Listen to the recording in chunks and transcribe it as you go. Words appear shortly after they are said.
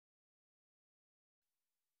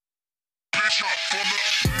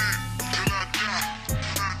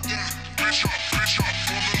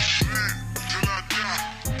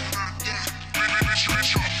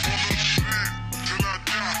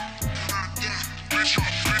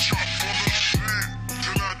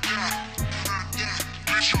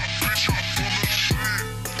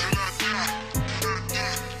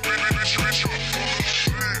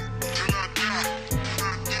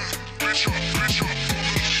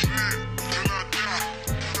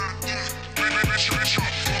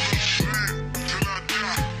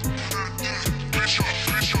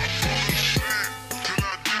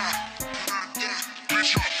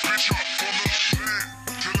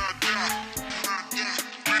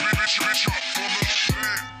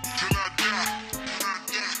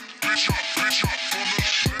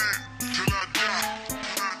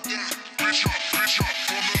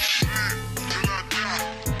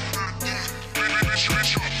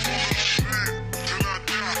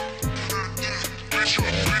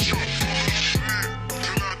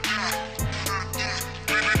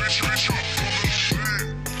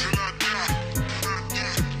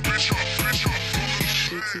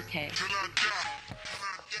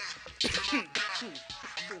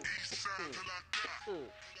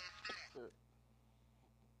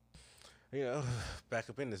You know, back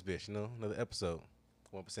up in this bitch, you know, another episode,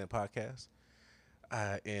 1% Podcast.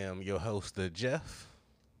 I am your host, the Jeff.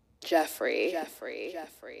 Jeffrey.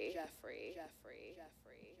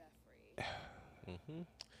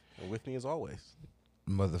 And with me as always.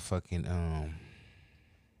 Motherfucking,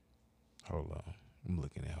 hold on. I'm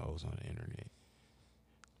looking at hoes on the internet.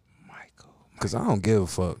 Michael. Because I don't give a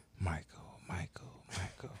fuck. Michael.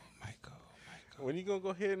 When you gonna go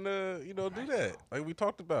ahead and, do that? Like we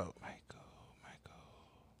talked about. Michael.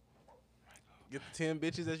 Get the 10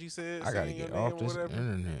 bitches, as you said. I gotta get off this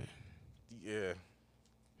internet. Yeah.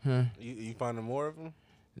 Huh? You finding more of them?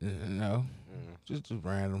 No. Just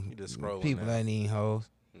random. You just scrolling people now. that need hoes.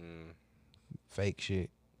 Fake shit.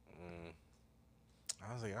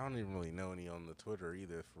 I was like, I don't even really know any on the Twitter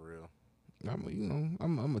either, for real. I'm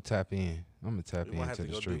gonna tap in. I'm gonna tap into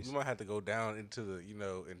the streets. You might have to go down into the,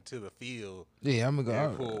 into the field. Yeah, I'm gonna go.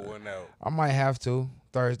 And pull one out. I might have to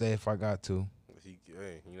Thursday if I got to.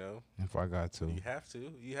 If I got to. You have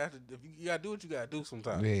to. You have to. If you gotta do what you gotta do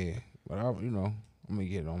sometimes. Yeah, but I'm gonna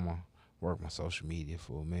get on my social media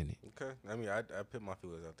for a minute. Okay. I mean, I put my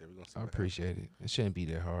feelers out there. We're gonna see. I appreciate it. It shouldn't be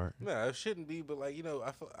that hard. No, it shouldn't be. But I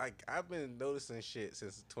feel like I've been noticing shit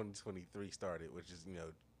since 2023 started, which is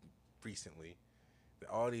recently.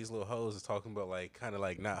 All these little hoes is talking about kind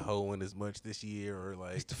of not hoeing as much this year, or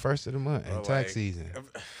it's the first of the month and tax season.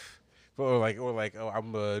 or oh,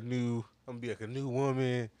 I'm gonna be like a new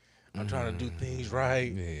woman. I'm trying to do things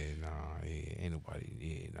right. Ain't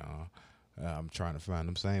nobody. I'm trying to find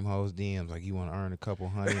them same hoes DMs. Like, you want to earn a couple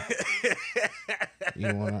hundred.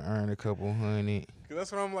 You want to earn a couple hundred. Cause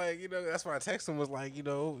that's what I'm like. That's why I text him was like, you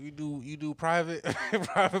do private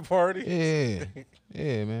private parties.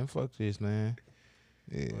 Yeah, man. Fuck this, man.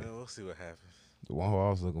 Yeah. Well, we'll see what happens. The one who I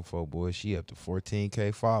was looking for, boy, she up to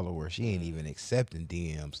 14K followers. She ain't even accepting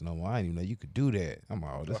DMs no more. I didn't even know you could do that. I'm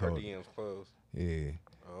like, this her whole DMs closed. Yeah.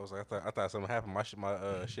 I was like, I thought something happened. My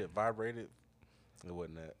shit vibrated. It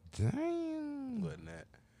wasn't that. Damn. It wasn't that.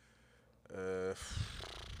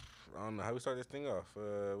 I don't know how we start this thing off.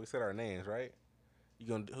 We said our names, right?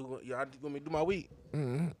 Y'all gonna do my week?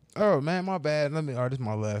 Mm-hmm. Oh man, my bad. This is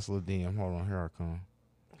my last little DM. Hold on, here I come.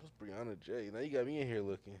 That's Brianna J. Now you got me in here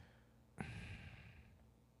looking.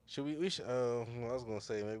 Should we should, I was gonna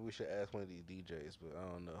say maybe we should ask one of these DJs, but I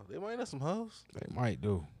don't know. They might know some hoes. They might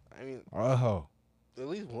do. I mean, at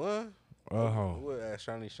least one. We'll ask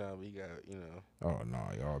Shawnee Sean, but he got, Oh no,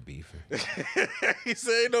 y'all beefing. He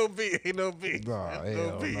said ain't no beef. Nah,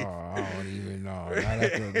 hell no, I don't even know.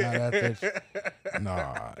 Not after.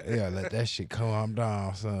 Nah, yeah, let that shit calm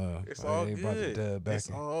down, son. It's all good. About to dub back.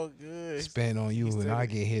 It's all good. Spend on you and I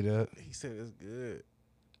get hit up. He said it's good.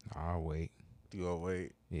 I'll wait. You gonna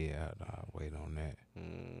wait? Yeah, I'll wait on that.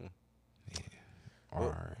 Yeah. All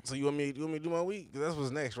right. So you want me to do my week? Because that's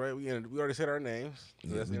what's next, right? We already said our names.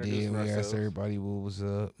 So yeah, we did. We asked everybody what was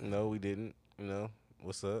up. No, we didn't.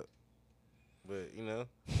 What's up? But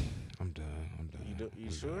I'm done. You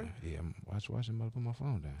sure? Done. Yeah. Watch. I'm about to put my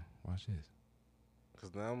phone down. Watch this.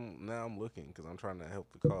 Because now I'm looking because I'm trying to help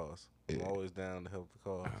the cause. I'm always down to help the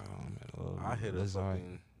cause. I hit up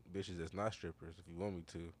fucking bitches that's not strippers if you want me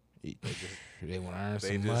to. They want to earn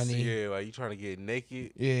some money. Yeah, like you trying to get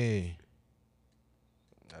naked. Yeah.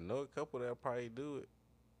 I know a couple that'll probably do it.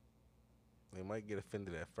 They might get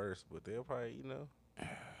offended at first, but they'll probably, Let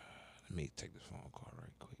me take this phone call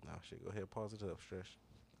right quick. Nah, shit, go ahead, pause it up, Stretch.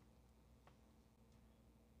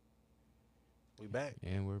 We back?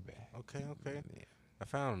 And we're back. Okay. Yeah. I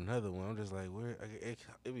found another one. I'm just like,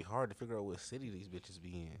 it'd be hard to figure out what city these bitches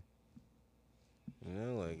be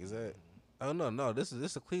in. Is that? Oh no, this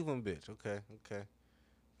a Cleveland bitch. Okay.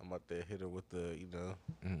 I'm about to hit her with the, you know.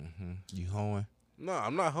 You hoeing? No,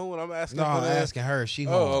 I'm not hoeing. I'm asking No, for I'm the. asking her. She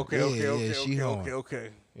hoeing. Oh, okay, Yeah, she hoeing. okay.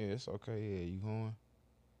 Yeah, it's okay. Yeah, you hoeing?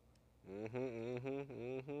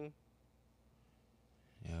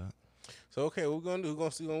 Yeah. So okay, what we gonna do? We're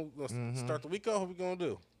gonna start the week off. What we gonna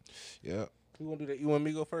do? Yeah. We gonna do that. You want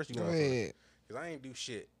me to go first? You Go want ahead. Cause I ain't do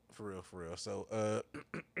shit for real. So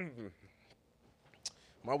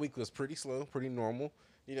my week was pretty slow, pretty normal.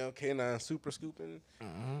 You know, K9 super scooping,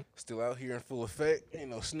 still out here in full effect.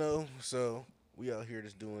 Ain't no snow, so we out here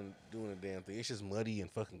just doing a damn thing. It's just muddy and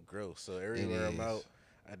fucking gross. So everywhere I'm out,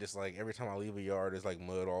 I just like every time I leave a yard, there's like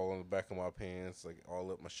mud all on the back of my pants, like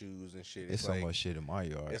all up my shoes and shit. It's so like, much shit in my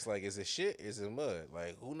yard. It's like, is it shit? Is it mud?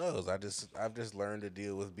 Like, who knows? I've just learned to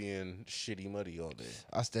deal with being shitty muddy all day.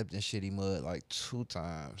 I stepped in shitty mud like 2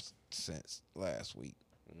 times since last week.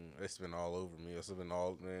 It's been all over me. It's been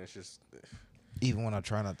all, man. It's just. Even when I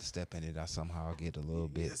try not to step in it, I somehow get a little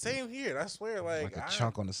bit. Same here. I swear, like a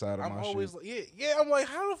chunk on the side of I'm my always shoe. like, yeah. I'm like,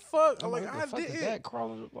 how the fuck? I'm like, what the I fuck did is it. that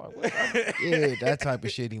crawling up like? Yeah, that type of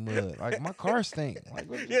shitty mud. Like my car stink. Like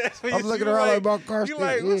I'm looking around like my car You stink.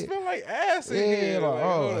 like, Yeah. it smell like ass in here. Like, Like,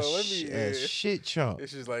 oh, hold on, let me. a shit chunk.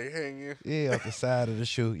 It's just like hanging. Yeah, off the side of the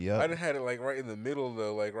shoe. I Yep. done had it like right in the middle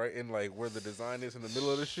though, like right in like where the design is in the middle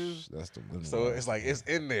of the shoes. That's the good So one. it's like it's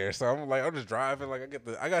in there. So I'm like, I'm just driving. Like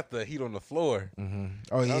I got the heat on the floor.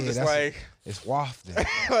 Oh yeah, I'm just that's like. it's wafting.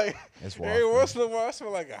 Like It's every wafting. once in a while, I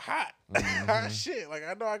smell like a hot shit. Like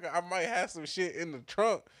I know I might have some shit in the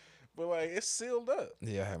trunk, but like it's sealed up.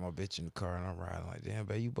 Yeah, I had my bitch in the car and I'm riding like, damn,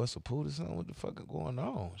 babe, you bust a pool or something? What the fuck is going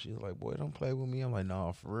on? She was like, boy, don't play with me. I'm like,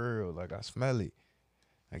 nah, for real. Like I smell it.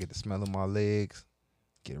 I get the smell of my legs.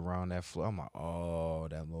 Get around that floor. I'm like, oh,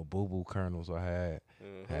 that little boo boo kernels I had.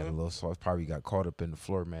 Had a little sauce. Probably got caught up in the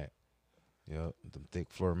floor mat. Yep, them thick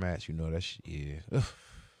floor mats. You know that shit. Yeah.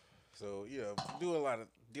 So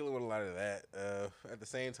dealing with a lot of that. At the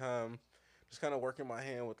same time, just kind of working my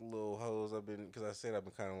hand with the little hoes. I've been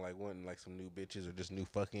kind of like wanting like some new bitches or just new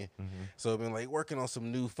fucking. So I've been like working on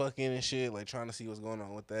some new fucking and shit, like trying to see what's going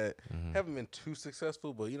on with that. Haven't been too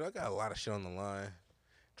successful, but I got a lot of shit on the line.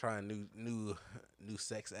 Trying new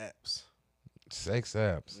sex apps. Sex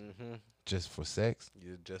apps. Just for sex?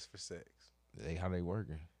 Yeah, just for sex. How they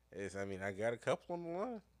working? I got a couple on the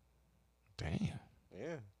line. Damn.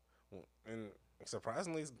 Yeah. And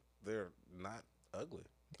surprisingly, they're not ugly.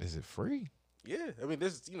 Is it free? Yeah. I mean,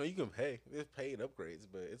 there's, you can pay. There's paid upgrades,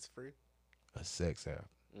 but it's free. A sex app.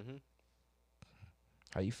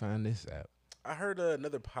 How you find this app? I heard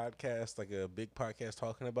another podcast, like a big podcast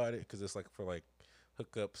talking about it, because it's like for like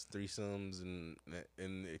hookups, threesomes, and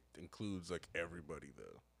it includes like everybody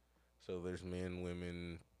though. So there's men,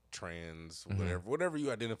 women, trans, whatever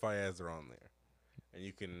you identify as, they're on there, and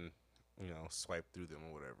you can swipe through them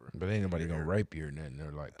or whatever. But ain't nobody gonna rape you or nothing.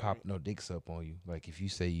 They're like pop no dicks up on you. Like if you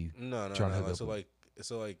say you no. trying to hook up.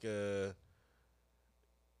 So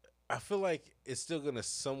I feel like it's still gonna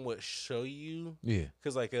somewhat show you. Yeah.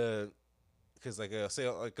 Cause say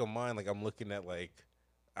like on mine, like I'm looking at like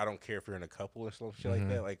I don't care if you're in a couple or some shit like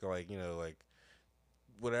that, like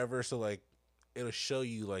whatever. So like it'll show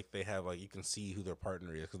you like they have like you can see who their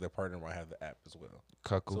partner is because their partner might have the app as well.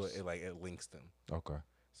 Cuckles. So it links them. Okay.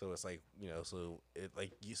 So it's like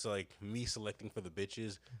so me selecting for the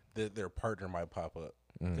bitches, their partner might pop up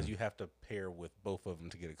because you have to pair with both of them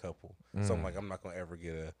to get a couple. So I'm like I'm not gonna ever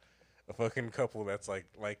get a fucking couple that's like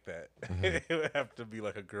that. It would have to be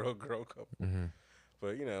like a girl couple.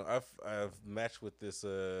 But I've matched with this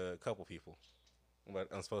couple people, but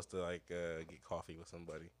I'm supposed to like get coffee with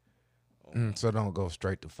somebody. So don't go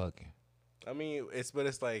straight to fucking. I mean, it's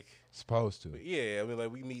like supposed to. Yeah, I mean,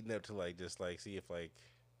 like we meeting up to like just like see if like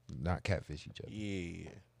not catfish each other. Yeah.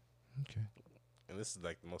 Okay. And this is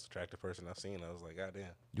like the most attractive person I've seen. I was like, God damn.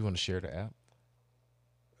 You want to share the app?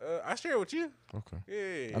 I share it with you. Okay.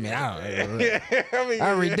 Yeah. I mean, I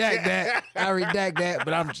redact that. I redact that,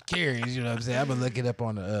 but I'm just curious. You know what I'm saying? I'm gonna look it up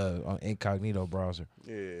on the on incognito browser.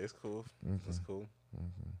 Yeah, it's cool. It's cool.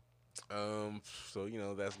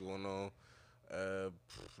 So that's going on.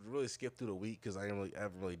 Really skipped through the week because I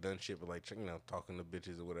haven't really done shit, but like talking to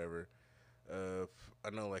bitches or whatever. I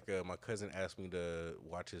know like my cousin asked me to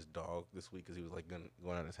watch his dog this week because he was like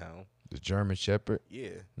going out of town. The German Shepherd.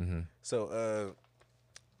 Yeah.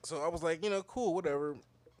 So I was like, cool, whatever.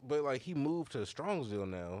 But like he moved to Strongsville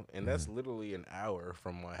now, and that's literally an hour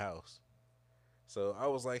from my house. So I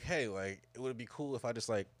was like, hey, like it would be cool if I just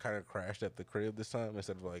like kind of crashed at the crib this time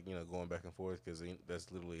instead of like going back and forth because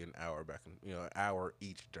that's literally an hour back and an hour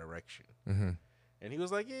each direction. And he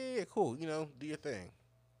was like, yeah, cool, do your thing.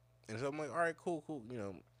 And so I'm like, all right, cool.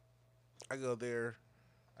 I go there,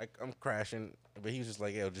 I'm crashing, but he was just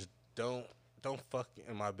like, yo, just don't fuck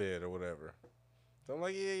in my bed or whatever. So I'm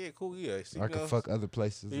like, yeah, cool, yeah. So, I could fuck other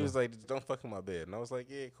places. He was like, just don't fuck in my bed, and I was like,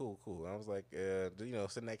 yeah, cool. And I was like,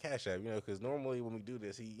 send that cash app, because normally when we do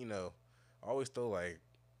this, he, always throw like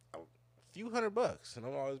a few $100, and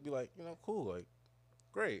I'm always be like, cool, like,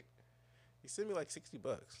 great. He sent me like $60.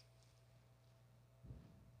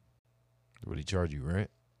 Would he charge you rent?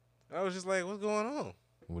 I was just like, what's going on?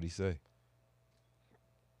 What'd he say?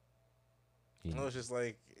 I was just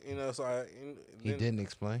like, so he didn't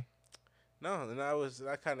explain? No, and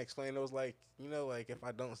I kind of explained, it was like, like if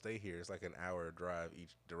I don't stay here, it's like an hour drive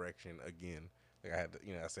each direction again. Like I had to,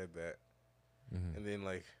 I said that. Mm-hmm. And then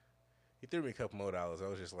like, he threw me a couple more dollars. I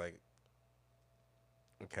was just like,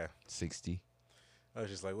 okay. 60. I was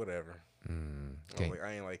just like, whatever. I was like,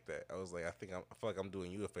 I ain't like that. I was like, I feel like I'm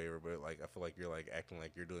doing you a favor, but like, I feel like you're like acting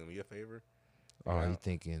like you're doing me a favor. Oh, he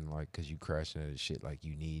thinking like, cause you crashing at shit, like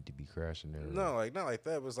you need to be crashing there. No, like not like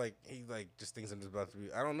that. It was like he like just thinks I'm just about to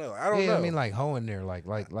be. I don't know. Yeah, I mean like hoeing there, like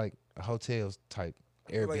hotels type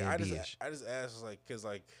Airbnb ish. I just asked like, cause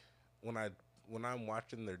like when I'm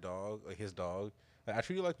watching their dog, like his dog, like, I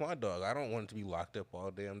treat it like my dog. I don't want it to be locked up all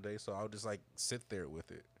damn day, so I'll just like sit there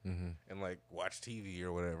with it and like watch TV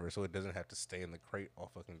or whatever, so it doesn't have to stay in the crate all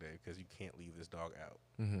fucking day because you can't leave this dog out.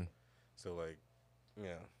 So like,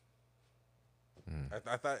 yeah.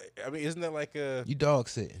 I thought. I mean, isn't that like a you dog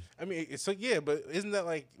sitting? I mean, so yeah, but isn't that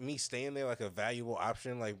like me staying there like a valuable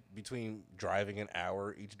option, like between driving an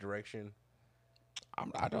hour each direction?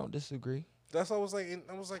 I don't disagree. That's what I was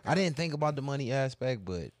like. I didn't think about the money aspect,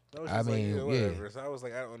 but I mean, like, whatever. So I was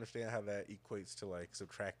like, I don't understand how that equates to like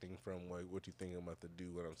subtracting from like what you think I'm about to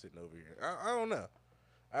do when I'm sitting over here. I don't know.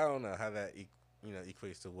 I don't know how that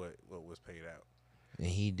equates to what was paid out. And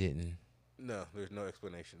he didn't. No, there's no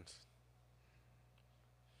explanations.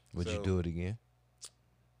 Would you do it again?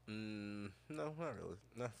 No, not really.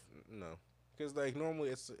 No, because like normally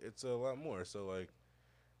it's a lot more. So like,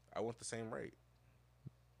 I want the same rate,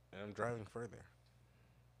 and I'm driving further.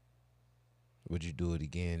 Would you do it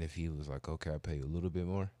again if he was like, okay, I'll pay you a little bit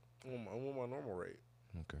more? I want my normal rate.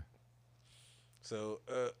 Okay. So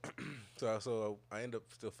so I end up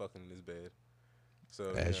still fucking in his bed.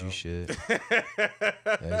 So as you should.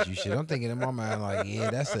 As you should. I'm thinking in my mind like, yeah,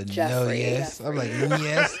 that's a no yes. I'm like,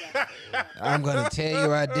 yes. I'm gonna tell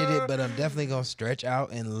you I did it, but I'm definitely gonna stretch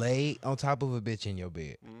out and lay on top of a bitch in your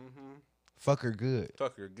bed. Fuck her good.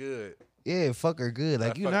 Fuck her good. Yeah, fuck her good.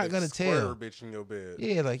 Like you're not gonna tell. Bitch in your bed.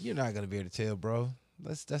 Yeah, like you're not gonna be able to tell, bro.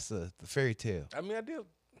 That's a fairy tale. I mean, I did.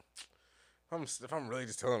 If I'm really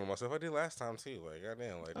just telling myself, I did last time too. Like,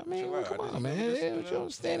 goddamn, like, I mean, well, come on, man. You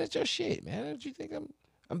don't stand at your shit, man. Don't you think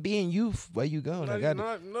I'm being you where you going?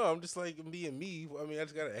 No, I'm just like being me. I mean, I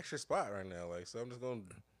just got an extra spot right now, like, so I'm just gonna,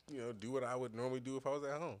 do what I would normally do if I was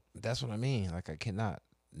at home. That's what I mean. Like, I cannot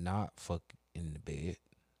not fuck in the bed.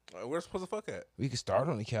 Where am I supposed to fuck at? We can start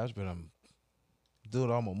on the couch, but I'm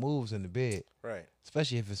doing all my moves in the bed. Right.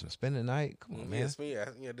 Especially if it's spend the night. Come on, man. It's me.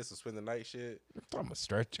 This is spend the night shit. I'm a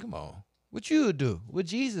stretch. Come on. What you would do? What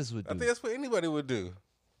Jesus would do? I think that's what anybody would do.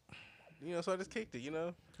 So I just kicked it,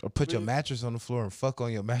 Or put your mattress on the floor and fuck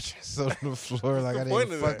on your mattress on the floor like I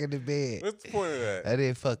didn't fuck in the bed. What's the point of that? I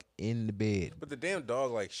didn't fuck in the bed. But the damn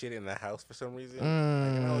dog like shit in the house for some reason. Like,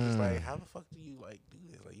 and I was just like, how the fuck do you like do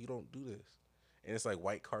this? Like you don't do this. And it's like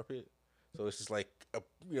white carpet, so it's just like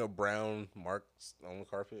a brown marks on the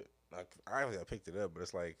carpet. Like I picked it up, but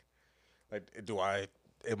it's like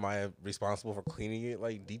am I responsible for cleaning it,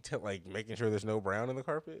 like detail, like making sure there's no brown in the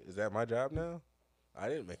carpet? Is that my job now? I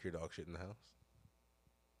didn't make your dog shit in the house.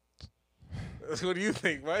 What do you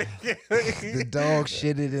think, Mike? The dog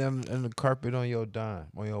shitted in the carpet on your dime,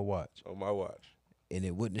 on your watch. On my watch. And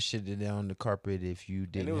it wouldn't have shitted on the carpet if you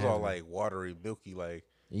didn't. And it was all like watery, milky, like.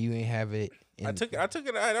 You ain't have it. I took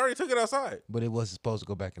it. I already took it outside. But it wasn't supposed to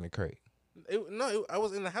go back in the crate. I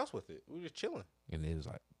was in the house with it. We were just chilling. And it was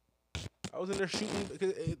like. I was in there shooting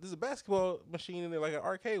because there's a basketball machine in there, like an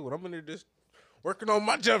arcade one. I'm in there just working on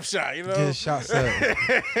my jump shot, Get shots up.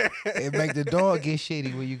 It make the dog get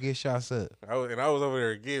shitty when you get shots up. I was over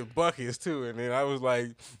there getting buckets too, and then I was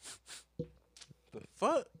like, "The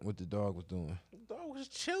fuck?" What the dog was doing? The dog was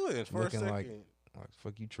chilling for looking a second. Like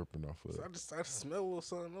fuck you tripping off of. So I just smelled a little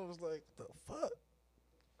something. I was like, "The fuck?"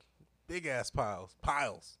 Big ass piles.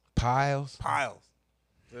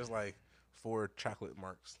 There's like 4 chocolate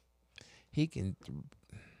marks. He can.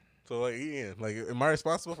 So like, yeah, like, am I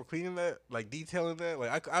responsible for cleaning that? Like detailing that?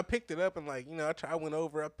 Like I picked it up and like I went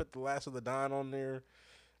over. I put the last of the Dawn on there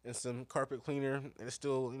and some carpet cleaner, and it's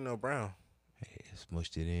still brown. Yeah,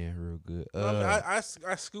 smushed it in real good. I mean,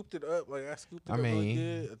 I scooped it up. Like I scooped it up really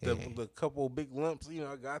good. The couple big lumps,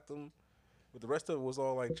 I got them. But the rest of it was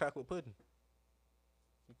all like chocolate pudding.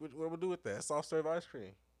 What we do with that? Soft serve ice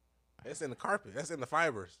cream. That's in the carpet. That's in the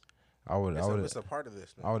fibers. It's a part of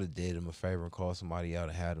this. I would have did him a favor and called somebody out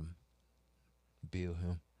and had him bill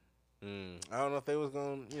him. I don't know if they was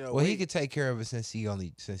going. Well, he could take care of it since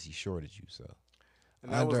he shorted you. So.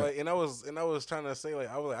 And I was trying to say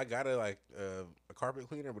I got a carpet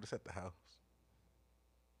cleaner, but it's at the house.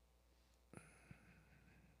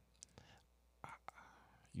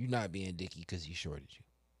 You not being dicky because he shorted you.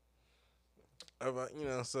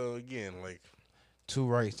 So again, two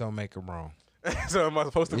rights don't make a wrong. So am I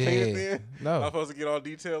supposed to pay it then? No. I'm supposed to get all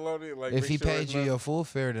detail on it? If he paid you your full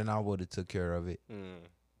fare, then I would have took care of it.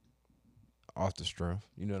 Off the strength.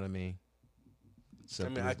 You know what I mean?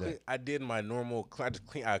 I did my normal.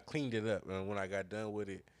 I cleaned it up, and when I got done with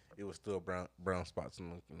it, it was still brown spots in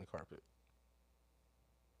the carpet.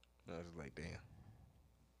 And I was like, damn.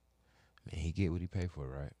 Man, he get what he paid for,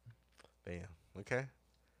 right? Damn. Okay.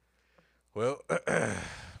 Well,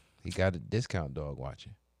 he got a discount, dog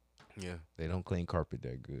watching. Yeah. They don't clean carpet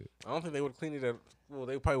that good. I don't think they would clean it up. Well,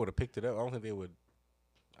 they probably would have picked it up. I don't think they would.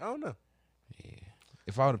 I don't know. Yeah.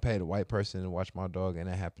 If I would have paid a white person to watch my dog and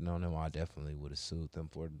that happened on them, I definitely would have sued them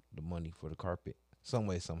for the money for the carpet. Some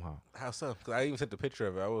way, somehow. How so? Because I even sent the picture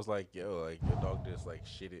of it. I was like, yo, your dog just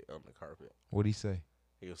shit it on the carpet. What'd he say?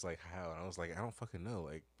 He was like, how? And I was like, I don't fucking know.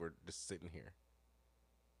 We're just sitting here.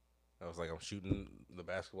 I was like, I'm shooting the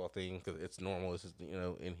basketball thing because it's normal. It's just,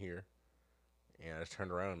 in here. And I just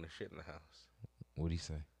turned around and there's shit in the house. What'd he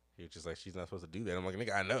say? He was just like, she's not supposed to do that. I'm like,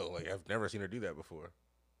 nigga, I know. I've never seen her do that before.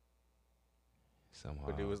 Somehow.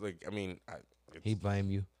 But it was he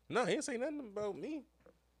blamed you? No, he didn't say nothing about me.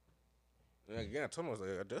 And again, I told him,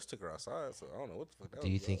 I just took her outside, so I don't know what the fuck that was.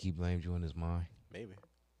 Do you think he blamed you in his mind? Maybe.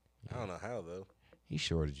 Yeah. I don't know how, though. He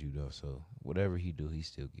shorted you, though, so whatever he do, he's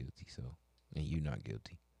still guilty, so. And you not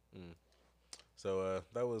guilty. So,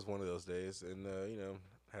 that was one of those days, and,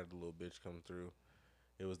 had a little bitch come through.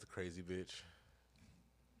 It was the crazy bitch.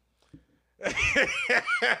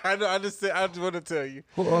 I know. I just want to tell you.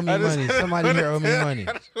 Who owe me money? Somebody here owe me money.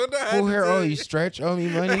 Who here owe you? Stretch owe me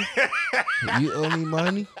money. You owe me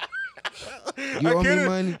money. You owe me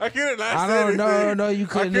money. I couldn't not I say don't know. You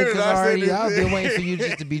couldn't because I've been waiting for you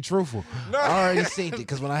just to be truthful. No. I already seen it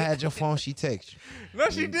because when I had your phone, she texted you. No,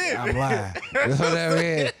 she did. I'm lying.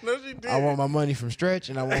 No, she did. I want my money from Stretch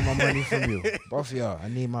and I want my money from you. Both of y'all. I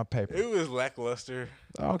need my paper. It was lackluster.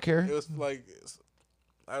 I don't care. It was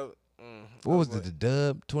what was it? The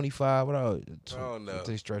dub 25? What else? I don't know. I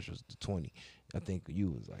think Stretch was the 20. I think you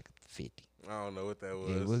was 50. I don't know what that was.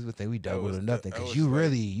 Yeah, it was with that we doubled or nothing because you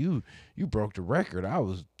really you broke the record. I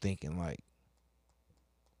was thinking like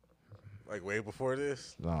way before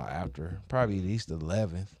this. No, after probably at least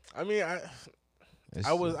 11th. I mean, I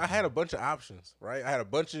had a bunch of options, right? I had a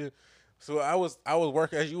bunch of. So I was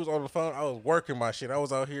working as you was on the phone. I was working my shit. I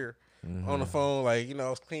was out here on the phone, I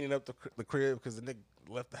was cleaning up the crib because the nigga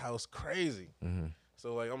left the house crazy.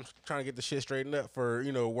 So I'm trying to get the shit straightened up for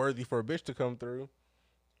worthy for a bitch to come through.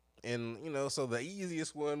 And, so the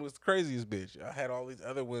easiest one was the craziest bitch. I had all these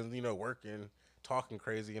other ones, working, talking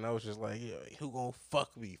crazy. And I was just like, yeah, who gonna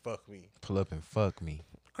fuck me? Fuck me. Pull up and fuck me.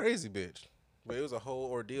 Crazy bitch. But it was a whole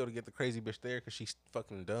ordeal to get the crazy bitch there because she's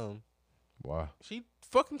fucking dumb. Why? She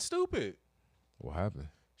fucking stupid. What happened?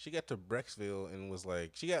 She got to Brecksville and was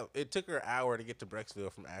like, it took her an hour to get to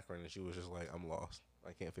Brecksville from Akron. And she was just like, I'm lost.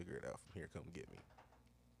 I can't figure it out from here. Come get me.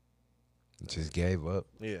 Just gave up?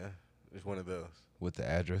 Yeah. It's one of those. With the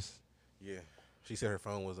address? Yeah. She said her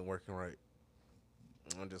phone wasn't working right.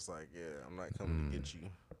 I'm just like, yeah, I'm not coming to get you.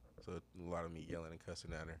 So a lot of me yelling and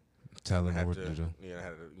cussing at her. Telling her what to do. Yeah, I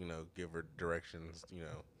had to, give her directions,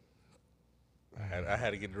 I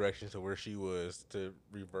had to get directions to where she was to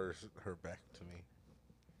reverse her back to me.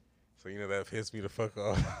 So, that pissed me the fuck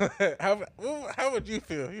off. How would you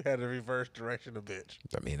feel if you had to reverse direction a bitch?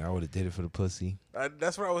 I mean, I would have did it for the pussy.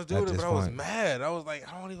 That's what I was doing, but I was mad. I was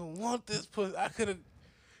like, I don't even want this pussy. I could have,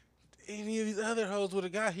 any of these other hoes would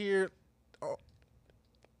have got here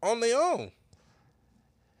on their own.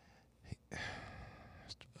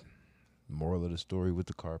 Moral of the story with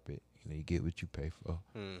the carpet, you get what you pay for.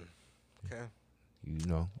 Okay.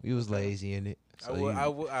 You was lazy in it. So I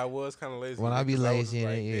was kind of lazy. When I be lazy in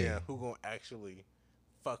it, yeah. Damn, who gonna actually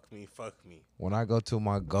fuck me? When I go to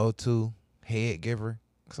my go-to head giver,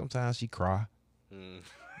 sometimes she cry.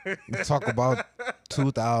 We talk about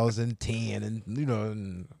 2010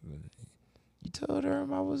 and You told her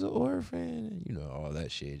I was an orphan. You know, all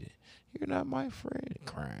that shit. You're not my friend.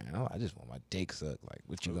 Crying. I just want my dick sucked. Like,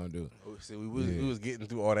 what you gonna do? See, we was getting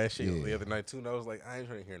through all that shit the other night too, and I was like, I ain't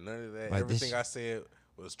trying to hear none of that. Like Everything I said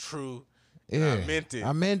was true. Yeah, I meant it.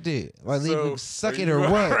 I meant it. Like, So, suck are it you or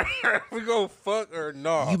gonna- what? we gonna fuck or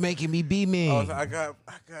no? You making me be I mean. was like, I got,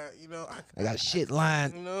 you know, I got shit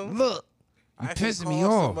lying. You know, Look, you I could've pissing me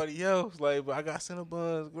called off. Somebody else, like, but I got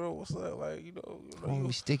Cinnabons, girl. What's up? Like, you know Want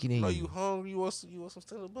me sticking in know you. you hungry? You want some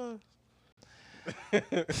Cinnabons?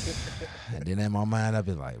 And then in my mind, I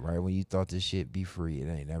be like, right when you thought this shit be free, it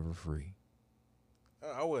ain't never free.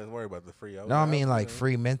 I wasn't worried about the free. No, I mean like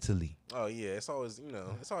free mentally. Oh yeah, it's always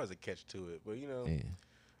it's always a catch to it. But Yeah.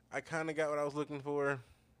 I kind of got what I was looking for,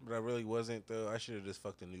 but I really wasn't though. I should have just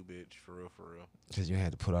fucked a new bitch for real. Because you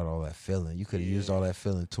had to put out all that feeling. You could have used all that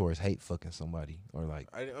feeling towards hate fucking somebody. Or like.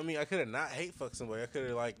 I mean, I could have not hate fucked somebody. I could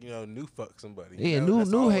have new fuck somebody. Yeah, That's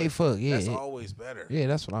new always, hate fuck. Yeah. That's always better. Yeah,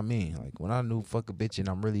 that's what I mean. Like when I new fuck a bitch and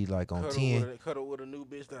I'm really like on 10. Cuddle with a new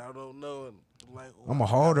bitch that I don't know and like. I'm a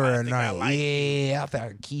hold her I at think I night. like you. Yeah, I think I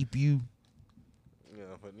can keep you.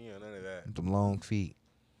 But none of that. With them long feet.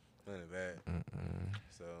 None of that.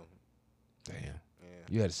 So. Damn. Yeah.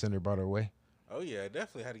 You had to send her about her way? Oh yeah, I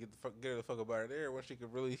definitely had to get her the fuck up out of there when she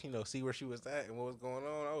could really, see where she was at and what was going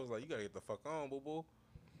on. I was like, you gotta get the fuck on, boo boo.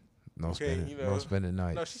 No spending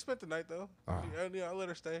nights. No, she spent the night though. Oh. I let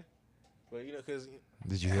her stay, but cause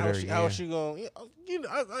did you hit her again? How was she going?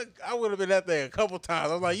 I would have been that thing a couple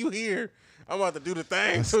times. I was like, you here? I'm about to do the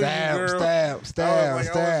thing. Stab, to you, girl. stab. I was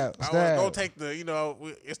gonna take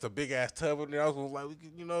the, it's the big ass tub in there. I was like,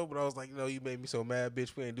 but I was like, you made me so mad,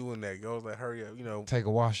 bitch. We ain't doing that. I was like, hurry up, Take a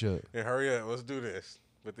wash up. and hurry up. Let's do this.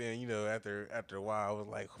 But then, after a while, I was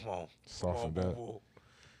like, come on, Softened boo up. boo.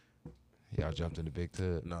 Y'all jumped in the big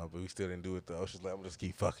tub. No, but we still didn't do it though. She's like, I'm gonna just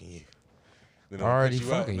keep fucking you. Then Already pitch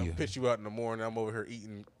you out, fucking and you. I'll pitch you out in the morning. I'm over here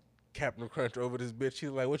eating Captain Crunch over this bitch. She's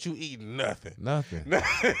like, what you eating? Nothing. Nothing.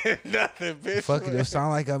 Nothing, bitch. Fuck it. It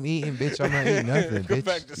sound like I'm eating, bitch. I'm not eating nothing, Go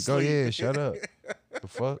back bitch. to Go, sleep. yeah, shut up. The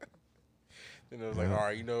fuck? And I was like, all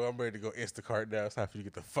right, I'm ready to go Instacart now. It's time for you to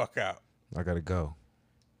get the fuck out. I gotta go.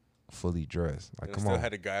 Fully dressed. Like, And I come still on.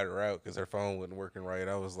 had to guide her out because her phone wasn't working right.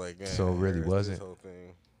 I was like, man. So it really this wasn't? whole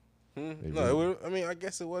thing. It No, really- I mean, I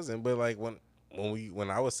guess it wasn't. But like when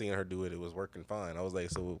I was seeing her do it, it was working fine. I was like,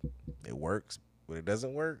 so it works, but it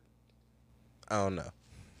doesn't work. I don't know.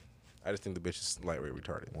 I just think the bitch is slightly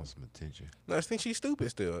retarded. Want some attention. No, I just think she's stupid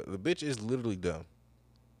still. The bitch is literally dumb.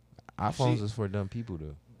 iPhones is for dumb people,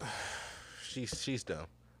 though. She's dumb.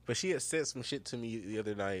 But she had said some shit to me the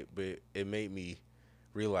other night, but it made me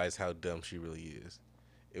realize how dumb she really is.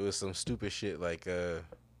 It was some stupid shit like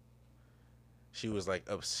she was like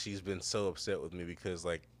she's been so upset with me because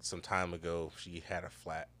like some time ago she had a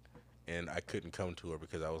flat and I couldn't come to her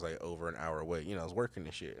because I was like over an hour away. I was working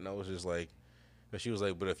and shit. And I was just like, but she was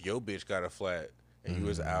like, but if your bitch got a flat and you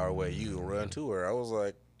was an hour away, you can run to her. I was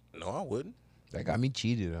like, no, I wouldn't. That got me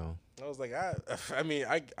cheated on. I was like, I mean,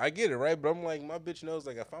 I get it, right? But I'm like, my bitch knows,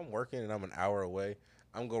 like, if I'm working and I'm an hour away,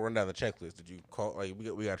 I'm going to run down the checklist. Did you call, like, we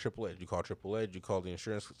got AAA. Did you call AAA? Did you call the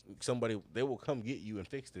insurance? Somebody, they will come get you and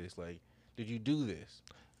fix this. Like, did you do this?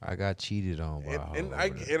 I got cheated on by a hoe And over I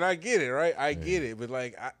there. get it, right? I get it. But,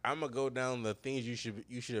 like, I'm going to go down the things you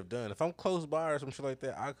should have done. If I'm close by or some shit like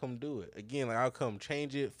that, I'll come do it. Again, like, I'll come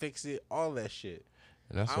change it, fix it, all that shit.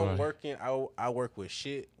 And that's I'm working. I work with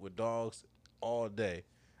shit, with dogs all day.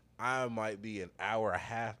 I might be an hour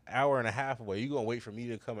and a half away. You gonna wait for me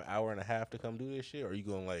to come an hour and a half to come do this shit, or you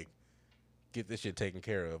gonna like get this shit taken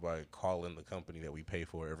care of by calling the company that we pay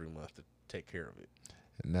for every month to take care of it?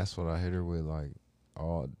 And that's what I hit her with, like,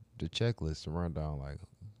 all the checklist, the rundown, like,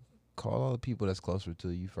 call all the people that's closer to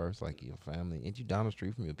you first, like your family. Ain't you down the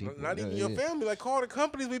street from your people? Not even your family. Like, call the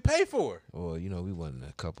companies we pay for. Well, we wasn't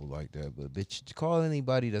a couple like that, but bitch, call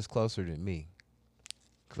anybody that's closer than me.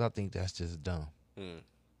 Because I think that's just dumb.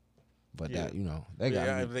 But Yeah. that, they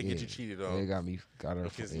got me. They get you cheated on. They got her.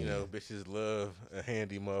 Because, bitches love a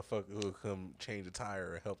handy motherfucker who will come change a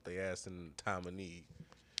tire or help their ass in time of need.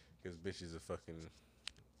 Because bitches are fucking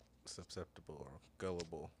susceptible or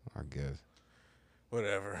gullible. I guess.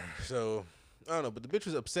 Whatever. So, I don't know. But the bitch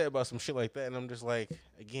was upset about some shit like that. And I'm just like,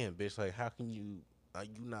 again, bitch, like, how can you, are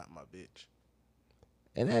you not my bitch?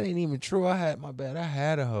 And that ain't even true. I had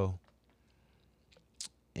a hoe.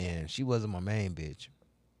 And she wasn't my main bitch.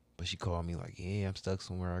 But she called me like, yeah, I'm stuck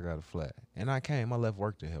somewhere. I got a flat. And I came. I left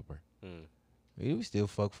work to help her. We still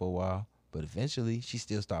fucked for a while. But eventually, she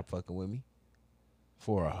still stopped fucking with me.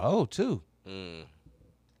 For a hoe, too.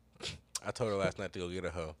 I told her last night to go get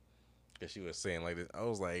a hoe. Because she was saying like this. I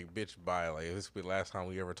was like, bitch, bye. Like, this will be the last time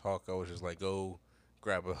we ever talk. I was just like, go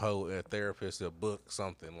grab a hoe, a therapist, a book,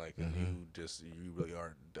 something like, and you really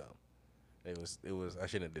are dumb. It was. I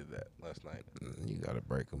shouldn't have did that last night. You gotta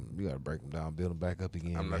break them. You gotta break them down, build them back up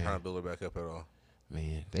again. I'm not man. trying to build it back up at all.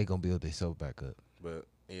 Man, they gonna build themselves back up. But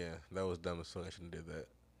yeah, that was dumb as fuck. I shouldn't have did that.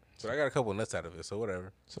 But I got a couple nuts out of it, so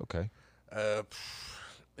whatever. It's okay.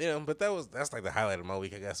 But that's like the highlight of my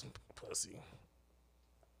week. I got some pussy.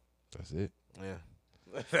 That's it. Yeah,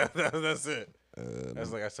 that's it.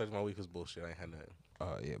 That's like I said, my week was bullshit. I ain't had nothing.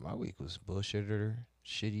 Yeah, my week was shittier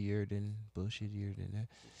than that.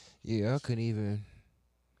 Yeah, I couldn't even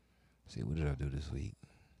see what did I do this week.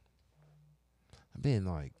 I've been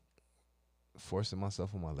like forcing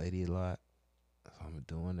myself on my lady a lot, so I'm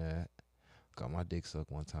doing that. Got my dick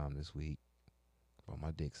sucked one time this week. Got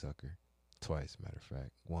my dick sucker twice, matter of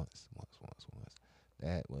fact, once.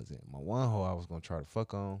 That wasn't my one hoe I was gonna try to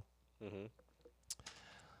fuck on. Mm-hmm.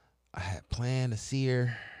 I had planned to see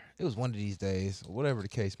her. It was one of these days, or whatever the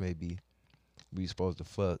case may be. We supposed to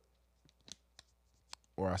fuck.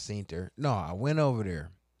 Or I seen her. No, I went over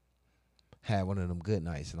there. Had one of them good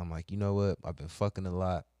nights. And I'm like, you know what? I've been fucking a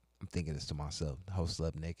lot. I'm thinking this to myself. The hoe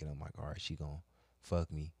slept naked. I'm like, all right, she gonna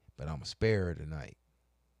fuck me. But I'm gonna spare her tonight.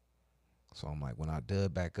 So I'm like, when I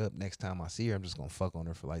dub back up, next time I see her, I'm just gonna fuck on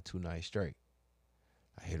her for like 2 nights straight.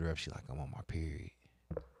 I hit her up. She like, I'm on my period.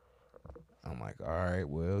 I'm like, all right,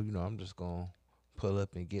 well, I'm just going to pull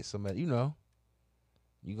up and get somebody, you going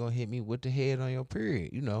to hit me with the head on your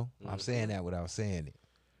period, I'm saying that without saying it.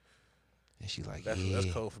 And she like,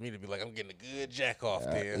 that's cold for me to be like, I'm getting a good jack off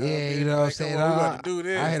there. Yeah, you know what I'm saying? We about to do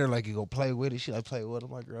this. I hit her like, you go play with it. She like, play with it.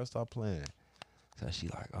 I'm like, girl, stop playing. So she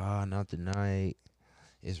like, not tonight.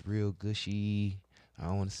 It's real gushy. I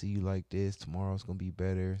don't want to see you like this. Tomorrow's going to be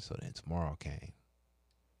better. So then tomorrow came.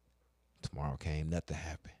 Nothing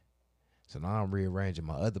happened. So now I'm rearranging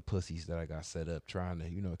my other pussies that I got set up, trying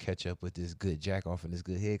to, catch up with this good jack off and this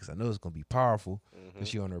good head, because I know it's going to be powerful, because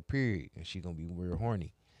she on her period, and she going to be real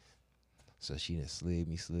horny. So she done slid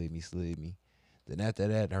me. Then after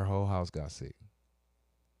that, her whole house got sick.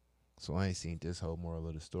 So I ain't seen this whole moral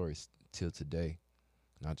of the story till today.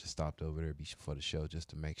 And I just stopped over there for the show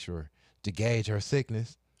just to make sure, to gauge her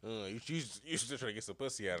sickness. You still trying to get some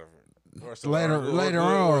pussy out of her. Later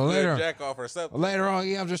on, jack off or something. Later on,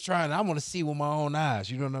 yeah, I'm just trying. I want to see with my own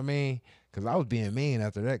eyes. You know what I mean? Because I was being mean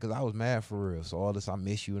after that. Because I was mad for real. So all this, I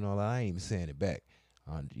miss you and all that. I ain't even saying it back.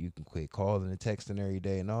 You can quit calling and texting every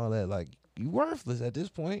day and all that. Like, you worthless at this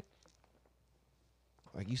point.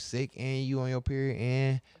 Like, you sick and you on your period,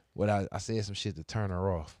 and I said some shit to turn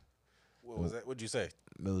her off. What was that? What'd you say?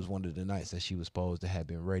 It was one of the nights that she was supposed to have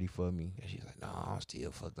been ready for me. And she's like, no, I'm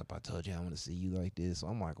still fucked up. I told you I want to see you like this. So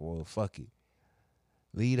I'm like, well, fuck it.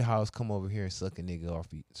 Leave the house, come over here and suck a nigga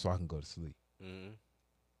off you so I can go to sleep. Mm-hmm.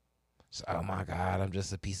 So, oh my God, I'm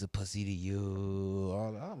just a piece of pussy to you.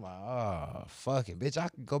 I'm like, oh, fuck it, bitch. I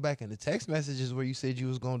could go back in the text messages where you said you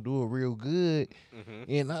was going to do it real good. Mm-hmm.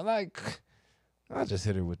 And I just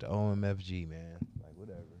hit her with the OMFG, man. Like,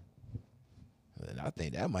 whatever. And I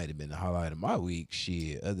think that might have been the highlight of my week.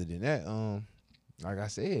 Shit. Other than that, like I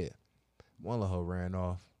said, one little hoe ran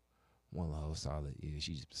off. One little hoe solid. Yeah,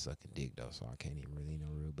 she just sucking dick though, so I can't even really know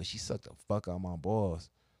real. But she sucked the fuck out my balls.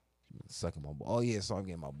 She been sucking my balls. Oh yeah, so I'm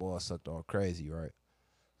getting my balls sucked all crazy, right?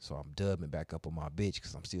 So I'm dubbing back up on my bitch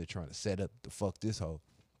because I'm still trying to set up to fuck this hoe.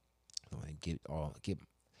 So I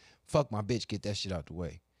fuck my bitch, get that shit out the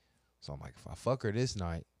way. So I'm like, if I fuck her this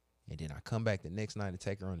night and then I come back the next night to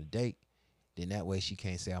take her on a date, then that way she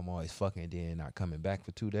can't say I'm always fucking and then not coming back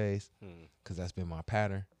for 2 days, because that's been my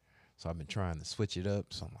pattern. So I've been trying to switch it up.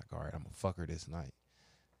 So I'm like, all right, I'm going to fuck her this night.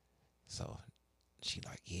 So she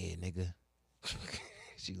like, yeah, nigga.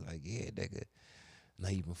 She like, yeah, nigga. Now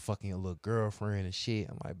you been fucking your little girlfriend and shit.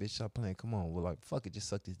 I'm like, bitch, stop playing. Come on. Well, like, fuck it. Just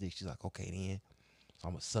suck this dick. She's like, okay, then. So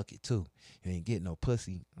I'm going to suck it too. You ain't getting no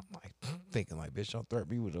pussy. I'm like, thinking like, bitch, don't threaten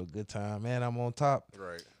me with a good time. Man, I'm on top.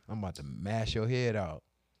 Right. I'm about to mash your head out.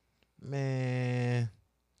 Man,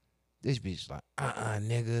 this bitch like,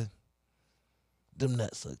 nigga. Them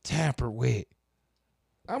nuts look tampered with.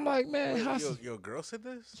 I'm like, man, wait, your girl said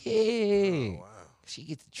this? Yeah. Oh, wow. She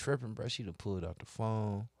gets to tripping, bro. She done pulled out the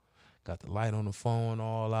phone. Got the light on the phone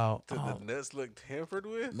all out. Did the nuts look tampered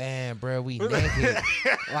with? Man, bro, we naked.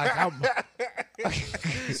 Like, I'm...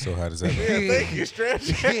 So how does that look? Yeah, thank you,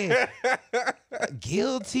 Stretch. Yeah.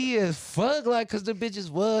 Guilty as fuck, like, because the bitches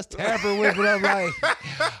was tampered with, but I'm like,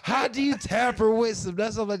 how do you tamper with some?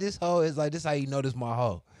 That's something like this hoe is like, this how you know this my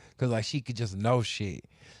hoe. Because, like, she could just know shit.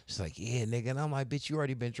 She's like, yeah, nigga. And I'm like, bitch, you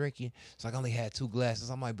already been drinking. It's like, I only had 2 glasses.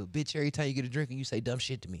 I'm like, but bitch, every time you get a drink and you say dumb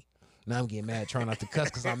shit to me. Now I'm getting mad, trying not to cuss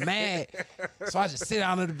because I'm mad. So I just sit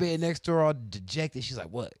down on the bed next to her all dejected. She's like,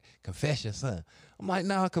 what? Confession, son. I'm like,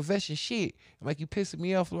 nah, confession shit. I'm like, you pissing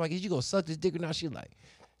me off. I'm like, is you gonna suck this dick or not? She's like,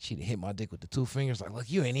 she done hit my dick with the 2 fingers. Like, look,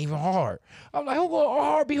 you ain't even hard. I'm like, who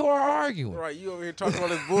gonna be hard arguing? Right, you over here talking all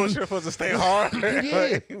this bullshit supposed to stay hard.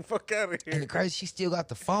 Yeah. Like, fuck out of here. And the crazy, she still got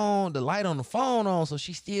the light on the phone on, so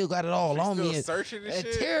she still got it all on me. And searching and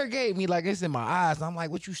shit? Interrogate me like it's in my eyes. And I'm like,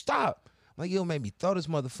 what you stop? I'm like, you'll make me throw this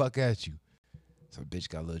motherfucker at you. So bitch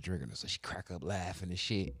got a little drink in her, so she crack up laughing and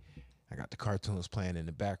shit. I got the cartoons playing in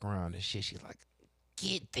the background and shit. She's like,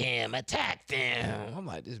 get them, attack them. I'm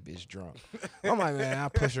like, this bitch drunk. I'm like, man, I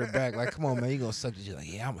push her back. Like, come on, man, you gonna suck it? She's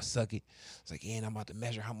like, yeah, I'm gonna suck it. It's like, yeah, and I'm about to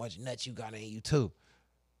measure how much nuts you got in you too.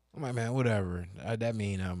 I'm like, man, whatever. That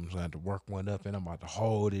mean I'm gonna have to work one up and I'm about to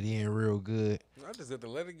hold it in real good. I just have to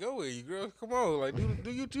let it go with you, girl. Come on, like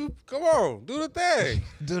do you two? Come on, do the thing.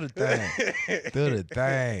 Do the thing. Do the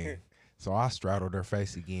thing. So I straddled her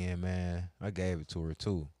face again, man. I gave it to her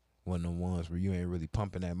too. One of them ones where you ain't really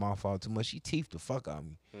pumping that mouth out too much. She teethed the fuck out of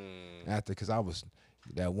me after, cause I was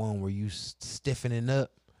that one where you stiffening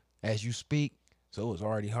up as you speak. So it was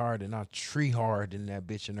already hard, and I tree hard in that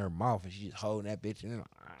bitch in her mouth, and she just holding that bitch in.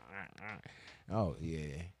 Oh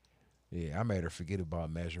yeah. I made her forget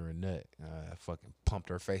about measuring nut. I fucking pumped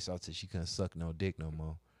her face out till she couldn't suck no dick no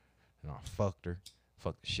more, and I fucked her.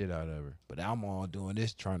 Fuck the shit out of her. But I'm all doing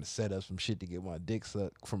this trying to set up some shit to get my dick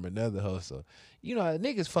sucked from another hustle. You know,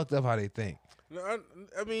 niggas fucked up how they think. No,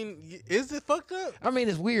 I mean, is it fucked up? I mean,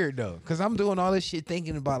 it's weird though, because I'm doing all this shit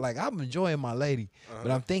thinking about, like, I'm enjoying my lady, but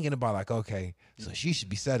I'm thinking about, like, okay, so she should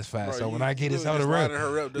be satisfied. Bro, so when I get this out of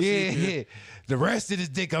her up, yeah, the rest of this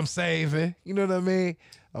dick I'm saving. You know what I mean?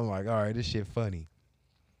 I'm like, all right, this shit funny.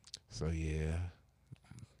 So yeah,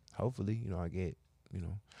 hopefully, you know, I get, you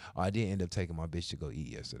know. I did end up taking my bitch to go eat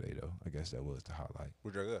yesterday, though. I guess that was the highlight.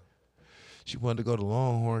 Where'd you go? She wanted to go to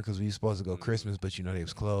Longhorn because we was supposed to go Christmas, but, you know, they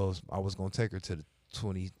was closed. I was going to take her to the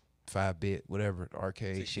 25-bit, whatever, the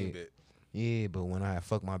arcade shit. Bit. Yeah, but when I had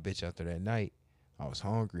fucked my bitch after that night, I was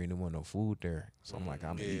hungry and there wasn't no food there. So I'm like,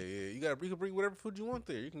 I'm yeah. You can bring whatever food you want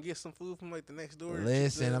there. You can get some food from, like, the next door.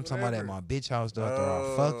 Listen, I'm talking about at my bitch house, though. After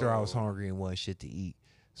I fucked her, I was hungry and wasn't shit to eat.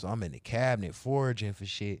 So I'm in the cabinet foraging for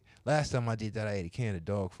shit. Last time I did that, I ate a can of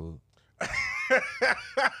dog food.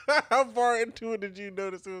 How far into it did you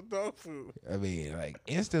notice it was dog food? I mean, like,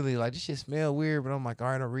 instantly, like, this shit smell weird, but I'm like, all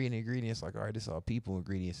right, I'm reading the ingredients. Like, all right, this all people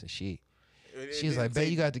ingredients and shit. She's like, babe,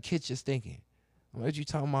 you got the kitchen stinking. I'm like, what you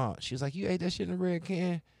talking about? She's like, you ate that shit in a red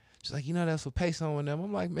can? She's like, you know that's for peso in them.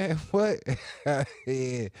 I'm like, man, what?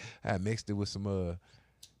 Yeah, I mixed it with some with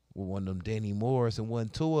one of them Danny Moores and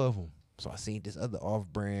wasn't 2 of them. So I seen this other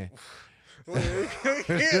off-brand. You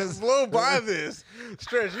can't blow by this.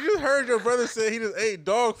 Stretch, you just heard your brother say he just ate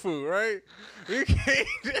dog food, right? You can't.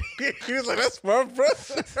 He was like, that's my brother.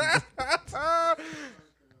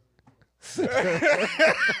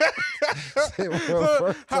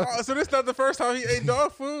 So this not the first time he ate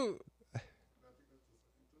dog food?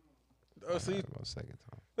 Oh, so you... my second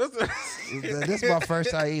time. This is my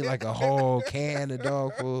first time I eat like a whole can of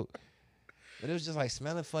dog food. But it was just like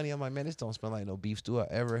smelling funny. I'm like, man, this don't smell like no beef stew I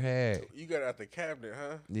ever had. You got it out the cabinet,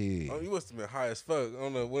 huh? Yeah. Oh, you must have been high as fuck. I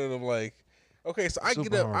don't know, one of them like, okay, so I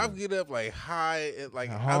get up like high and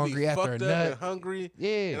like I be fucked up and hungry.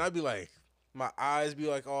 Yeah. And I'd be like, my eyes be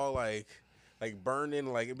like all like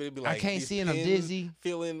burning, like it'd be like I can't see and I'm dizzy.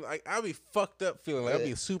 Feeling like I'd be fucked up feeling like I'd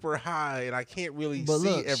be super high and I can't really but see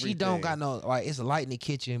look, everything. She don't got no, like, it's a light in the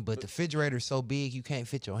kitchen, but the refrigerator's so big you can't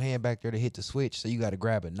fit your hand back there to hit the switch, so you got to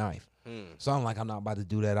grab a knife. So I'm like, I'm not about to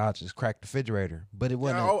do that. I'll just crack the refrigerator. But it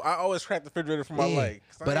wasn't. Yeah, I always crack the refrigerator for my leg.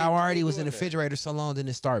 But I already was in the refrigerator so long, then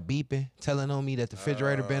it started beeping, telling on me that the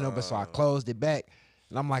refrigerator been open. So I closed it back,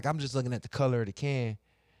 and I'm like, I'm just looking at the color of the can.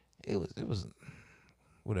 It was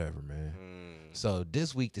whatever, man. So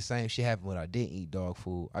this week the same shit happened when I didn't eat dog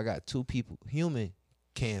food. I got 2 human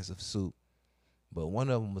cans of soup, but one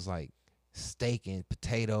of them was like steak and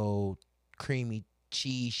potato, creamy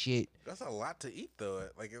cheese shit. That's a lot to eat though,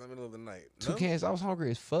 like in the middle of the night. 2 cans. I was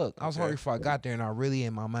hungry as fuck. I was hungry before I got there, and I really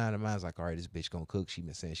in my mind, I was like, all right, this bitch gonna cook. She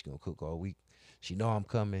been saying she gonna cook all week. She know I'm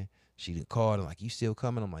coming. She done called and like, you still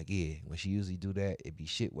coming? I'm like, yeah. When she usually do that, it be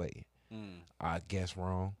shit waiting. I guess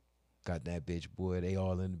wrong. Got that bitch, boy. They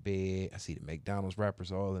all in the bed. I see the McDonald's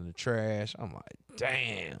wrappers all in the trash. I'm like,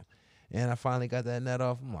 damn. And I finally got that nut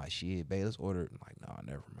off. I'm like, shit, babe, let's order it. I'm like, nah,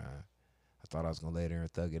 never mind. I thought I was going to lay there and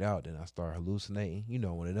thug it out. Then I started hallucinating. You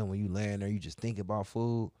know, one of them, when you laying there, you just think about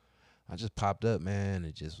food. I just popped up, man.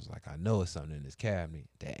 It just was like, I know it's something in this cabinet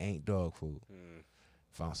that ain't dog food.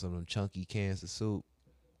 Found some of them chunky cans of soup.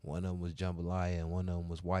 One of them was jambalaya and one of them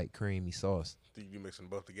was white creamy sauce. Did you mix them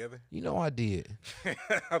both together? You know I did.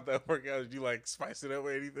 How'd that work out? Did you like spice it up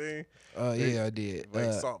or anything? Yeah, I did.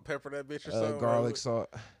 Like salt, pepper that bitch or something? Garlic salt.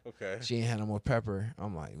 Okay. She ain't had no more pepper.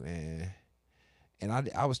 I'm like, man. And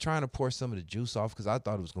I was trying to pour some of the juice off because I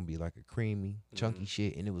thought it was gonna be like a creamy, chunky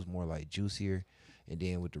shit, and it was more like juicier. And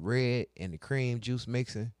then with the red and the cream juice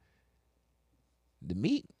mixing, the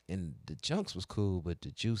meat and the chunks was cool, but the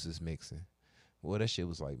juice is mixing. Well, that shit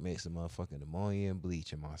was like mixing motherfucking ammonia and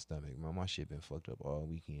bleach in my stomach. Man, my shit been fucked up all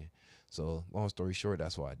weekend. So, long story short,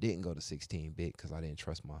 that's why I didn't go to 16-bit because I didn't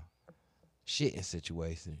trust my shitting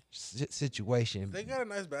situation. They got a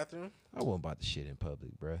nice bathroom. I wasn't about to shit in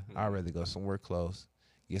public, bruh. I'd rather go somewhere close,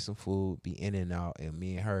 get some food, be in and out, and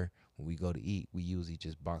me and her, when we go to eat, we usually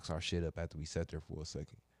just box our shit up after we sat there for a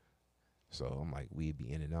second. So, I'm like, we'd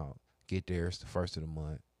be in and out. Get there, it's the first of the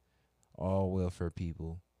month. All welfare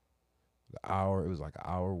people. It was like an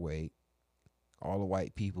hour wait. All the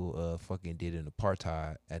white people fucking did an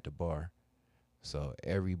apartheid at the bar. So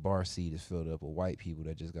every bar seat is filled up with white people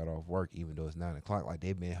that just got off work, even though it's 9 o'clock. Like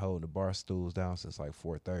they've been holding the bar stools down since like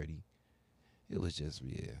 4:30. It was just,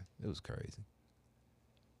 yeah, it was crazy.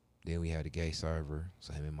 Then we had a gay server,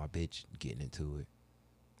 so him and my bitch getting into it.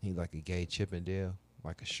 He like a gay Chippendale,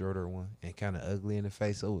 like a shorter one, and kind of ugly in the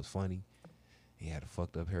face, so it was funny. He had a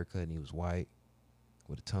fucked up haircut and he was white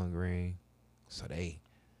with a tongue ring. So they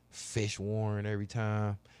fish warring every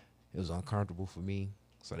time. It was uncomfortable for me.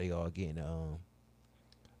 So they all getting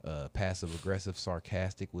passive aggressive,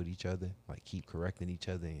 sarcastic with each other, like keep correcting each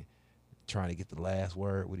other and trying to get the last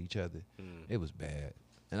word with each other. It was bad.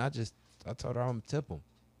 And I told her I'm gonna tip him.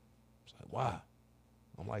 She's like, why?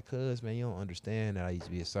 I'm like, cuz man, you don't understand that I used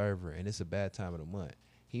to be a server and it's a bad time of the month.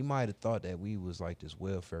 He might have thought that we was like this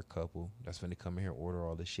welfare couple that's finna come in here and order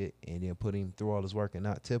all this shit and then put him through all this work and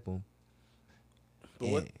not tip him. But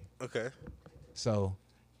what? Okay. So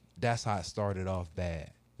that's how it started off bad.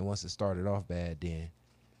 And once it started off bad, then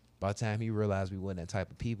by the time he realized we wasn't that type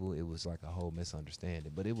of people, it was like a whole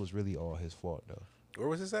misunderstanding. But it was really all his fault, though. Where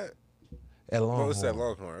was this at? At Longhorn. Oh, it's at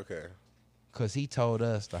Longhorn. Okay. Because he told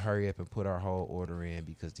us to hurry up and put our whole order in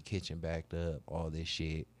because the kitchen backed up, all this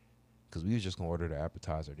shit. Because we was just going to order the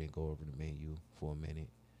appetizer, then go over the menu for a minute.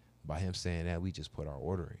 By him saying that, we just put our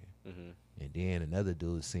order in. And then another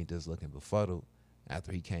dude seen us looking befuddled.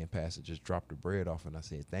 After he came past and just dropped the bread off, and I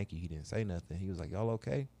said, thank you. He didn't say nothing. He was like, y'all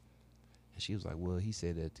okay? And she was like, well, he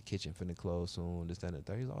said that the kitchen finna close soon, this, that, and the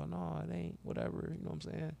third. He's like, oh, no, it ain't, whatever. You know what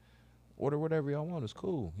I'm saying? Order whatever y'all want. It's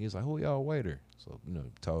cool. He was like, who y'all waiter? So,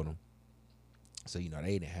 told him. So, they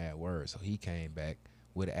didn't have words. So he came back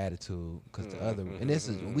with an attitude because the other, and this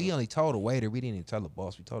is, we only told a waiter. We didn't even tell the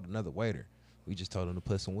boss. We told another waiter. We just told him to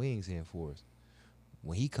put some wings in for us.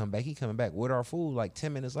 When he coming back with our food like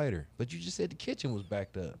 10 minutes later. But you just said the kitchen was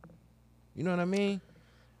backed up. You know what I mean?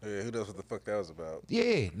 Yeah, who knows what the fuck that was about?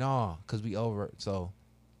 Yeah, nah, because we over. So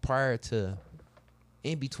prior to,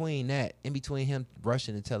 in between him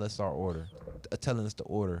rushing to tell us our order, telling us the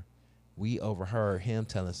order, we overheard him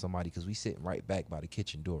telling somebody, because we sitting right back by the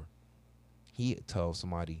kitchen door. He told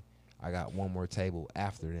somebody, I got one more table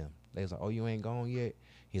after them. They was like, oh, you ain't gone yet?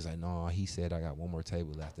 He's like, no, he said I got one more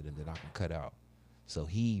table after them that I can cut out. So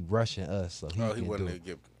he rushing us so he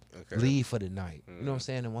can leave for the night. You know what I'm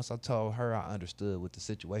saying? And once I told her I understood what the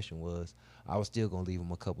situation was, I was still going to leave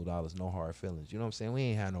him a couple dollars, no hard feelings. You know what I'm saying? We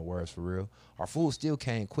ain't had no words for real. Our food still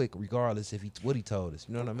came quick regardless if what he told us.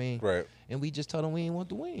 You know what I mean? Right. And we just told him we didn't want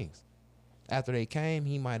the wings. After they came,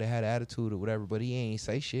 he might have had attitude or whatever, but he ain't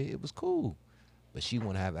say shit. It was cool. But she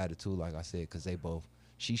want to have attitude, like I said, because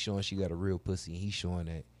she showing she got a real pussy, and he showing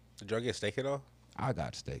that. Did y'all get steak at all? I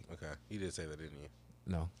got steak. Okay. You did say that, didn't you?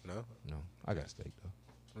 No. No? No. I got steak, though.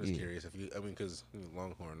 I'm just curious if because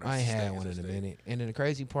Longhorn. I ain't had one in a minute. And then the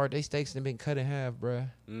crazy part, they steaks have been cut in half, bruh.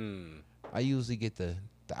 I usually get the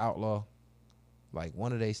Outlaw. Like,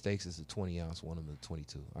 one of their steaks is a 20 ounce, one of them is a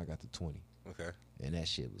 22. I got the 20. Okay. And that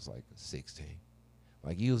shit was like a 16.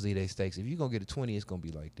 Like, usually they steaks, if you going to get a 20, it's going to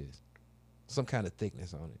be like this. Some kind of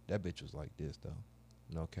thickness on it. That bitch was like this, though.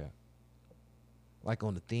 No cap. Like,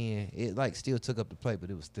 on the thin, it, like, still took up the plate, but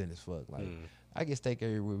it was thin as fuck. Like, I get steak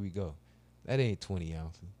everywhere we go. That ain't 20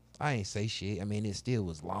 ounces. I ain't say shit. I mean, it still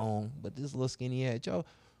was long, but this little skinny ass, y'all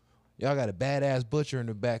got a badass butcher in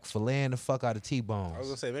the back filleting the fuck out of T-bones. I was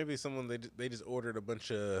gonna say maybe someone they just ordered a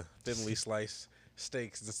bunch of thinly sliced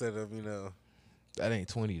steaks instead of That ain't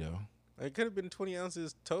 20 though. It could have been 20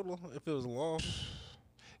 ounces total if it was long.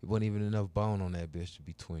 It wasn't even enough bone on that bitch to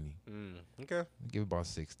be 20. Okay. Give it about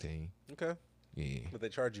 16. Okay. Yeah. But they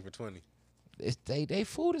charge you for 20. They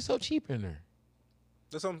food is so cheap in there.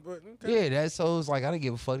 That's something. Okay. Yeah, that's so it's like I didn't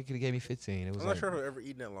give a fuck. They could have gave me 15. It was I'm like not sure if I've ever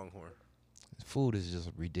eaten at Longhorn. food is just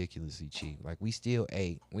ridiculously cheap. Like we still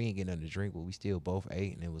ate. We ain't getting nothing to drink, but we still both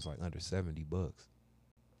ate, and it was like under $70.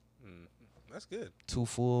 That's good. 2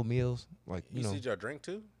 full meals, like You said y'all drink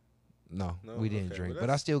too? No, No? we didn't Okay, drink, but but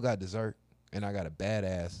I still got dessert, and I got a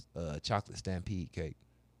badass chocolate stampede cake,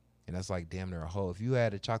 and that's like damn near a whole. If you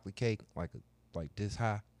had a chocolate cake like this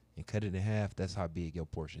high and cut it in half, that's how big your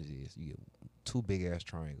portions is. You get 2 big ass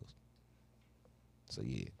triangles. So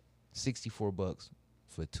yeah, $64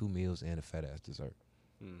 for 2 meals and a fat ass dessert.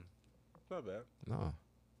 Not bad. No,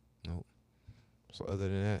 nope. So other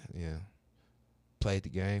than that, yeah, played the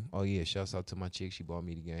game. Oh yeah, shouts out to my chick. She bought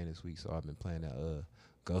me the game this week, so I've been playing that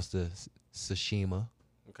Ghost of Tsushima.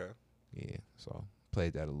 Okay. Yeah, so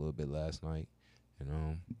played that a little bit last night,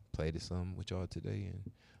 and played it some with y'all today,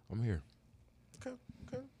 and I'm here. Okay.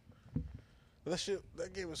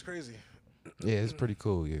 That game was crazy. Yeah, it's pretty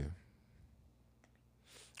cool. Yeah.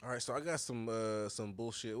 All right, so I got some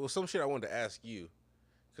bullshit. Well, some shit I wanted to ask you,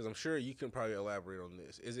 because I'm sure you can probably elaborate on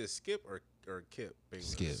this. Is it Skip or Kip? Baby?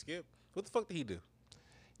 Skip. Skip. What the fuck did he do?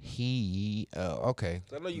 He okay.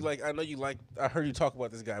 I know you like. I heard you talk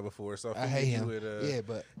about this guy before, so I hate him. you would Yeah,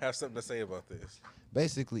 but have something to say about this.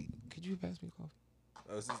 basically, could you pass me coffee?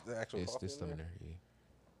 Oh, is this the actual Yes, coffee this in in there? there. Yeah,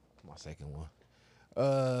 my second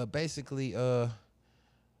one. Basically, I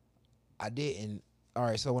didn't. All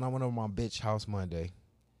right, so when I went over my bitch house Monday,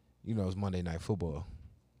 it's Monday Night Football,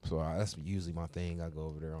 so that's usually my thing. I go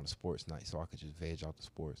over there on the sports night, so I could just veg out the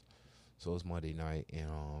sports. So it's Monday night, and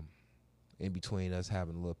in between us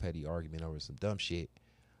having a little petty argument over some dumb shit,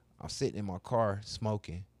 I'm sitting in my car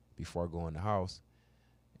smoking before I go in the house,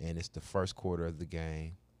 and it's the first quarter of the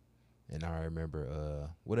game, and I remember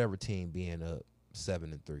whatever team being up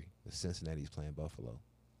 7-3. The Cincinnati's playing Buffalo.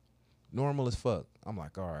 Normal as fuck. I'm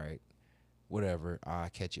like, all right, whatever. I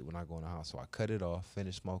catch it when I go in the house. So I cut it off,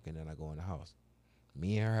 finish smoking, and I go in the house.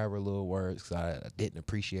 Me and her have our little words because I didn't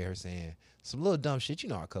appreciate her saying some little dumb shit. You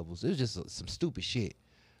know how couples. It was just some stupid shit.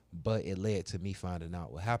 But it led to me finding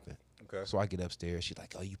out what happened. Okay. So I get upstairs. She's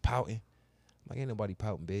like, oh, you pouting? I'm like, ain't nobody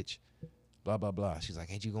pouting, bitch. Blah, blah, blah. She's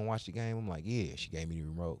like, ain't you going to watch the game? I'm like, yeah. She gave me the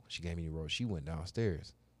remote. She went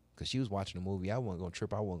downstairs because she was watching the movie. I wasn't going to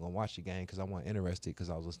trip. I wasn't going to watch the game because I wasn't interested because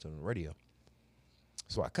I was listening to the radio.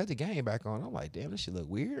 So I cut the game back on. I'm like, damn, this shit look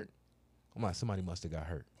weird. I'm like, somebody must have got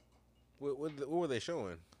hurt. What were they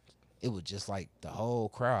showing? It was just like the whole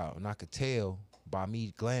crowd. And I could tell by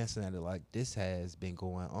me glancing at it like this has been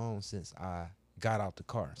going on since I got out the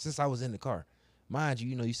car. Since I was in the car. Mind you,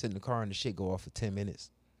 you sit in the car and the shit go off for 10 minutes.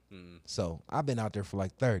 So I've been out there for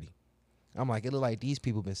like 30. I'm like, it look like these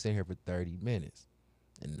people been sitting here for 30 minutes.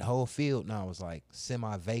 And the whole field now was like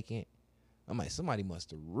semi-vacant. I'm like, somebody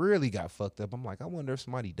must have really got fucked up. I'm like, I wonder if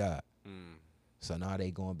somebody died. So now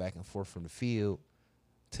they going back and forth from the field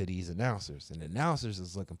to these announcers. And the announcers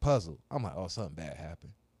is looking puzzled. I'm like, oh, something bad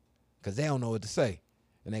happened. Because they don't know what to say.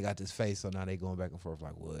 And they got this face, so now they going back and forth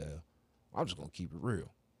like, well, I'm just going to keep it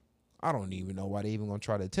real. I don't even know why they even going to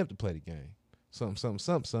try to attempt to play the game.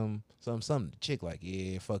 Something. The chick like,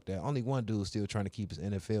 yeah, fuck that. Only one dude still trying to keep his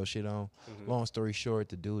NFL shit on. Long story short,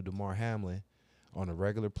 the dude, DeMar Hamlin, on a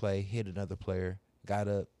regular play, hit another player, got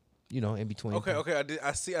up, in between. Okay.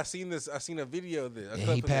 I seen this. I seen a video of this. And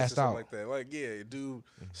he passed out. Like that. Like, yeah, dude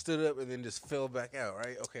stood up and then just fell back out.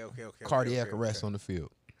 Right. Okay. Cardiac arrest on the field.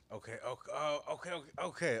 Okay.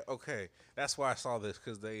 That's why I saw this,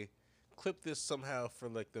 because they clipped this somehow for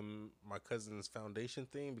like my cousin's foundation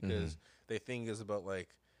thing, because they think is about like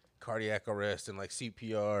cardiac arrest and like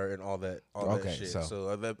CPR and all that shit.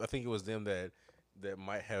 So I think it was them that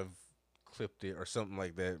might have clipped it or something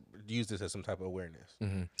like that, used this as some type of awareness.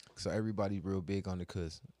 So everybody real big on it,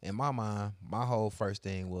 because in my mind, my whole first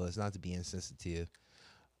thing was not to be insensitive.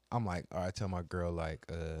 I'm like, all right, tell my girl, like,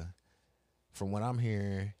 from what I'm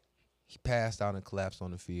hearing, he passed out and collapsed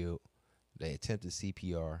on the field. They attempted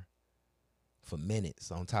CPR for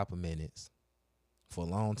minutes, on top of minutes, for a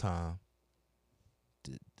long time.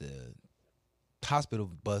 The hospital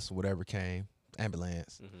bus or whatever came,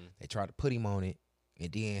 ambulance, they tried to put him on it,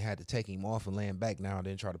 and then had to take him off and lay him back now,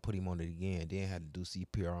 then try to put him on it again, then had to do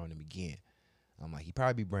CPR on him again. I'm like, he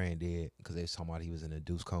probably brain dead, because they was talking about he was in a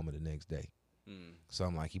induced coma the next day. So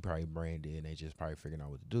I'm like, he probably brain dead, and they just probably figuring out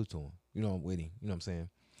what to do to him. With him. You know what I'm saying?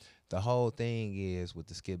 The whole thing is with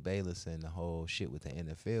the Skip Bayless and the whole shit with the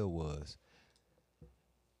NFL was,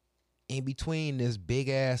 in between this big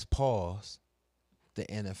ass pause, the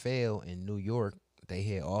NFL in New York, they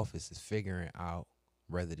head office is figuring out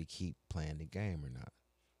whether to keep playing the game or not.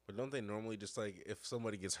 But don't they normally just like, if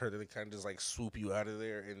somebody gets hurt, they kind of just like swoop you out of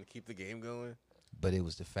there and keep the game going? But it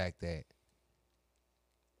was the fact that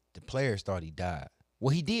The players thought he died.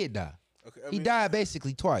 Well, he did die. Okay, He died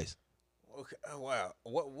basically twice. Okay, wow.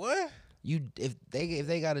 What? If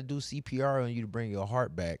they got to do CPR on you to bring your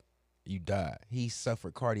heart back, you die. He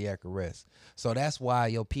suffered cardiac arrest. So that's why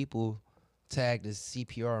your people tagged as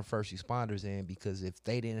CPR and first responders in, because if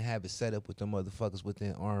they didn't have it set up with them motherfuckers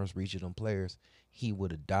within arm's reach of them players, he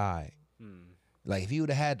would have died. Like if he would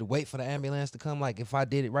have had to wait for the ambulance to come, like if I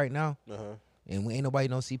did it right now, and we ain't nobody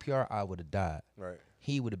know CPR, I would have died. Right.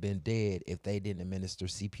 He would have been dead if they didn't administer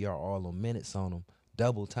CPR all on minutes on him,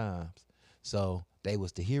 double times. So they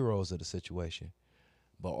was the heroes of the situation.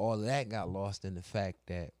 But all of that got lost in the fact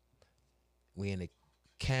that we in a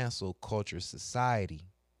cancel culture society.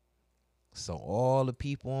 So all the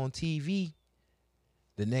people on TV,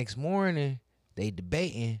 the next morning, they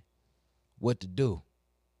debating what to do.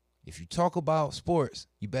 If you talk about sports,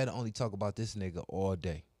 you better only talk about this nigga all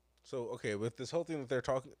day. So okay, with this whole thing that they're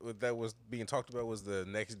talking, that was being talked about, was the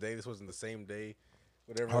next day. This wasn't the same day.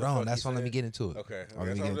 Whatever. Hold on, that's why. Let me get into it. Okay. Let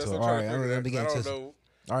me get into it. All All right, let me get into it. All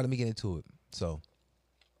right, let me get into it. So,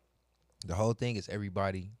 the whole thing is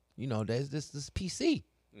everybody. You know, there's this PC.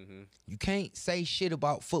 You can't say shit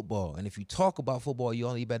about football, and if you talk about football, you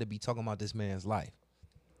only better be talking about this man's life.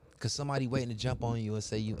 Cause somebody waiting to jump on you and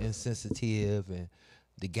say you insensitive and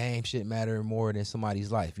the game shit matter more than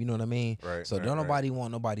somebody's life. You know what I mean? Right. So don't nobody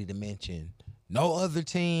want nobody to mention no other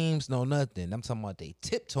teams, no nothing. I'm talking about they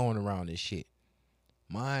tiptoeing around this shit.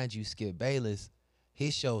 Mind you, Skip Bayless,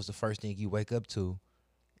 his show's the first thing you wake up to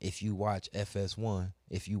if you watch FS1,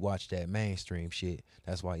 if you watch that mainstream shit.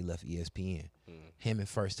 That's why he left ESPN. Him and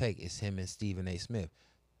First Take, it's him and Stephen A. Smith.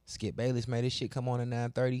 Skip Bayless made his shit come on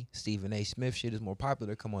at 9:30. Stephen A. Smith shit is more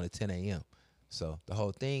popular, come on at 10 a.m. So the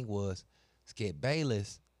whole thing was Skip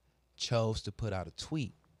Bayless chose to put out a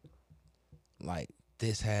tweet like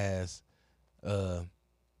this has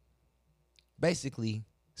basically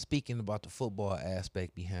speaking about the football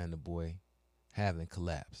aspect behind the boy having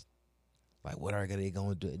collapsed. Like, what are they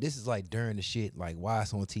going to do? This is like during the shit, like why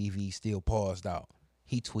it's on TV still paused out.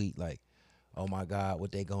 He tweet like, oh my God,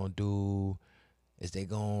 what they going to do? Is they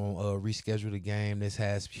going to reschedule the game? This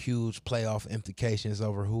has huge playoff implications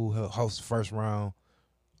over who hosts the first round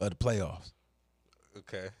of the playoffs.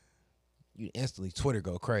 Okay. You instantly Twitter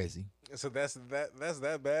go crazy. So that's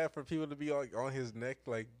that bad for people to be like on his neck,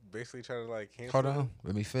 like basically trying to like cancel. Hold on,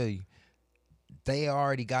 let me feel you. They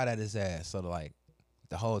already got at his ass, so like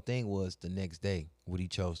the whole thing was the next day what he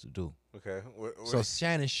chose to do. Okay. So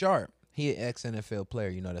Shannon Sharp, he an ex-NFL player,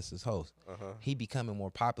 you know, that's his host. He becoming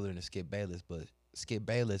more popular than Skip Bayless, but Skip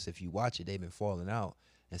Bayless, if you watch it, they've been falling out,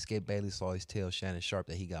 and Skip Bayless always tells Shannon Sharp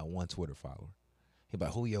that he got one Twitter follower. He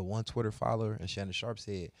like, who your one Twitter follower? And Shannon Sharp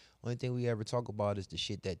said, only thing we ever talk about is the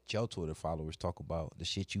shit that your Twitter followers talk about, the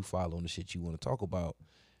shit you follow and the shit you want to talk about.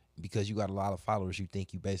 Because you got a lot of followers, you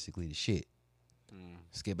think you basically the shit.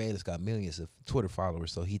 Skip Bayless got millions of Twitter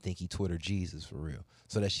followers, so he think he Twitter Jesus for real.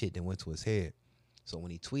 So that shit then went to his head. So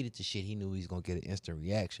when he tweeted the shit, he knew he was going to get an instant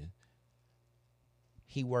reaction.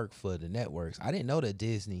 He worked for the networks. I didn't know that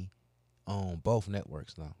Disney owned both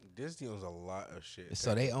networks now. Disney owns a lot of shit.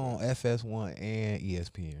 So they own FS1 and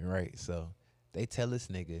ESPN, right? So they tell this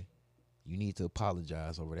nigga, you need to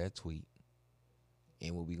apologize over that tweet.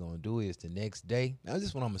 And what we gonna do is the next day, now this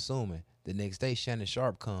is what I'm assuming, the next day Shannon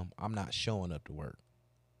Sharp come, I'm not showing up to work.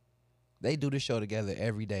 They do the show together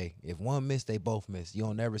every day. If one miss, they both miss. You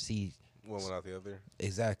don't never see one without the other.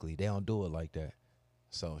 Exactly. They don't do it like that.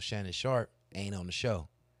 So Shannon Sharp ain't on the show.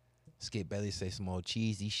 Skip Bayless say some old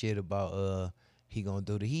cheesy shit about he gonna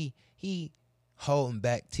do he holding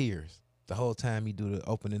back tears the whole time he do the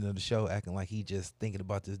opening of the show, acting like he just thinking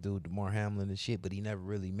about this dude Damar Hamlin and shit, but he never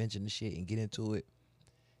really mentioned the shit and get into it.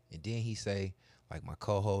 And then he say, like, my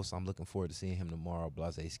co-host, I'm looking forward to seeing him tomorrow,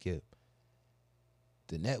 blase Skip.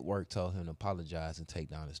 The network told him to apologize and take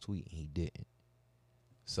down his tweet, and he didn't.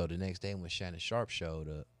 So the next day when Shannon Sharp showed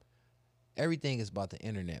up, everything is about the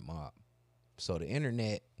internet mob. So the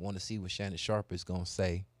internet want to see what Shannon Sharp is going to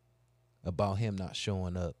say about him not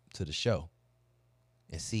showing up to the show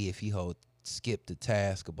and see if he hold Skip the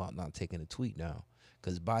task about not taking the tweet down.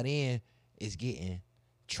 Because by then, it's getting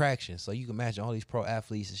traction. So you can imagine all these pro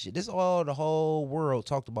athletes and shit. This is all the whole world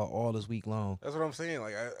talked about all this week long. That's what I'm saying.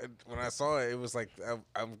 Like when I saw it, it was like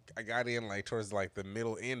I got in like towards like the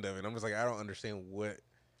middle end of it. I'm just like, I don't understand what.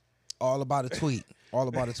 All about a tweet. All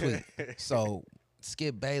about a tweet. So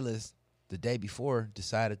Skip Bayless, the day before,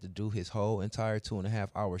 decided to do his whole entire 2.5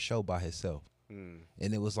 hour show by himself.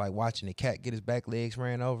 And it was like watching a cat get his back legs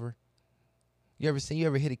ran over. You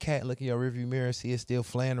ever hit a cat and look in your rearview mirror and see it still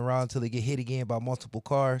flaying around until they get hit again by multiple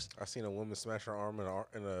cars? I seen a woman smash her arm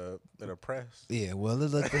in a press. Yeah, well,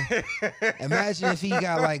 imagine if he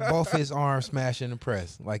got like both his arms smashed in the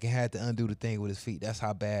press, like, and had to undo the thing with his feet. That's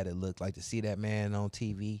how bad it looked. Like, to see that man on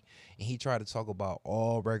TV and he tried to talk about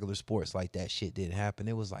all regular sports like that shit didn't happen.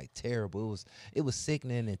 It was like terrible. It was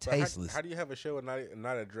sickening and tasteless. How do you have a show and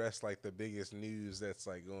not address like the biggest news that's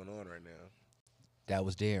like going on right now? That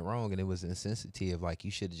was dead wrong, and it was insensitive. Like,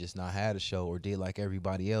 you should have just not had a show or did like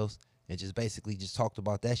everybody else and just basically just talked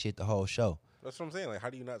about that shit the whole show. That's what I'm saying. Like, how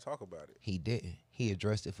do you not talk about it? He didn't. He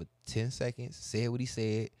addressed it for 10 seconds, said what he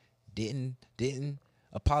said, didn't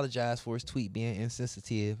apologize for his tweet being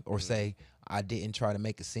insensitive or say, I didn't try to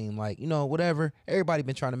make it seem like, whatever. Everybody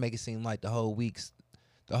been trying to make it seem like the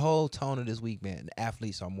whole tone of this week, man, the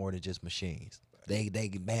athletes are more than just machines. They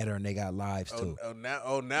matter and they got lives too.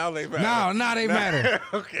 Now they matter. Now they matter.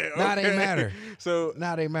 Okay. Now they matter. So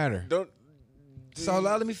now they matter. So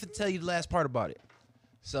let me tell you the last part about it.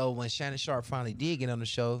 So when Shannon Sharp finally did get on the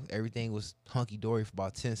show, everything was hunky dory for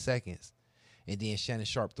about 10 seconds, and then Shannon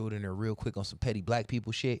Sharp threw it in there real quick on some petty black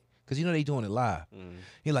people shit. Cause they doing it live.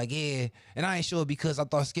 He like, yeah, and I ain't sure because I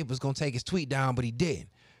thought Skip was gonna take his tweet down, but he didn't.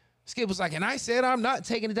 Skip was like, and I said I'm not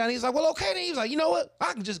taking it down. He's like, well, okay then. He was like, you know what?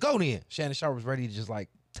 I can just go then. Shannon Sharp was ready to just like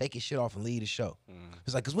take his shit off and leave the show.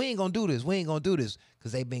 It's like, cause we ain't gonna do this.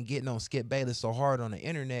 Cause they been getting on Skip Bayless so hard on the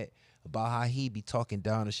internet about how he be talking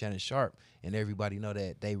down to Shannon Sharp, and everybody know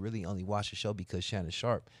that they really only watch the show because Shannon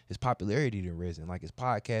Sharp, his popularity done risen, like his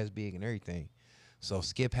podcast big and everything. So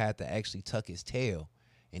Skip had to actually tuck his tail,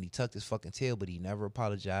 and he tucked his fucking tail, but he never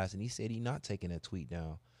apologized, and he said he not taking that tweet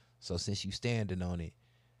down. So since you standing on it,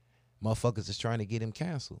 motherfuckers is trying to get him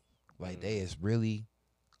canceled. Like, they is really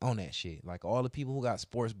on that shit. Like, all the people who got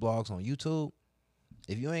sports blogs on YouTube,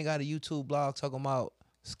 if you ain't got a YouTube blog talking about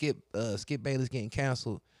Skip Bayless getting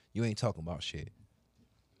canceled, you ain't talking about shit.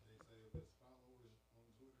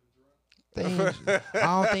 I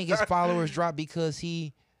don't think his followers dropped because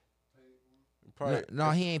he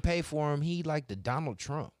ain't paid for him. He like the Donald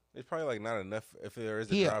Trump. It's probably like not enough. If there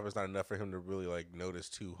is a drop, it's not enough for him to really like notice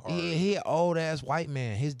too hard. He an old ass white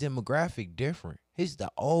man. His demographic different. He's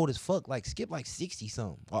the old as fuck. Like Skip like 60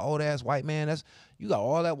 something. An old ass white man. You got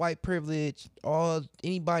all that white privilege.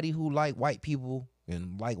 Anybody who like white people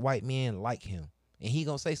and like white men like him. And he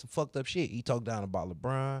gonna say some fucked up shit. He talked down about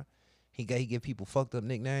LeBron. He give people fucked up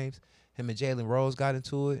nicknames. Him and Jalen Rose got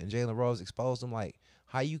into it, and Jalen Rose exposed him. Like,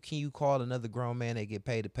 can you call another grown man that get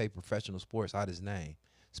paid to play professional sports out his name?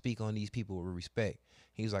 Speak on these people with respect.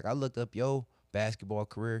 He was like, I looked up your basketball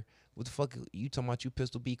career. What the fuck you talking about? You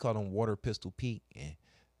Pistol Pete, called him Water Pistol Pete, and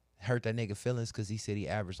hurt that nigga feelings because he said he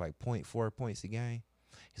averaged like 0.4 points a game.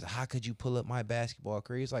 He's like, how could you pull up my basketball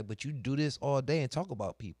career? He's like, but you do this all day and talk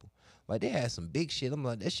about people. Like, they had some big shit. I'm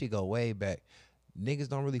like, that shit go way back. Niggas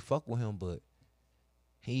don't really fuck with him, but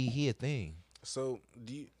he a thing. So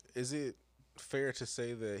is it fair to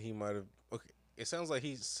say that he might have? Okay, it sounds like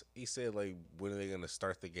he said like, when are they gonna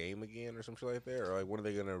start the game again or something like that, or like when are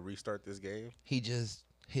they gonna restart this game?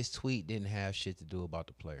 His tweet didn't have shit to do about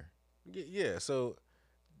the player. Yeah. So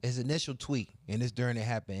his initial tweet, and it's during it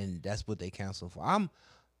happened, and that's what they canceled for.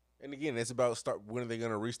 And again, it's about when are they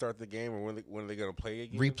going to restart the game, or when are they going to play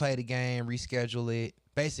again? Replay the game, reschedule it.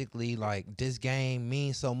 Basically, like, this game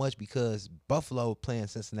means so much because Buffalo playing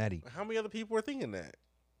Cincinnati. How many other people are thinking that?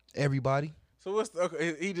 Everybody. So what's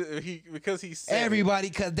because he said everybody,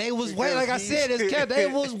 because they was waiting. Like I said, they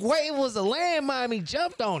was waiting. Was a landmine. He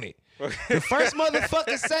jumped on it. The first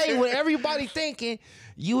motherfucker say what everybody thinking,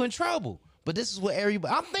 you in trouble. But this is what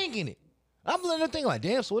everybody. I'm thinking it. I'm letting them think like,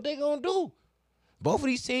 damn. So what they gonna do? Both of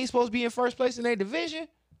these teams supposed to be in first place in their division.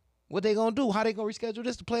 What they gonna do? How they gonna reschedule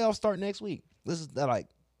this? The playoffs start next week. This is like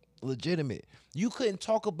legitimate. You couldn't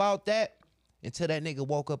talk about that until that nigga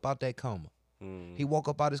woke up out that coma. He woke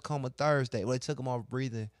up out his coma Thursday. Well, they took him off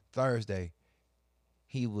breathing Thursday.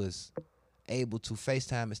 He was able to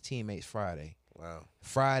FaceTime his teammates Friday. Wow.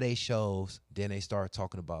 Friday shows, then they start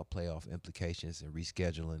talking about playoff implications and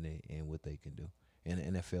rescheduling it and what they can do. And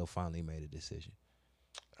the NFL finally made a decision.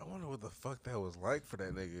 I wonder what the fuck that was like for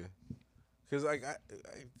that nigga. Because like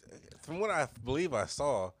from what I believe I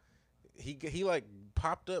saw, he like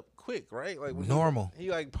popped up quick, right? Like normal.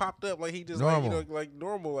 He like popped up like he just normal. like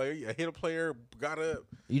normal. Like hit a player, got up.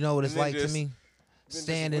 You know what it's like to me?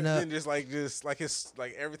 Standing up. Then just like his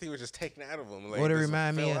everything was just taken out of him. Like, what it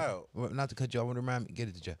remind me of? Well, not to cut you off. What it remind me? Get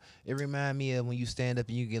it to Joe. It remind me of when you stand up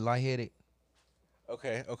and you get lightheaded.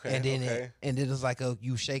 Okay. And then and then it's like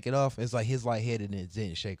you shake it off. It's like his lightheadedness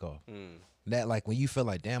didn't shake off. That like when you feel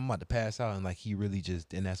like damn, I'm about to pass out, and like he really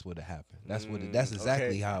just, and that's what happened. That's exactly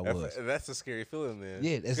okay. how it was. That's a scary feeling then.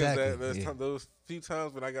 Yeah, 'Cause exactly. those few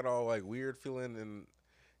times when I got all like weird feeling and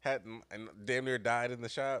and damn near died in the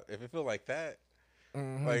shop. If it felt like that,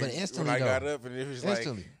 like But instantly, when I got though, up and it was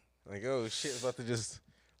instantly. like oh shit, it's about to just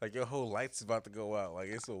like your whole light's about to go out. Like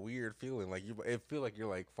it's a weird feeling. Like it feel like you're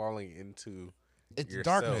like falling into It's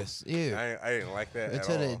yourself. darkness. Yeah. I didn't like that at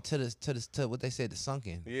To all. to what they said, the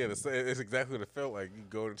sunken. Yeah, it's exactly what it felt like. You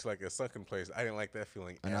go into like a sunken place. I didn't like that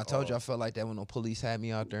feeling. And I told you I felt like that when the police had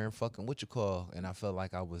me out there and fucking what you call, and I felt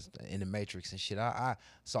like I was in the Matrix and shit.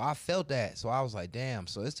 So I felt that. So I was like, damn.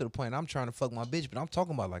 So it's to the point I'm trying to fuck my bitch, but I'm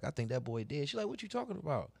talking about like I think that boy dead. She like, what you talking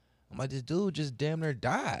about? I'm like, this dude just damn near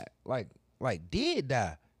died. Like did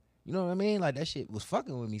die. You know what I mean? Like that shit was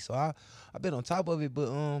fucking with me. So I've been on top of it,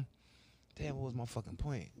 but damn, what was my fucking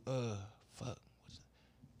point? Fuck.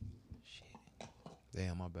 Shit.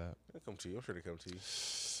 Damn, my bad. It'll come to you. I'm sure they come to you.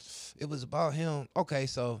 It was about him. Okay,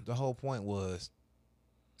 so the whole point was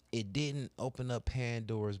it didn't open up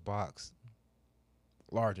Pandora's box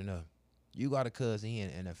large enough. You got a cousin, he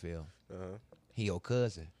in the NFL. He your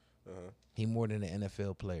cousin. He more than an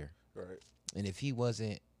NFL player. Right. And if he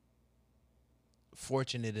wasn't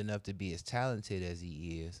fortunate enough to be as talented as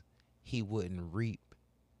he is, he wouldn't reap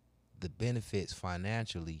the benefits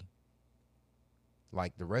financially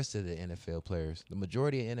like the rest of the NFL players. The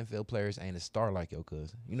majority of NFL players ain't a star like your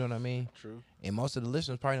cousin. You know what I mean? True. And most of the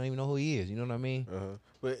listeners probably don't even know who he is. You know what I mean?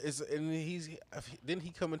 But didn't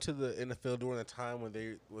he come into the NFL during the time when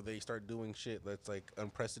they start doing shit that's like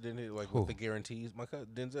unprecedented, like with the guarantees? My cousin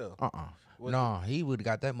Denzel. Nah, he would have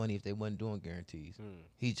got that money if they wasn't doing guarantees.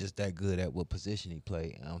 He's just that good at what position he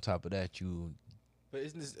played. And on top of that, But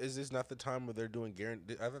is this not the time where they're doing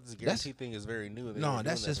guarantee? I thought this guarantee thing is very new. No,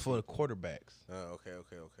 that's just for the quarterbacks. Oh, okay.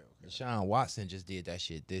 Deshaun Watson just did that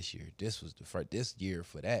shit this year. This was the first. This year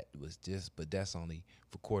for that was just, but that's only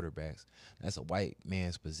for quarterbacks. That's a white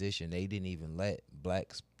man's position. They didn't even let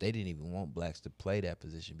blacks. They didn't even want blacks to play that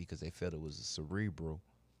position because they felt it was a cerebral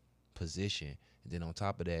position. And then on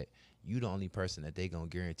top of that, you the only person that they gonna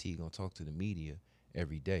guarantee gonna talk to the media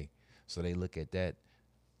every day. So they look at that.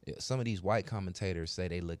 Some of these white commentators say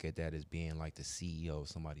they look at that as being like the CEO of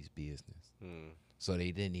somebody's business. So they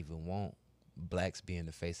didn't even want blacks being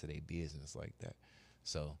the face of their business like that.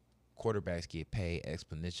 So quarterbacks get paid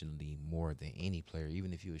exponentially more than any player.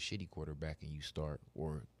 Even if you're a shitty quarterback and you start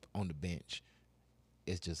or on the bench,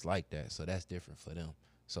 it's just like that. So that's different for them.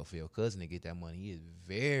 So for your cousin to get that money, he is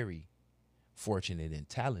very fortunate and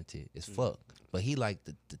talented as fuck. But he like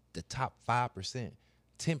the top 5%.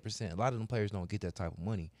 10%. A lot of them players don't get that type of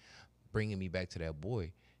money. Bringing me back to that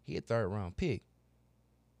boy, he a 3rd round pick,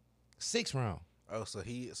 6th round. Oh, so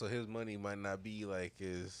his money might not be like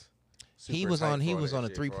his. He was on a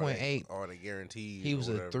 3.8 on a guarantee. He was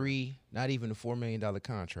a 3, not even a $4 million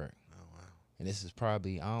contract. Oh wow. And this is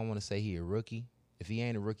probably, I don't want to say he a rookie. If he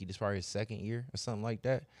ain't a rookie, this is probably his 2nd year or something like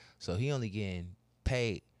that. So he only getting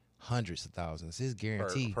paid hundreds of thousands. His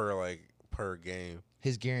guarantee per game.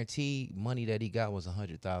 His guarantee money that he got was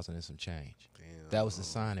 $100,000 and some change. Damn. That was the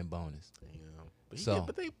signing bonus. Damn.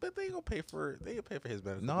 But they gonna pay for his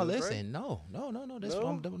benefits. No, listen, right? no. That's what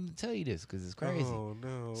I'm going to tell you this because it's crazy. Oh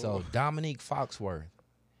no. So Dominique Foxworth,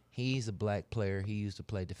 he's a black player. He used to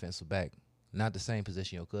play defensive back, not the same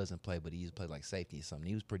position your cousin played, but he used to play like safety or something.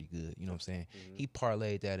 He was pretty good. You know what I'm saying? He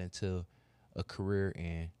parlayed that into a career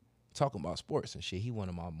in talking about sports and shit. He one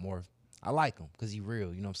of my more. I like him because he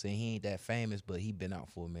real, you know what I'm saying? He ain't that famous, but he been out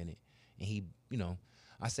for a minute. And he,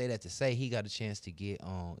 I say that to say he got a chance to get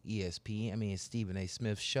on Stephen A.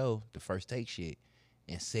 Smith's show, the First Take shit,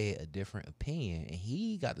 and said a different opinion. And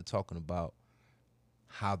he got to talking about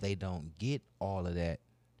how they don't get all of that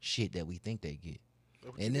shit that we think they get.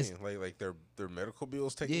 What and this mean? Like their medical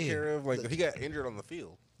bills taken care of? Like if he got injured on the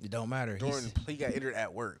field. It don't matter. He got injured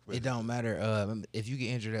at work. It don't matter. If you get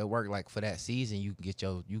injured at work, like for that season, you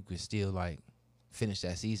can still like finish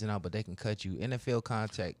that season out, but they can cut you. NFL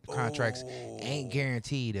contracts ain't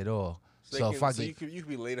guaranteed at all. So you could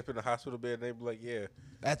be laid up in the hospital bed and they be like, yeah.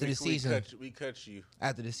 After the season, we cut you.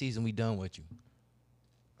 After the season, we done with you.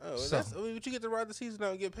 Oh, but you get to ride the season out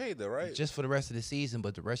and get paid though, right? Just for the rest of the season,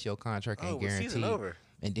 but the rest of your contract ain't guaranteed. Season over.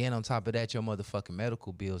 And then on top of that, your motherfucking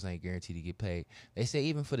medical bills ain't guaranteed to get paid. They say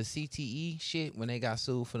even for the CTE shit, when they got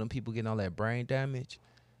sued for them people getting all that brain damage,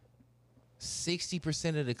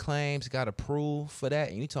 60% of the claims got approved for that.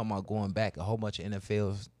 And you talking about going back, a whole bunch of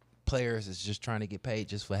NFL players is just trying to get paid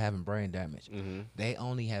just for having brain damage. They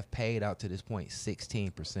only have paid out to this point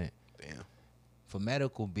 16%. Damn. For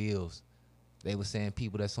medical bills, they were saying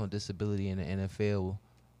people that's on disability in the NFL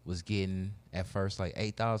was getting at first like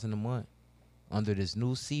 $8,000 a month. under this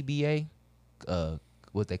new CBA,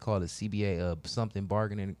 what they call it, CBA, something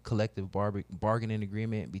collective bargaining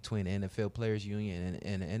agreement between the NFL Players Union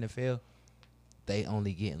and the NFL, they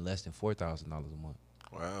only getting less than $4,000 a month.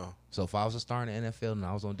 Wow. So if I was a star in the NFL and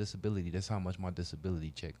I was on disability, that's how much my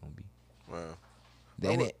disability check gonna be. Wow.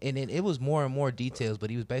 And then it was more and more details, but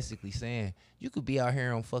he was basically saying you could be out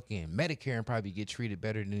here on fucking Medicare and probably get treated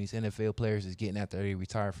better than these NFL players is getting after they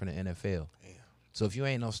retire from the NFL. Damn. So if you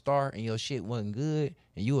ain't no star and your shit wasn't good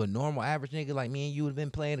and you a normal average nigga like me and you would have been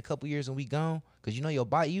playing a couple years and we gone, because you know your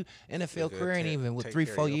body, you NFL career ain't even with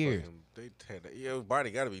 3-4 years. Your body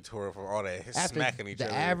got to be tore up from all that After smacking each other.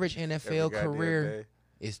 The average NFL career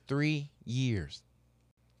is 3 years.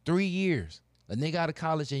 3 years. A nigga out of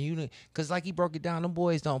college and you, because like he broke it down, them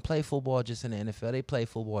boys don't play football just in the NFL. They play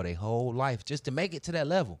football their whole life just to make it to that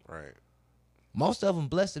level. Right. Most of them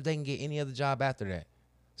blessed if they can get any other job after that.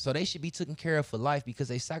 So they should be taken care of for life because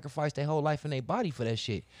they sacrificed their whole life and their body for that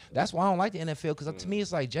shit. That's why I don't like the NFL, because to me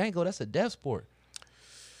it's like Django, that's a death sport.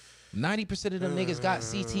 90% of them niggas got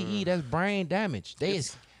CTE, that's brain damage. They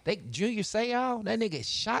Junior Seau, that nigga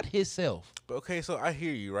shot himself. Okay, so I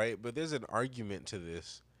hear you, right? But there's an argument to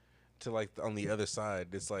this. To like on the other side,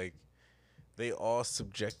 it's like they all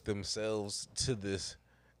subject themselves to this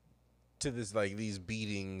like these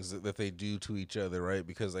beatings that they do to each other, right?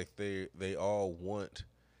 Because like they all want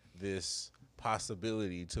this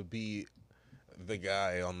possibility to be the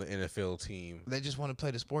guy on the NFL team. They just want to play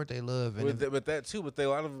the sport they love, and but that too. But a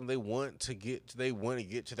lot of them they want to get to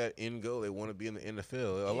that end goal. They want to be in the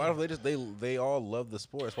NFL. A lot of them, they all love the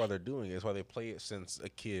sport. That's why they're doing it. That's why they play it since a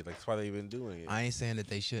kid. Like that's why they've been doing it. I ain't saying that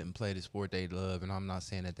they shouldn't play the sport they love, and I'm not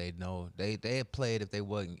saying that they know they play it if they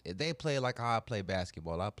wasn't. If they play it like how I play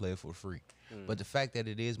basketball, I play it for free. But the fact that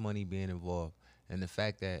it is money being involved, and the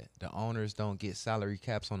fact that the owners don't get salary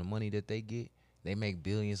caps on the money that they get. They make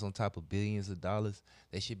billions on top of billions of dollars.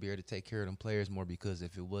 They should be able to take care of them players more, because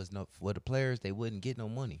if it was not for the players, they wouldn't get no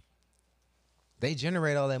money. They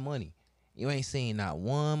generate all that money. You ain't seen not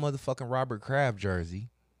one motherfucking Robert Kraft jersey.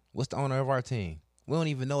 What's the owner of our team? We don't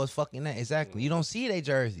even know his fucking name. Exactly. You don't see their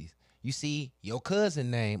jerseys. You see your cousin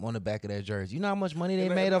name on the back of that jersey. You know how much money they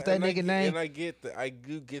made off that nigga name? And I get that. I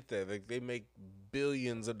do get that. Like they make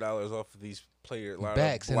billions of dollars off of these players,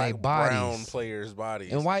 backs and their bodies, brown players'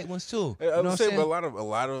 bodies, and white ones too. I'm saying, but a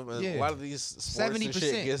lot of these sports 70% and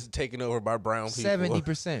shit gets taken over by brown people.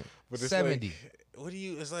 70%. But it's 70. Like, what do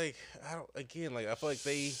you? It's like I don't. Again, like I feel like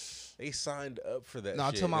they signed up for that. No,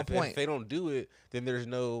 shit. to my point. If they don't do it, then there's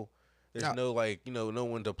no like no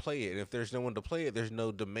one to play it. And if there's no one to play it, there's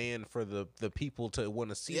no demand for the people to want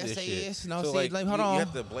to see this shit. Yes, no, so see, like hold on. You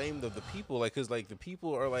have to blame the people, like because like the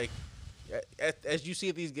people are like. As you see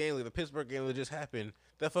at these games, like the Pittsburgh game that just happened,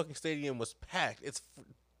 that fucking stadium was packed. It's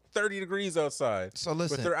 30 degrees outside. So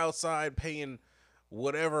listen, but they're outside paying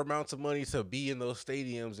whatever amounts of money to be in those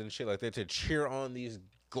stadiums and shit like that, to cheer on these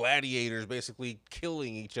gladiators basically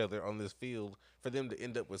killing each other on this field for them to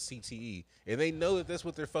end up with CTE. And they know that that's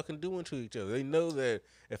what they're fucking doing to each other. They know that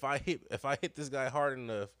if I hit this guy hard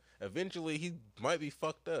enough, eventually he might be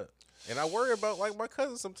fucked up. And I worry about like my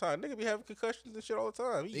cousin sometimes. Nigga be having concussions and shit all the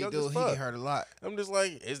time. He young as fuck. He get hurt a lot. I'm just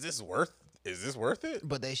like, is this worth it?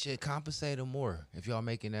 But they should compensate him more if y'all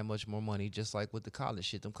making that much more money, just like with the college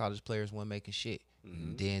shit. Them college players weren't making shit.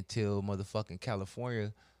 Mm-hmm. Then till motherfucking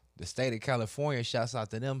California, the state of California, shouts out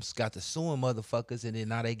to them, got to suing motherfuckers, and then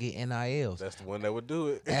now they get NILs. That's the one that would do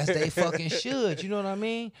it. As they fucking should. You know what I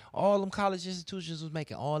mean? All them college institutions was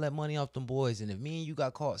making all that money off them boys. And if me and you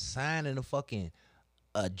got caught signing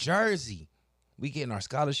a jersey, we getting our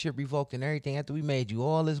scholarship revoked and everything after we made you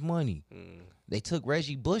all this money. They took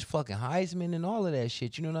Reggie Bush fucking Heisman and all of that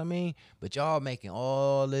shit. You know what I mean? But y'all making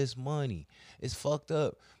all this money. It's fucked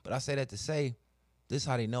up. But I say that to say, this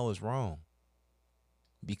how they know it's wrong.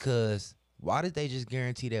 Because why did they just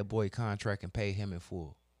guarantee that boy contract and pay him in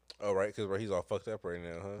full? Oh, right, because he's all fucked up right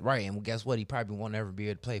now, huh? Right, and guess what? He probably won't ever be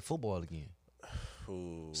able to play football again.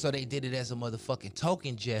 Ooh. So they did it as a motherfucking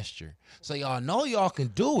token gesture. So y'all know y'all can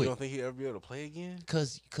do it. You don't think he'll ever be able to play again?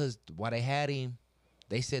 Cause while they had him,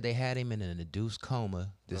 they said they had him in an induced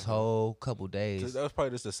coma this whole couple days. That was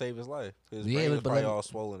probably just to save his life. His Yeah, brain was but probably all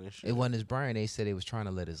swollen and shit. It wasn't his brain. They said they was trying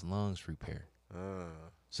to let his lungs repair.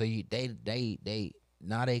 So they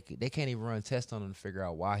can't even run tests on him to figure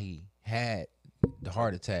out why he had the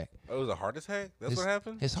heart attack. Oh, it was a heart attack? That's what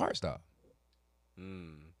happened? His heart stopped.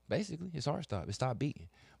 Basically, his heart stopped. It stopped beating.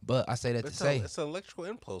 But I say that to say it's an electrical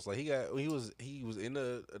impulse. Like he was in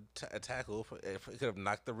a tackle. It could have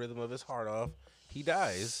knocked the rhythm of his heart off. He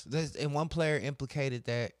dies. And one player implicated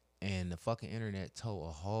that, and the fucking internet tore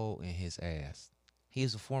a hole in his ass.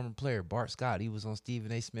 He's a former player, Bart Scott. He was on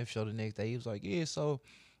Stephen A. Smith show the next day. He was like, yeah, so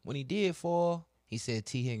when he did fall, he said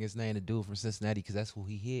T. Higgins' name, the dude from Cincinnati, because that's who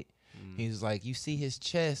he hit. He was like, you see his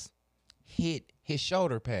chest hit his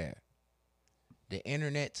shoulder pad. The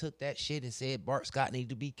internet took that shit and said Bart Scott needed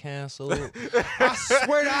to be canceled. I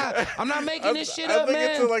swear to God, I'm not making this shit up, man. I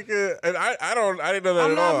think it's like and I didn't know that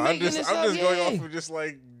I'm at not all. making I'm this just up, going yeah. off of just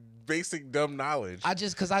like basic dumb knowledge. I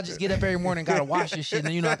just get up every morning and gotta watch this shit.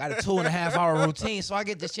 And you know, I got a 2.5 hour routine. So I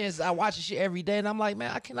get this chance, I watch this shit every day. And I'm like,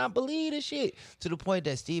 man, I cannot believe this shit. To the point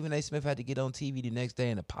that Stephen A. Smith had to get on TV the next day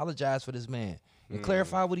and apologize for this man and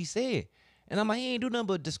clarify what he said. And I'm like, he ain't do nothing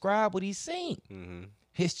but describe what he's seen. Mm-hmm.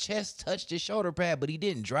 His chest touched his shoulder pad, but he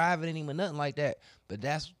didn't drive it in him or nothing like that. But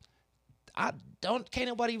can't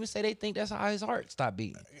nobody even say they think that's how his heart stopped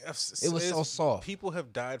beating. It was so soft. People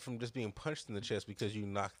have died from just being punched in the chest because you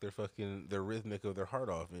knocked their rhythmic of their heart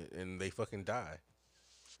off and they fucking die.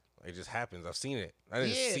 It just happens. I've seen it. I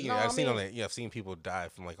didn't see it. I've seen on it. Yeah, I've seen people die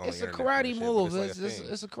from like on the internet. It's a karate move. It's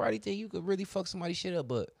It's a karate thing. You could really fuck somebody's shit up.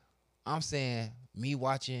 But I'm saying, me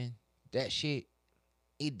watching that shit,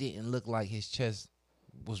 it didn't look like his chest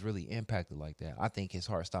was really impacted like that. I think his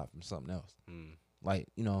heart stopped from something else. Like,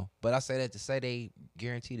 you know, but I say that to say they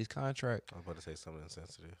guaranteed his contract. I was about to say something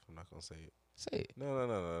insensitive. I'm not gonna say it. Say it.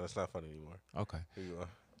 No. That's not funny anymore. Okay. Here you go.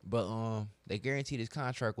 But they guaranteed his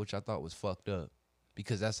contract, which I thought was fucked up.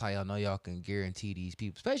 Because that's how y'all know y'all can guarantee these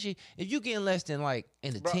people. Especially if you getting less than like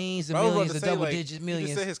in the teens and millions, the double digit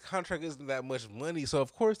millions. You just said his contract isn't that much money, so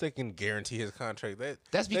of course they can guarantee his contract.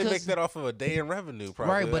 That's because they make that off of a day in revenue,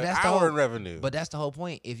 probably. Right, but that's an hour in revenue. But that's the whole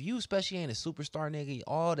point. If you especially ain't a superstar nigga,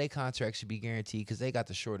 all their contracts should be guaranteed because they got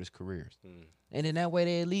the shortest careers. And in that way,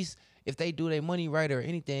 they at least, if they do their money right or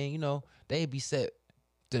anything, you know, they'd be set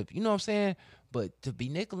to, you know what I'm saying? But to be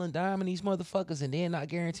nickel and diming these motherfuckers and then not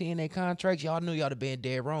guaranteeing their contracts, y'all knew y'all have been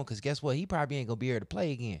dead wrong. Because guess what? He probably ain't going to be able to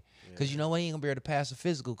play again. Because you know what? He ain't going to be able to pass a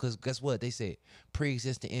physical. Because guess what? They said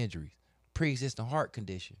pre-existing injuries, pre-existing heart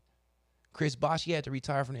condition. Chris Bosh, he had to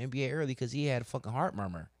retire from the NBA early because he had a fucking heart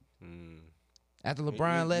murmur. After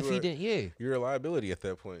LeBron left, he didn't. You're a liability at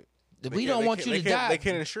that point. We don't want you to die. They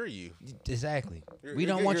can't insure you. Exactly. We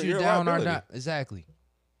don't want you to die on our dime. Exactly.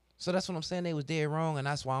 So that's what I'm saying. They was dead wrong, and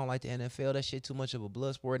that's why I don't like the NFL. That shit too much of a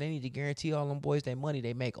blood sport. They need to guarantee all them boys their money.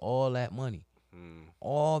 They make all that money.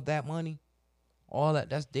 All that money. All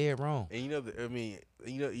that. That's dead wrong. And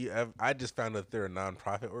you know, I just found out they're a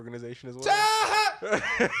non-profit organization as well.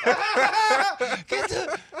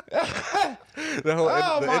 the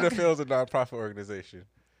NFL is a non-profit organization.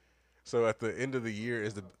 So at the end of the year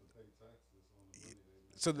is the.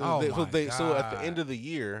 So at the end of the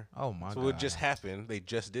year, so it just happened. They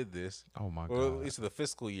just did this. Oh my God! Well, at least the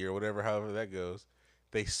fiscal year, whatever, however that goes,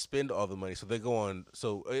 they spend all the money. So they go on.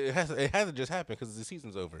 So it hasn't just happened because the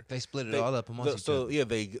season's over. They split it all up amongst each other. So yeah,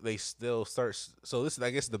 they still start. So this is,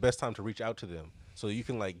 I guess, the best time to reach out to them so you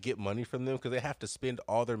can like get money from them because they have to spend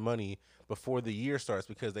all their money before the year starts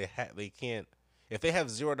because they can't. If they have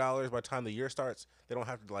 $0 by the time the year starts, they don't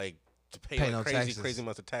have to pay like crazy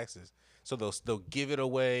amounts of taxes. So they'll give it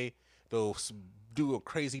away. They'll do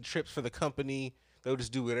crazy trips for the company. They'll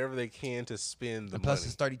just do whatever they can to spend the money. Plus,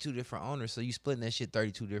 it's 32 different owners, so you splitting that shit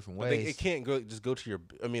 32 different ways. It can't go to your.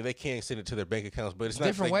 I mean, they can't send it to their bank accounts, but it's not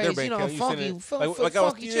different like ways. Their bank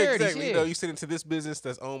Funky charities. Exactly. You know, you send it to this business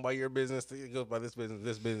that's owned by your business. It goes by this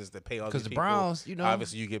business that pay all these people. Because the Browns, you know,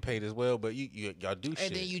 obviously you get paid as well, but y'all do shit.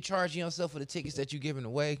 And then you charging yourself for the tickets that you giving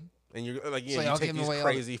away. And you're like, you take these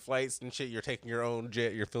crazy flights and shit. You're taking your own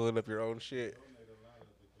jet. You're filling up your own shit.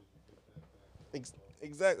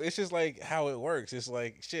 Exactly. It's just like how it works. It's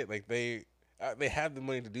like shit. Like they have the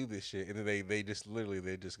money to do this shit, and then they just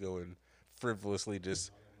go and frivolously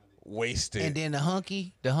just waste it. And then the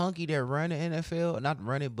hunky that run the NFL, not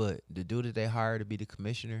run it, but the dude that they hired to be the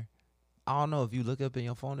commissioner. I don't know if you look up in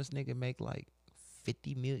your phone, this nigga make like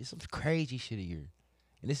 50 million, some crazy shit a year.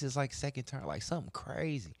 And this is like second term, like something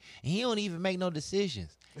crazy. And he don't even make no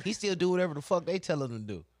decisions. He still do whatever the fuck they tell him to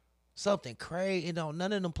do. Something crazy. None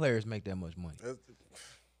of them players make that much money.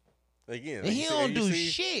 Again, and he don't do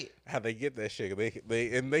shit. How they get that shit?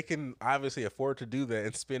 They can obviously afford to do that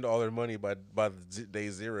and spend all their money by day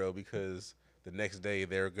zero because the next day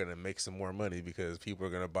they're gonna make some more money because people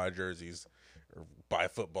are gonna buy jerseys or buy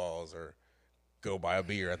footballs or go buy a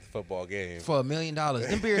beer at the football game for $1 million.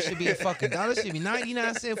 Them beers should be a fucking dollar. Should be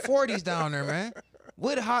 99-cent 40s down there, man.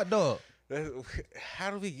 With a hot dog. How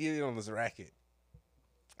do we get in on this racket?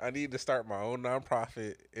 I need to start my own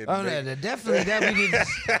nonprofit.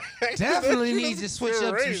 Definitely need to switch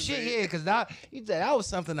up some shit here because that was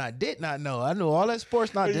something I did not know. I knew all that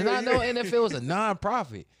sports. Did not know NFL was a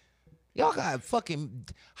nonprofit. Y'all got fucking.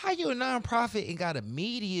 How you a nonprofit and got a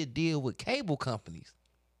media deal with cable companies?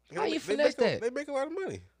 How you finesse that? They make a lot of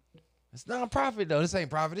money. It's nonprofit though. This ain't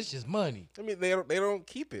profit. It's just money. I mean, they don't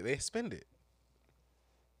keep it. They spend it.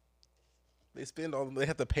 They spend all. They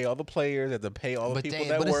have to pay all the players. They have to pay all the people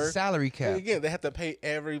that but work. it's a salary cap. And again, they have to pay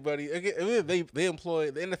everybody. Again, they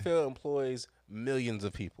employ. The NFL employs millions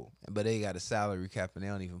of people. But they got a salary cap and they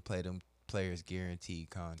don't even play them players guaranteed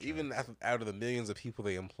contracts. Even out of the millions of people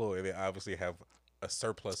they employ, they obviously have a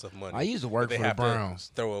surplus of money. I used to work that for they the have Browns.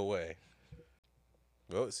 to throw away.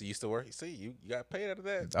 Well, so you used to work. See, you got paid out of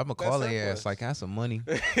that. I'm gonna call their ass like, "Have some money."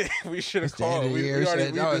 We should have It's the end called. of the year.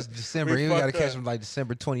 That was December. We gotta catch them. them like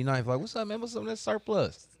December 29th. Like, what's up, man? What's up? That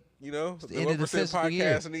surplus. You know, the the end of the 1% fiscal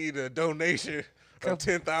podcast need a donation of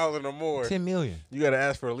 10,000 or more. 10 million. You got to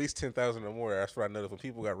ask for at least 10,000 or more. That's what I noticed. When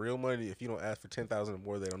people got real money, if you don't ask for 10,000 or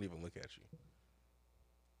more, they don't even look at you.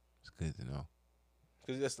 It's good to know.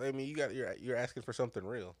 Because I mean, you're asking for something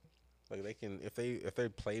real. Like they can if they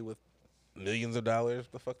play with millions of dollars,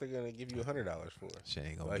 the fuck they're gonna give you $100 for? Shit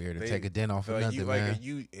ain't gonna Like, be able to they- take a dent off of Like nothing, man.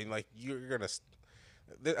 you're gonna.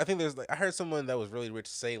 I think there's I heard someone that was really rich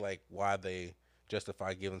say like why they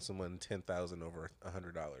justify giving someone 10,000 over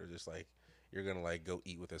 $100. It's like you're gonna like go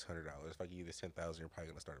eat with this $100. If I give you this 10,000, you're probably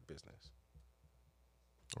gonna start a business.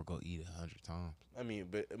 Or go eat 100 times. I mean,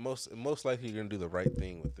 but most likely you're gonna do the right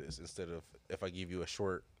thing with this instead of if I give you a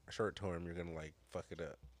short term, you're gonna like fuck it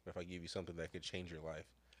up. If I give you something that could change your life,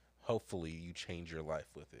 hopefully you change your life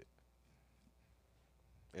with it.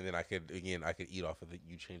 And then I could eat off of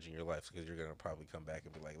you changing your life because you're gonna probably come back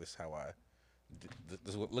and be like, "This is how I,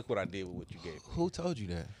 look what I did with what you gave me." Who told you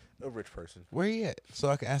that? A rich person. Where he at? So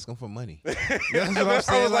I can ask him for money. That's what I'm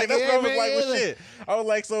saying. I was like, that's what I was man, like with yeah, shit. I was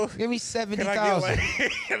like, so Give me can I get 70,000.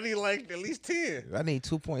 like, I need like at least 10. I need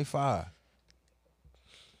 2.5.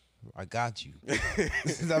 I got you.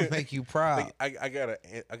 That make you proud. Like, I got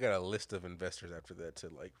a list of investors after that to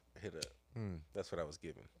like hit up. That's what I was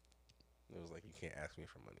given. It was like you can't ask me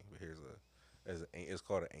for money, but it's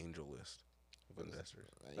called an angel list of investors.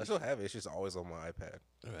 I still have it. It's just always on my iPad.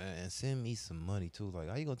 And send me some money too. Like,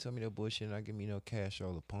 how you gonna tell me that bullshit and not give me no cash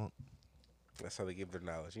or the punk? That's how they give their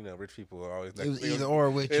knowledge. You know, rich people are always. It was either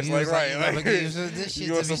or with you. It's You like was right. you Like, never gave us this shit you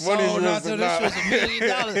to want be some money? sold You out want to some this was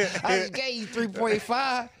not. $1 million. I just gave you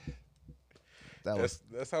 3.5.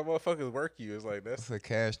 That's how motherfuckers work you. It's like that's. a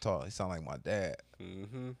cash talk. He sound like my dad.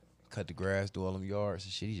 Mm-hmm. Cut the grass, do all them yards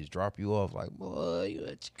and shit. He just drop you off like, boy, you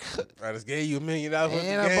I just gave you $1 million.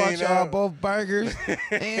 and I bought y'all both burgers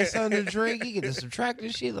and something to drink. You get to subtract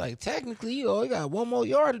this shit. Like, technically, you only got one more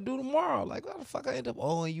yard to do tomorrow. Like, how the fuck I end up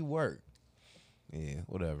owing you work? Yeah,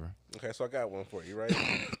 whatever. Okay, so I got one for you, right?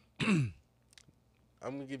 I'm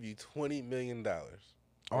gonna give you $20 million.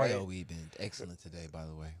 Right? Oh, we've been excellent today, by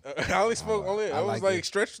the way. I only spoke on it. I That was like like it.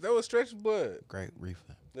 stretch. That was stretch blood. Great reefer.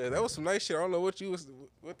 Yeah, that was some nice shit. I don't know what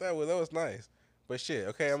that was. That was nice. But shit,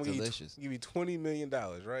 okay, I'm gonna delicious. give you $20 million,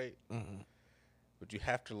 right? Mm-hmm. But you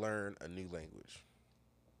have to learn a new language.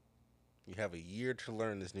 You have a year to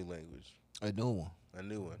learn this new language. A new one. A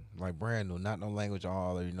new one. Like brand new, not no language I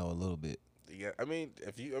already know a little bit. Yeah,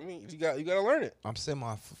 you gotta learn it. I'm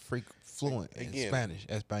semi-freak fluent in Again. Spanish,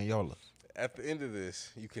 Española. At the end of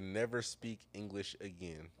this, you can never speak English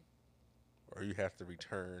again, or you have to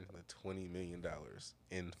return the $20 million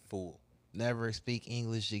in full. Never speak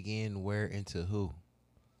English again. Where and to who?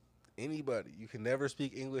 Anybody, you can never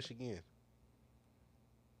speak English again.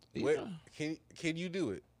 Yeah. What can you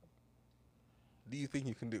do it? Do you think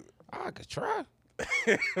you can do it? I could try.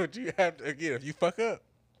 But you have to, again, if you fuck up,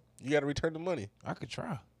 you got to return the money. I could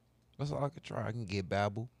try. That's all I could try. I can get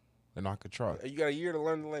Babbel, and I could try. You got a year to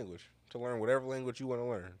learn the language, to learn whatever language you want to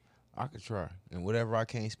learn. I could try. And whatever I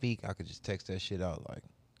can't speak, I could just text that shit out. Like,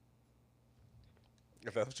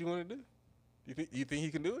 If that's what you want to do, you think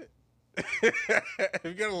you can do it?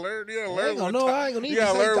 You gotta learn. You gotta I learn. ain't gonna know. I ain't gonna need You to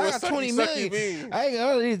gotta say learn I what got 20 sucky million. mean. I ain't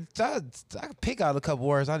gonna need. I can pick out a couple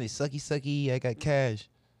words. I need sucky. I got cash.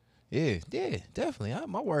 Yeah, definitely.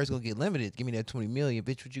 My words gonna get limited. Give me that 20 million,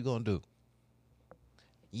 bitch. What you gonna do?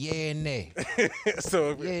 Yeah and nay.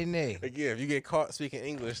 So Yeah and nay. again, if you get caught speaking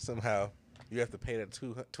English somehow, you have to pay that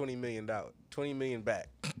 $20 million back.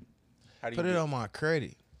 How do you Put it on my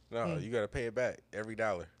credit. No, you gotta pay it back every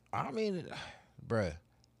dollar. I mean, bruh,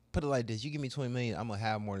 put it like this. You give me 20 million, I'm gonna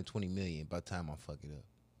have more than 20 million by the time I fuck it up.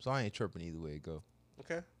 So I ain't tripping either way it go.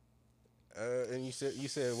 Okay. And you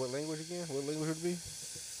said what language again? What language would it be?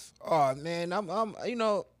 Oh man, I'm you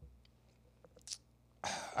know,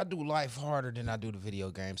 I do life harder than I do the video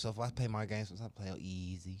game. So if I play my games, sometimes I play on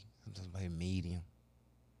easy, sometimes I play medium.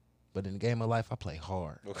 But in the game of life, I play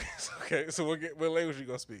hard. Okay. So what language you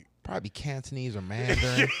gonna speak? Probably Cantonese or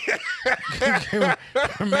Mandarin.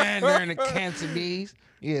 Mandarin and Cantonese.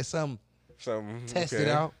 Yeah, some test it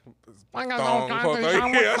out. Thong,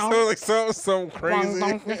 yeah, sounds like something crazy.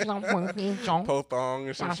 Pothong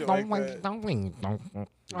or some shit like that.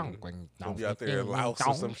 You'll be out there in Laos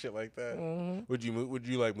or some shit like that. Would you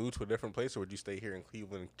move to a different place, or would you stay here in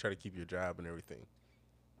Cleveland and try to keep your job and everything?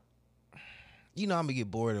 You know, I'm gonna get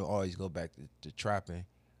bored and always go back to trapping.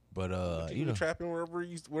 But you know, trapping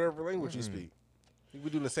whatever language you speak. You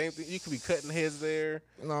could do the same thing. You could be cutting heads there.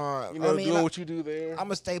 No, you know, doing what you do there. I'm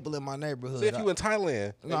a staple in my neighborhood. Say if you in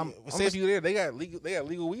Thailand. If you there, they got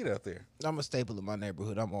legal weed out there. I'm a staple in my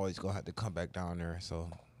neighborhood. I'm always gonna have to come back down there. So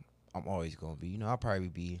I'm always gonna be. You know, I'll probably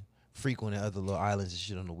be frequenting other little islands and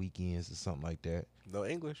shit on the weekends or something like that. No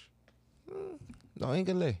English. No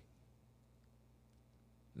English.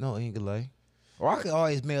 No English. Or I could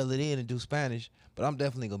always mail it in and do Spanish, but I'm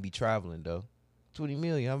definitely gonna be traveling though. 20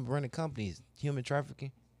 million. I'm running companies, human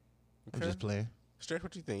trafficking. I'm just playing. Straight,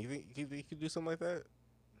 what you think? You think you could do something like that?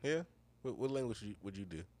 Yeah. What language would you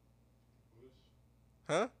do?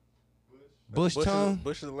 Huh? Bush tongue.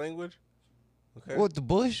 Bush is a language. Okay. What the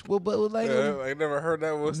bush? What language? I never heard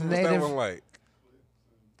that. What's that one like?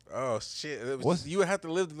 Oh shit! You would have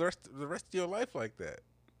to live the rest of your life like that.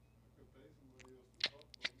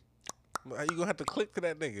 You gonna have to click to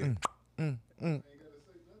that nigga.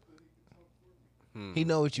 He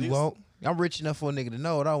know what you want. I'm rich enough for a nigga to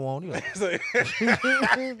know what I want. Like, but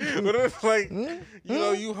it's like, you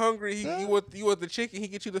know, you hungry. You want the chicken. He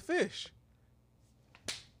get you the fish.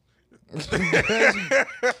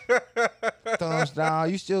 Thumbs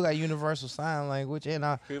down. You still got universal sign language, and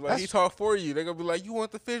he talk for you. They gonna be like, you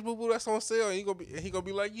want the fish, boo boo? That's on sale. And he gonna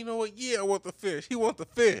be like, you know what? Yeah, I want the fish. He want the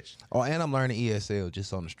fish. Oh, and I'm learning ESL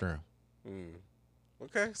just on the stream.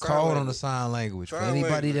 Okay. Code on the sign language for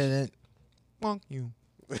anybody that fuck you.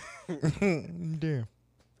 Damn.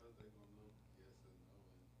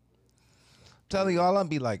 Telling y'all, I'm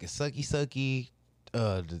be like a sucky.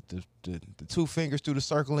 The 2 fingers through the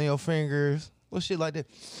circle in your fingers. What shit like that?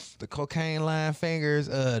 The cocaine line fingers.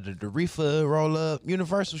 The reefer roll up.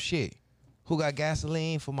 Universal shit. Who got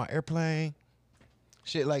gasoline for my airplane?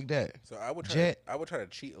 Shit like that. So I would try to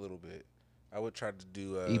cheat a little bit. I would try to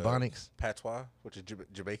do Ebonics, patois, which is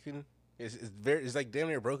Jamaican. It's like damn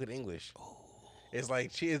near broken English. It's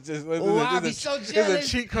like it's just. I'd be so jealous. It's a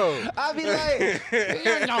cheat code. I'd be like,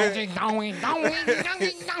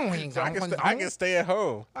 so I can stay at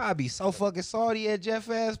home. I'd be so fucking salty at Jeff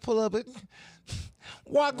ass pull up it.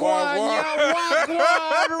 Wagwan, yeah,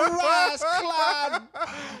 wagwan, Ross Clyde,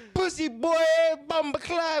 Pussy Boy, Bumba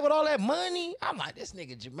Clyde with all that money. I'm like, this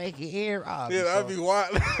nigga Jamaican here. I'd be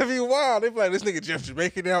wild. I'd be wild. They be like, this nigga Jeff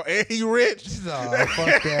Jamaican now and he rich. No,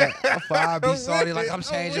 fuck that. I'd be salty like I'm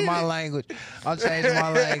changing my language. I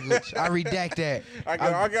redact that.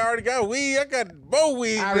 I already got weed. I got more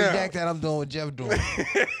weed I now. redact that. I'm doing what Jeff doing.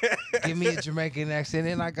 Give me a Jamaican accent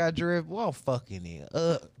and I got drip. Well, fucking it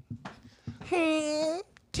up.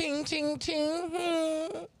 Ting, ting, ting.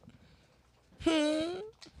 Yeah,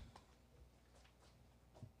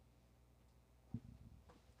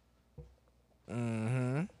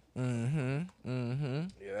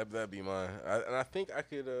 that'd be mine. I think I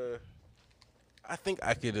could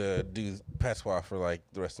do patois for like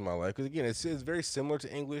the rest of my life. Because again, it's very similar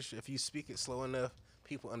to English. If you speak it slow enough,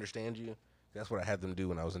 people understand you. That's what I had them do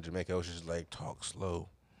when I was in Jamaica. I was just like, talk slow.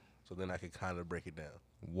 So then I could kind of break it down.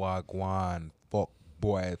 Wagwan, fuck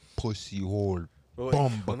boy, pussy hole.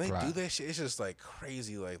 When they do that shit, it's just like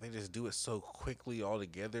crazy. Like they just do it so quickly all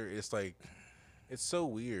together. It's like, it's so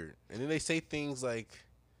weird. And then they say things like,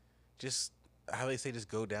 just how they say, just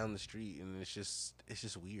go down the street, and it's just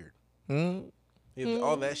weird.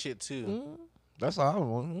 All that shit too. That's all I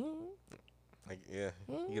want. Like you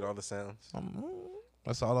get all the sounds.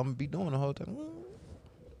 That's all I'm gonna be doing the whole time.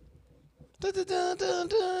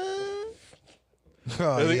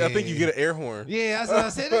 Oh, I think you get an air horn. Yeah, that's what I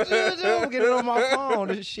said. Get it on my phone.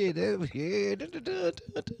 This shit.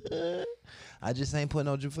 I just ain't putting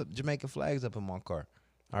no Jamaican flags up in my car.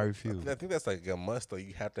 I refuse. I think that's like a must though.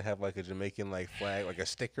 You have to have like a Jamaican like flag, like a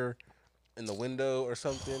sticker in the window or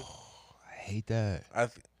something. I hate that.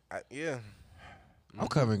 Yeah. I'm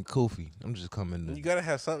coming Kofi. I'm just coming. You gotta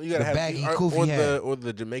have something. You gotta have baggy Kofi or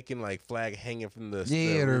the Jamaican like flag hanging from the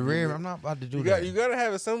the rear. I'm not about to do that. You gotta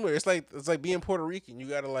have it somewhere. It's like being Puerto Rican. You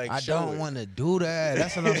gotta like. I don't want to do that.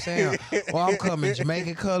 That's what I'm saying. Well, I'm coming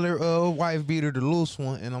Jamaican color, wife beater, the loose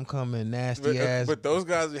one, and I'm coming nasty ass. But those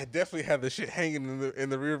guys definitely have the shit hanging in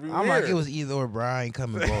the rear view. I'm like, it was either or, bro. I ain't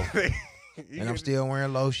coming both. And I'm still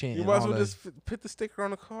wearing lotion. You and might as all well that. just put the sticker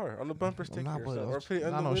on the car, on the bumper sticker, not or, put- something, or put it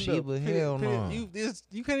on not the on window. Sheba, Put it- hell put it- no.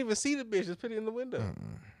 you can't even see the bitch. Just put it in the window.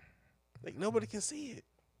 Like nobody can see it.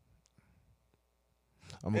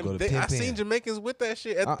 I'm gonna And go to I Pin seen Pin. Jamaicans with that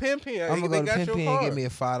shit at the Pin Pin. I'm gonna They go to got Pin your Pin car. and get me a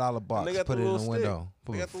 $5 And box. they got Put the it in little the stick. window.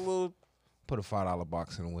 They got the little. Put a $5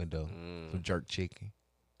 box in the window. Mm. Some jerk chicken.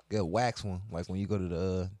 Get a wax one, like when you go to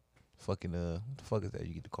the fucking what the fuck is that?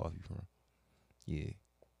 You get the coffee from? Yeah,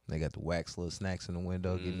 they got the wax little snacks in the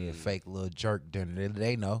window. Give me a fake little jerk dinner.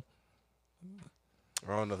 They know.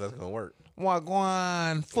 I don't know if that's gonna work.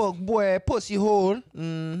 Wagwan, fuck boy, pussy hole.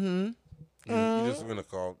 Mm-hmm. You just gonna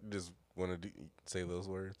call. Just want to say those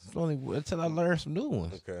words. It's only until I learn some new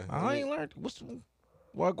ones. Okay. I ain't learned. What's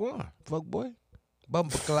Wagwan, fuck boy,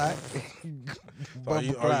 bumper clock. All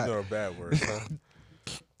you know are bad words, huh?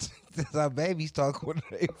 That's how babies talk when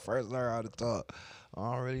they first learn how to talk.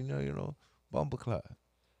 I don't really know, bumper clock.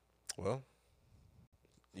 Well,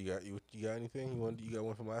 you got anything? You got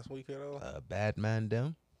one from last week at all? Bad man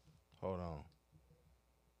them. Hold on.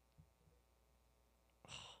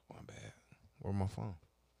 My bad. Where's my phone?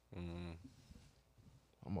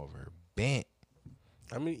 I'm over here bent.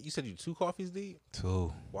 I mean, you said you 2 coffees deep.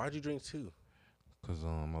 2. Why'd you drink 2? Cause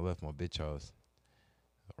I left my bitch house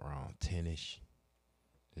around 10ish.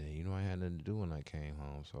 Then I had nothing to do when I came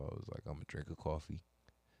home, so I was like, I'm gonna drink a coffee.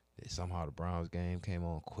 Then somehow the Browns game came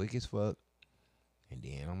on quick as fuck. And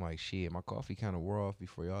then I'm like, shit, my coffee kind of wore off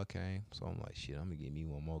before y'all came. So I'm like, shit, I'm going to get me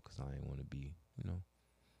one more because I ain't want to be,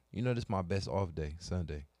 this my best off day,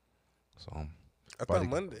 Sunday. So I thought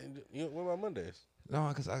Monday. What about Mondays? No,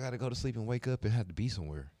 because I got to go to sleep and wake up and have to be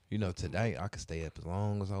somewhere. Today I can stay up as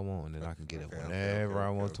long as I want, and then I can get up whenever I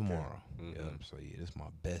want tomorrow. Mm-hmm. Yeah, so yeah, this is my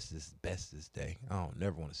bestest day. I don't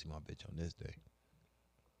never want to see my bitch on this day.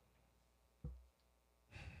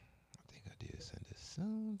 I think I did send this.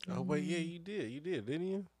 Oh wait, yeah, you did, didn't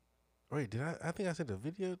you? Wait, did I? I think I sent a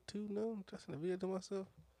video too. No, did I send a video to myself?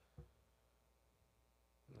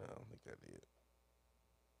 No, I don't think I did.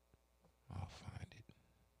 I'll find it.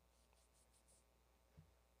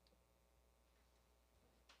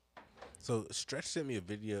 So Stretch sent me a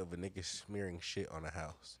video of a nigga smearing shit on a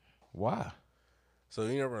house. Why? So you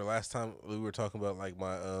remember last time we were talking about like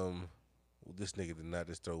my this nigga did not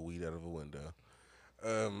just throw weed out of a window.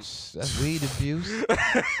 That's weed abuse.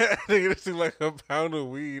 Nigga just threw like a pound of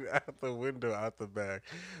weed out the window, out the back.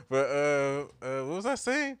 But what was I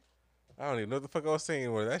saying? I don't even know what the fuck I was saying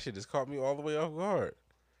anymore. That shit just caught me all the way off guard.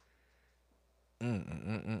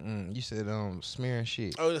 You said smearing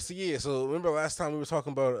shit. Oh, so yeah. So remember last time we were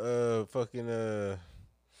talking about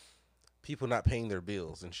people not paying their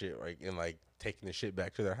bills and shit, right? And like taking the shit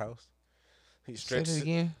back to their house. He Say it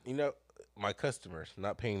again. My customers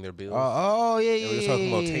not paying their bills. Yeah. And we were talking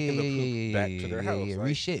about taking the poop back to their house. Yeah, right?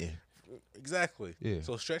 re-shitting. Exactly. Yeah.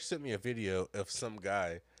 So Stretch sent me a video of some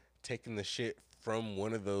guy taking the shit from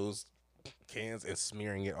one of those cans and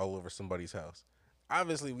smearing it all over somebody's house.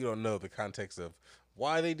 Obviously, we don't know the context of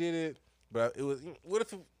why they did it, but it was. What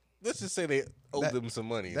if? Let's just say they owed them some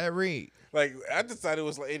money. That read. Like I decided it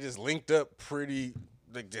was like it just linked up pretty.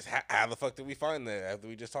 Like just how the fuck did we find that after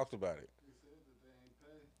we just talked about it?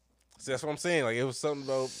 So that's what I'm saying. Like it was something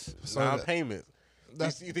about non-payment.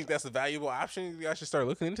 You think that's a valuable option? You guys should start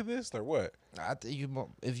looking into this, or what? I think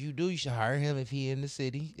if you do, you should hire him if he in the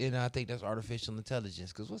city, and I think that's artificial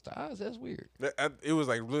intelligence. Because what's the odds? That's weird. It was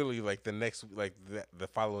like literally like the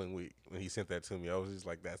following week when he sent that to me. I was just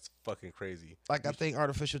like, that's fucking crazy. Like I think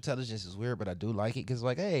artificial intelligence is weird, but I do like it because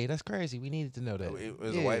like, hey, that's crazy. We needed to know that. It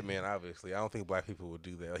was a white man, obviously. I don't think black people would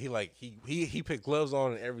do that. He put gloves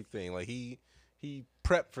on and everything. Like he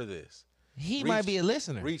prepped for this. He might be a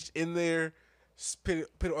listener. Reached in there. Put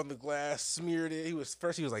it on the glass, smeared it. He was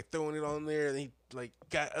like throwing it on there, and he like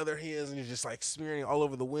got other hands and he was just like smearing it all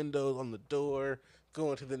over the windows, on the door,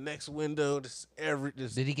 going to the next window.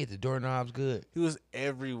 Did he get the doorknobs good? He was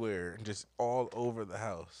everywhere, just all over the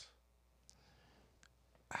house.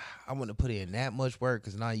 I wouldn't have put in that much work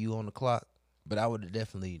because now you on the clock, but I would have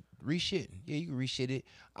definitely reshit. Yeah, you can reshit it.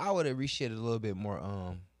 I would have reshit it a little bit more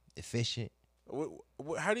efficient.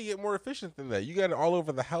 How do you get more efficient than that? You got it all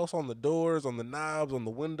over the house, on the doors, on the knobs, on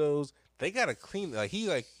the windows. They gotta clean. Like he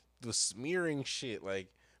like was smearing shit. Like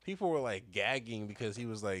people were like gagging because he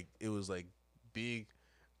was like it was like big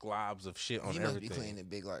globs of shit on everything. He must be cleaning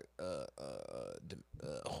big like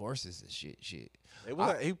horses and shit. It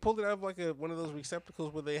was he pulled it out of like one of those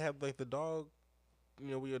receptacles where they have like the dog,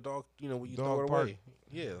 where your dog, where you throw it away.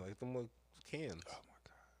 Yeah, like them little cans. Oh my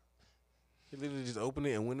god! He literally just opened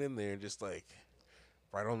it and went in there and just like.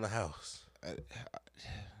 Right on the house.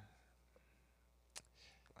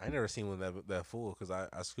 I never seen one that full because I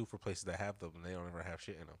scoop for places that have them and they don't ever have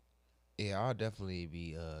shit in them. Yeah, I'll definitely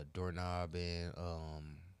be doorknobbing.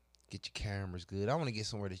 Get your cameras good. I want to get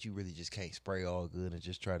somewhere that you really just can't spray all good and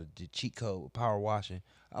just try to do cheat code with power washing.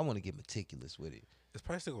 I want to get meticulous with it. It's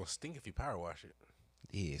probably still gonna stink if you power wash it.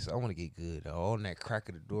 Yeah, so I want to get good. All in that crack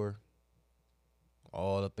of the door,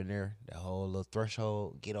 all up in there, that whole little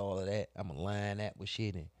threshold. Get all of that. I'm gonna line that with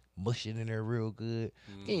shit and mush it in there real good.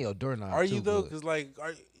 Get your doorknob. Are too you though? good. Because like,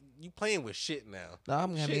 are you playing with shit now? No, I'm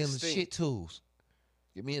gonna have me Shit little stink. shit tools.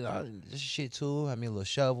 Give me just a shit tool. Have me a little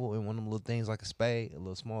shovel and one of them little things like a spade, a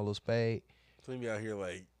little small little spade. So you be out here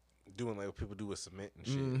like doing like what people do with cement and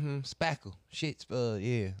shit. Mm-hmm. Spackle. Shit.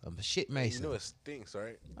 Yeah. I'm a shit And mason. you know it stinks,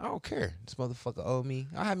 right? I don't care. This motherfucker owe me.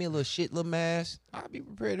 I have me a little shit, little mask. I'll be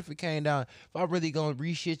prepared if it came down. If I really gonna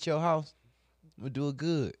re-shit your house, I'm gonna do it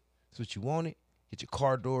good. That's what you want it. Get your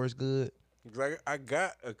car doors good. Cause I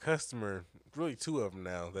got a customer, really two of them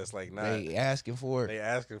now. That's like not They asking for it. they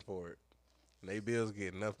asking for it. And they bills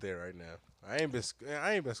getting up there right now. I ain't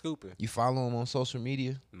been scooping. You follow them on social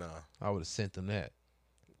media? Nah. I would have sent them that.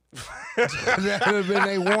 That would have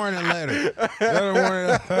been a warning letter.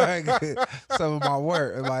 That warning some of my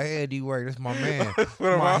work. In my head, you work. That's my man.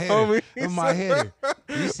 One of my my header. homies. That's my header.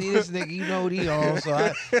 You see this nigga, you know what he on. So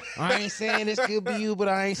I ain't saying this could be you, but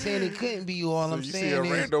I ain't saying it couldn't be you. All So I'm you see saying a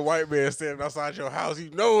is, random white man standing outside your house, you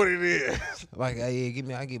know what it is. like, hey,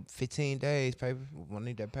 I get 15 days paper. I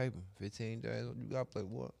need that paper. 15 days. You got to play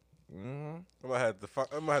what? Mm-hmm. I'm gonna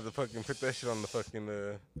have to fucking put that shit on the fucking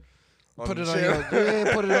on Put the it on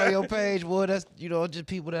channel. put it on your page, boy. That's just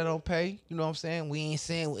people that don't pay. You know what I'm saying? We ain't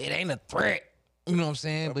saying it ain't a threat. You know what I'm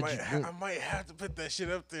saying? I might have to put that shit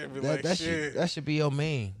up there and be like, that shit. that should be your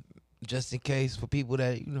main, just in case for people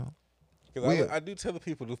that you know. Because I do tell the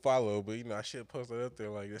people to follow, but I should post that up there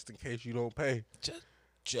like just in case you don't pay.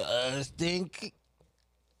 Just think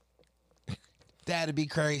that'd be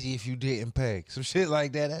crazy if you didn't pay some shit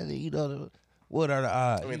like that. What are the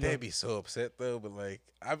odds? I mean, they'd be so upset though, but like,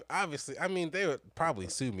 they would probably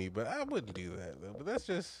sue me, but I wouldn't do that though. But that's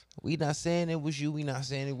just we not saying it was you. We not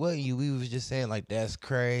saying it wasn't you. We was just saying like that's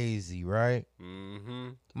crazy, right?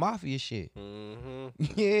 Mafia shit.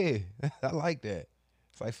 Yeah, I like that.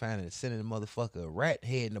 It's like sending a motherfucker a rat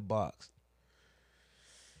head in the box.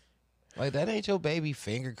 Like that ain't your baby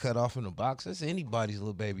finger cut off in the box. That's anybody's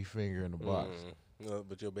little baby finger in the box. No,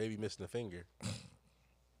 but your baby missing a finger.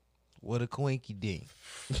 What a quinky dink.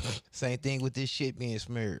 Same thing with this shit being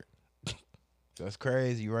smeared. That's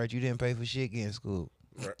crazy, right? You didn't pay for shit getting school.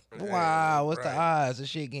 Wow, what's the odds of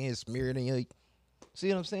shit getting smeared in your... See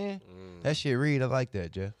what I'm saying? That shit read. I like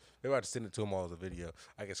that, Jeff. They're about to send it to them all as a video.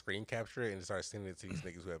 I can screen capture it and start sending it to these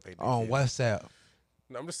niggas who have paid their On bill. WhatsApp.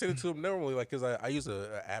 No, I'm just sending it to them normally, like, because I use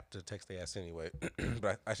a app to text their ass anyway.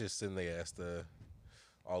 But I should send their ass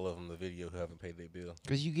all of them the video who haven't paid their bill.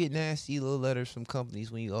 Because you get nasty little letters from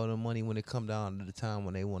companies when you owe them money when it come down to the time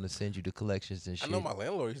when they want to send you the collections and shit. I know my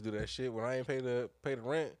landlord used to do that shit when I ain't pay the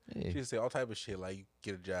rent. Yeah. She used to say all type of shit like, you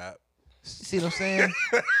get a job. See what I'm saying?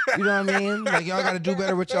 You know what I mean? Like, y'all got to do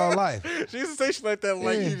better with y'all life. She used to say shit like that,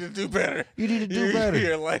 like, Yeah. you need to do better. You need to do better.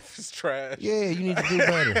 Your life is trash. Yeah, you need to do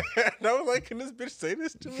better. And I was like, can this bitch say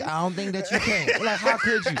this to me? I don't think that you can. Like, how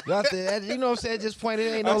could you? You know what I'm saying? At this point, it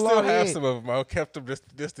ain't no I law still have yet. some of them. I kept them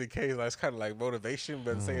just in case. Like, it's kind of like motivation,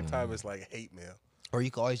 but at the same time, it's like hate mail. Or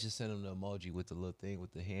you can always just send them the emoji with the little thing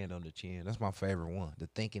with the hand on the chin. That's my favorite one. The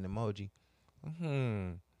thinking emoji.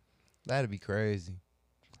 That'd be crazy.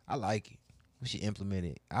 I like it. We should implement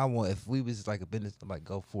it. If we was like a business, like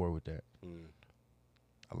go forward with that.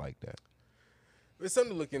 I like that. It's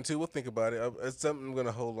something to look into. We'll think about it. It's something I'm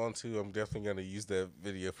gonna hold on to. I'm definitely gonna use that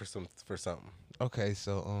video for something. Okay,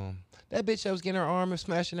 so that bitch that was getting her arm and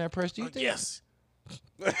smashing that press. Do you think? Yes.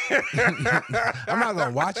 I'm not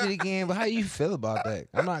gonna watch it again. But how do you feel about that?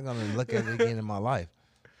 I'm not gonna look at it again in my life.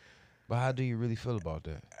 But how do you really feel about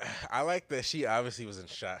that? I like that she obviously was in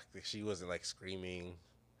shock. That she wasn't like screaming.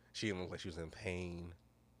 She didn't look like she was in pain.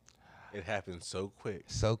 It happened so quick.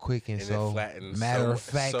 So quick and And so it flattened matter of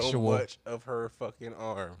so factual. much of her fucking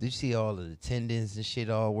arm. Did you see all of the tendons and shit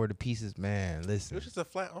all where the pieces? Man, It listen. was just a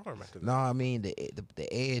flat arm after that. No, I mean the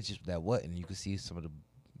edge that wasn't. You could see some of the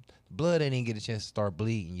blood. Didn't get a chance to start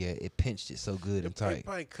bleeding yet. It pinched it so good and It tight.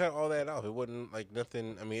 probably cut all that off. It wasn't like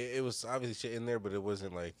nothing. I mean, it was obviously shit in there, but it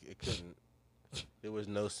wasn't like it couldn't. There was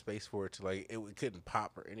no space for it to like it couldn't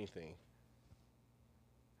pop or anything.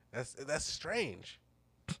 That's strange.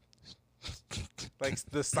 Like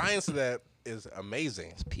the science of that is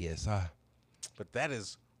amazing, It's PSI. but that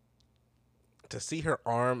is to see her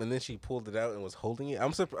arm and then she pulled it out and was holding it.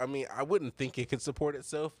 I mean, I wouldn't think it could support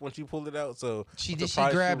itself when she pulled it out. So She I'm She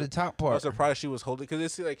surprised grabbed the top I was part. surprised she was holding because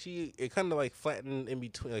it's like it kind of like flattened in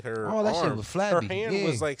between like her. Oh, that shit arm. was flabby. Her hand Yeah.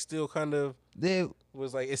 was like still kind of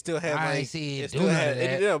was like it still had I like ain't see it still do none had of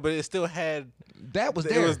that. yeah, but it still had That was it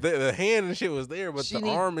there was the hand and shit was there, but She the need-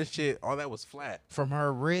 arm and shit, all that was flat. from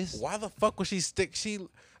her wrist. Why the fuck would she stick?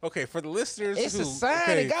 Okay, for the listeners, It's who, a sign.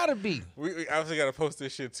 okay, It gotta be. we obviously gotta post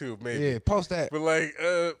this shit too, maybe. Yeah, post that. But like,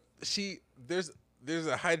 there's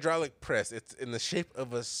a hydraulic press. It's in the shape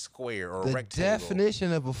of a square or a The rectangle.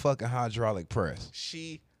 definition of a fucking hydraulic press.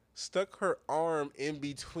 She stuck her arm in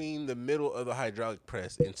between the middle of the hydraulic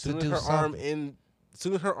press, and soon as do her arm something.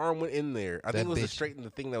 soon as her arm went in there, I think That it was to bitch- straighten the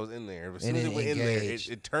thing that was in there. As And soon as it it went in there, engaged.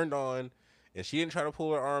 it turned on, and she didn't try to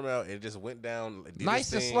pull her arm out. It just went down. Did Nice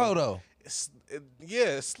its and thing. slow though.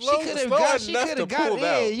 Yeah, slow, She could've slow got- she enough could've to got pull it in.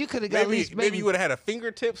 out. You could've got at least maybe maybe- you would have had a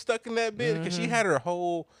fingertip stuck in that bit because she had her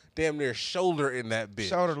whole damn near shoulder in that bit.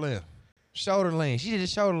 Shoulder length. Shoulder lean. She did a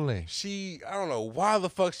shoulder lean. I don't know why the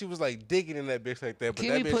fuck she was like digging in that bitch like that. But Can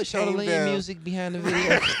that we bitch put shoulder came lean down. music behind the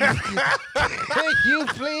video? Can you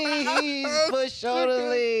please put shoulder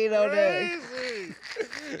lean on that? Crazy.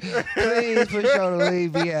 Please put shoulder lean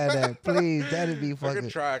behind that. Please, that'd be I fucking.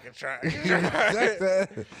 can try.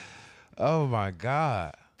 Oh my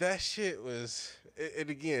god. That shit was. It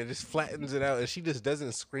again, it just flattens it out, and she just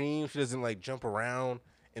doesn't scream. She doesn't like jump around,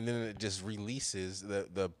 and then it just releases.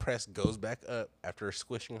 The press goes back up after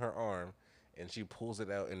squishing her arm, and she pulls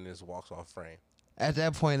it out and just walks off frame. At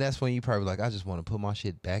that point, that's when you probably like, I just want to put my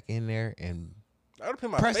shit back in there and I would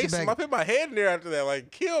put my Press it face. back. I put my head in there after that.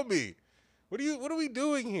 Like, kill me. What are we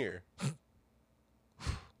doing here?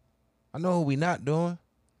 I know what we not doing.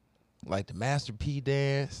 Like the Master P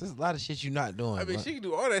dance. There's a lot of shit you not doing. I mean, but- she can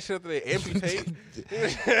do all that shit after they amputate.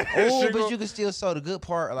 Oh, She but gon- you can still sew the good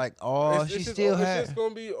part. Like, oh, it's she just- still it's had. just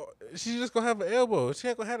gonna be. She's just gonna have an elbow. She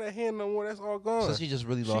ain't gonna have that hand no more. That's all gone. So she just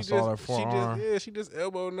really She lost all her just- forearm. She just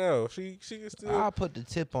elbow now. She can still. I'll put the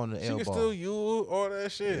tip on the She can elbow. still use all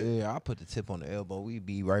that shit. Yeah, I'll put the tip on the elbow. We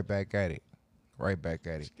be right back at it. Right back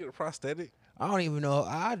at it. She get a prosthetic. I don't even know.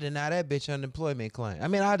 I deny that bitch unemployment claim. I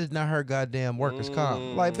mean, I did not her goddamn workers'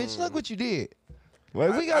 comp. Like, bitch, look what you did.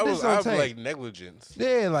 Like, we got this I on was tape. like negligence.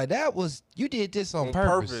 Yeah, like that was, you did this on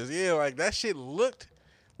purpose. Yeah, like that shit looked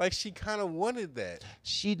like she kind of wanted that.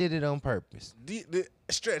 She did it on purpose.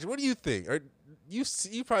 Stretch, what do you think? Or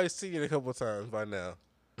you probably seen it a couple times by now.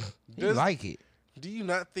 You like it. Do you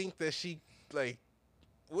not think that she like?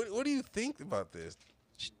 What do you think about this?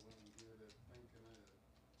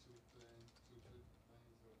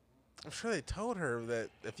 I'm sure they told her that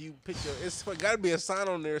if you pick your, it's got to be a sign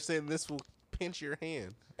on there saying this will pinch your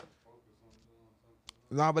hand.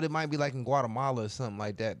 No, but it might be like in Guatemala or something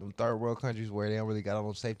like that. Them third world countries where they don't really got all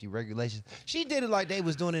those safety regulations. She did it like they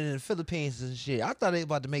was doing it in the Philippines and shit. I thought they was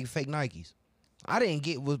about to make fake Nikes. I didn't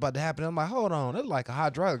get what was about to happen. I'm like, hold on, that's like a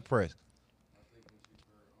hydraulic press.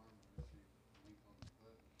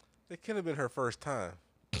 It could have been her first time.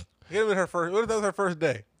 It could have been her first. What if that was her first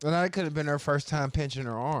day? And that could have been her first time pinching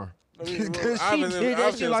her arm. I mean, Because she obviously- did that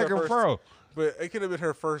obviously shit it was like her a first- pro. But it could have been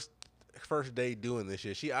her first day doing this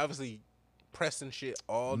shit. She obviously pressing shit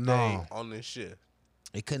all day No. on this shit.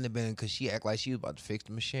 It couldn't have been because she act like she was about to fix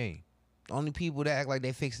the machine. The only people that act like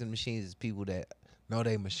they fixing machines is people that know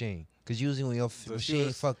they machine. Because usually when your So she machine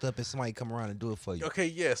was- fucked up, it's somebody come around and do it for you. Okay,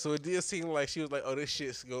 yeah. So it did seem like she was like, "Oh, this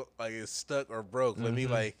shit's like it's stuck or broke. Let me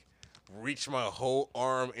like reach my whole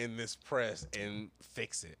arm in this press and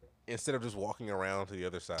fix it instead of just walking around to the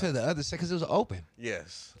other side." To the other side, because it was open.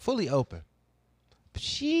 Yes. Fully open. But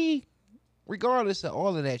she, regardless of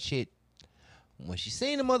all of that shit, when she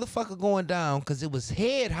seen the motherfucker going down, because it was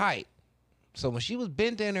head height, so when she was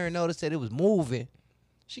bent in there and noticed that it was moving,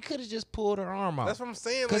 she could have just pulled her arm out. That's what I'm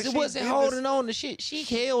saying. Because like, it she wasn't did holding this- on to shit. She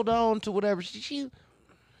held on to whatever. She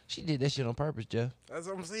did that shit on purpose, Jeff. That's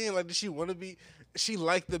what I'm saying. Like, did she want to be? She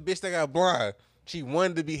liked the bitch that got blind. She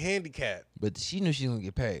wanted to be handicapped. But she knew she was gonna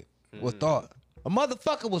get paid. What thought? A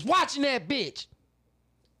motherfucker was watching that bitch.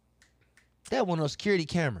 That wasn't no security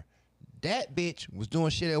camera. That bitch was doing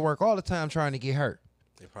shit at work all the time trying to get hurt.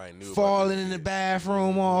 They probably knew. about Falling this in the shit.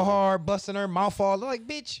 bathroom all hard, busting her mouth all like,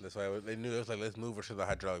 bitch. That's why they knew. It was like, let's move her to the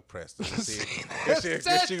hydraulic press. Let's see. Let's if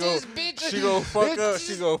touch she this go, bitch. she go fuck up. Let's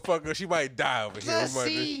She go fuck up. She might die over here. Let's We might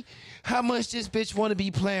see how much this bitch want to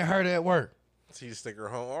be playing hurt at work. She just stick her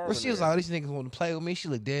whole arm. But in she was there. like, these niggas want to play with me. She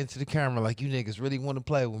looked dead into the camera like, you niggas really want to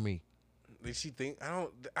play with me. Did she think? I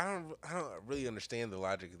don't really understand the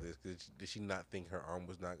logic of this. Did she not think her arm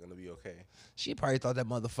was not gonna be okay? She probably thought that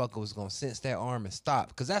motherfucker was going to sense that arm and stop.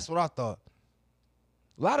 Because that's what I thought.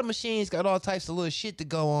 A lot of machines got all types of little shit to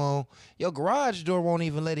go on. Your garage door won't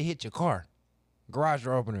even let it hit your car. Garage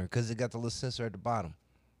door opener, because it got the little sensor at the bottom.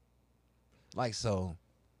 Like, so,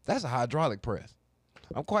 that's a hydraulic press.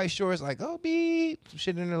 I'm quite sure it's like, oh, beep. Some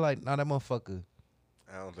shit in there like, nah, that motherfucker.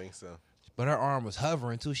 I don't think so. But her arm was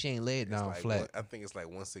hovering, too. She ain't laid It's down like, flat. I think it's like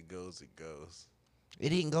once it goes, it goes. It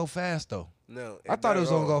didn't go fast, though. No. I thought it was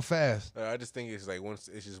going to go fast. I just think it's like once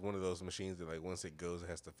it's just one of those machines that like once it goes, it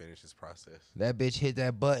has to finish its process. That bitch hit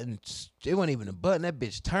that button. It wasn't even a button. That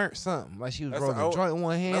bitch turned something. Like she was rolling a joint in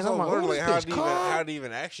one hand. That's I'm what like, I'm wondering, oh, like, this bitch how to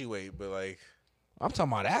even actuate, but like. I'm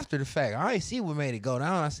talking about after the fact. I ain't see what made it go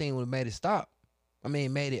down. I seen what made it stop. I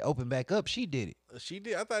mean, made it open back up. She did it. She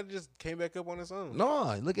did. I thought it just came back up on its own.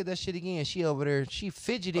 No, look at that shit again. She over there. She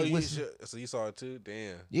fidgeted with. So you saw it too?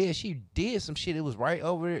 Damn. Yeah, she did some shit. It was right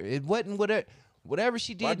over there. It wasn't whatever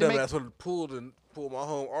she did. My to dumb make, ass would have pulled my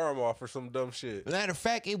whole arm off for some dumb shit. Matter of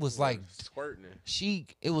fact, it was like squirting it.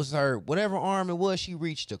 It was her whatever arm it was. She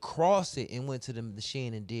reached across it and went to the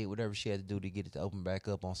machine and did whatever she had to do to get it to open back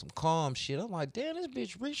up on some calm shit. I'm like, damn, this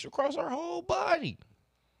bitch reached across her whole body.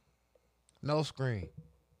 No scream.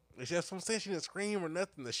 That's what I'm saying. She didn't scream or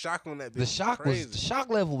nothing. The shock on that bitch. The shock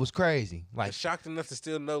level was crazy. Like shocked enough to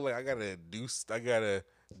still know, like I gotta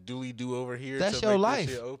dooley do over here. That's to your make life.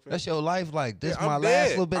 This shit open. That's your life. Like this, Yeah, my I'm last dead.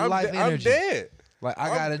 little bit of life energy. I'm dead. Like I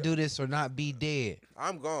gotta do this or not be dead.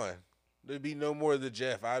 I'm gone. There'd be no more of the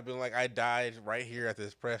Jeff. I've been like, I died right here at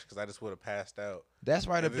this press because I just would have passed out. That's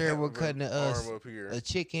right up there with cutting a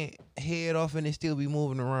chicken head off and it still be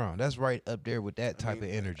moving around. That's right up there with that type of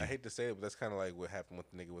energy. I hate to say it, but that's kind of like what happened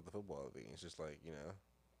with the nigga with the football thing. It's just like, you know.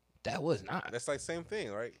 That was not. That's like same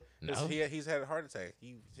thing, right? No. He's had a heart attack.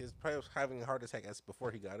 He's probably having a heart attack as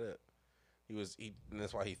before he got up. And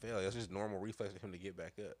that's why he fell. It was just normal reflex for him to get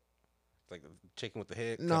back up. Like the chicken with the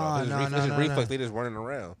head. No. Reflex. They just running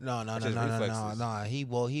around. No. He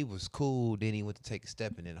was cool. Then he went to take a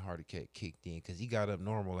step and then the heart attack kicked in because he got up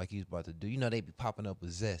normal like he was about to do. You know they be popping up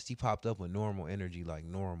with zest. He popped up with normal energy like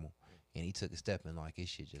normal, and he took a step and like his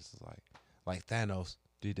shit just was like Thanos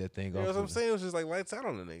did that thing. You know what I'm saying? It was just like lights out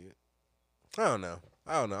on the nigga. I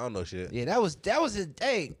don't know shit. Yeah, that was it.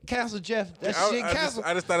 Hey, cancel Jeff. That shit cancel.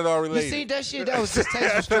 I just thought it all related. You seen that shit? That was just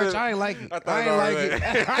tasteful stretch. I ain't like it.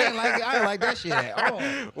 I ain't like that shit at all.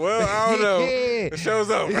 Well, I don't know. Yeah. The show's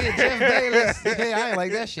over. Yeah, Jeff Bayless. Yeah, I ain't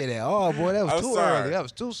like that shit at all, boy. That was too early. That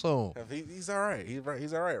was too soon. He's all right.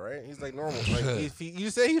 He's all right? He's like normal. Like you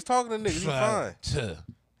say he's talking to niggas. He's fine.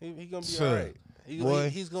 He gonna be all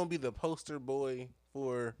right. He's gonna be the poster boy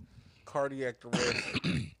for cardiac arrest.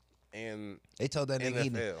 And they told that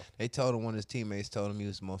NFL. nigga, they told him, one of his teammates told him he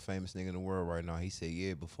was the most famous nigga in the world right now. He said,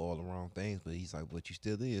 yeah, before all the wrong things, but he's like, but you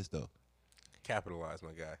still is, though. Capitalize,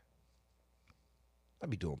 my guy. I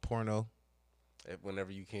be doing porno.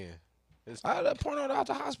 Whenever you can. I porno out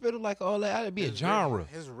the hospital like all that. That'd be a genre.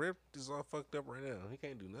 His rip is all fucked up right now. He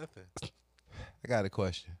can't do nothing. I got a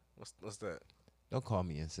question. What's that? Don't call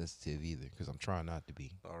me insensitive either, because I'm trying not to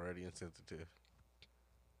be. Already insensitive.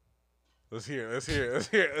 Let's hear it. You still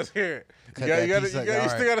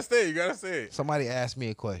gotta say it. Somebody asked me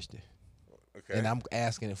a question. Okay. And I'm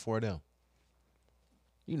asking it for them.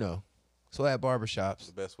 You know, so at barbershops,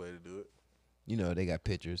 the best way to do it. You know, they got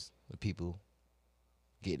pictures of people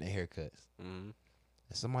getting their haircuts. Mm-hmm. And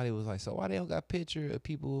somebody was like, so why they don't got picture of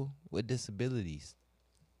people with disabilities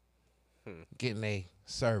getting their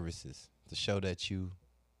services to show that you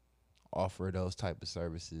offer those type of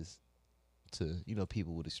services to, you know,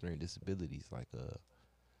 people with extreme disabilities like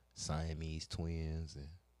Siamese twins and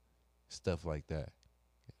stuff like that.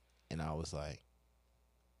 And I was like,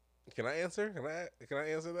 can I answer? Can I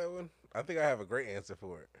answer that one? I think I have a great answer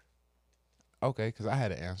for it. Okay, because I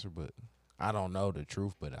had an answer, but I don't know the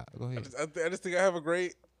truth. But go ahead. I just think I have a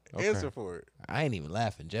great answer for it. I ain't even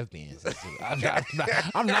laughing. Jeff being sensitive. I'm not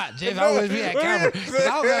Jeff. I always be at camera because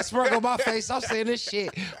I was got smirk on my face. I'm saying this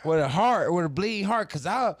shit with a bleeding heart because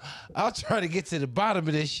I'll try to get to the bottom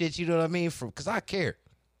of this shit. You know what I mean? Because I care.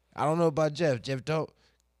 I don't know about Jeff. Jeff, don't.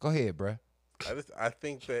 Go ahead, bruh. I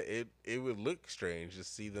think that it would look strange to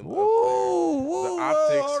see them whoa, up there. whoa, the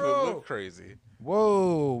optics whoa. would look crazy.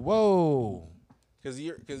 Whoa. Because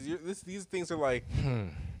these things are like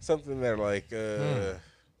something that are like.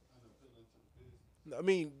 I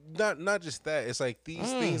mean, not just that. It's like these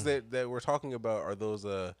things that we're talking about are those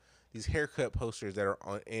these haircut posters that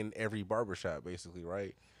are in every barbershop, basically,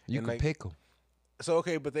 right? You and can pick them. So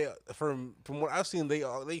okay, but they from what I've seen, they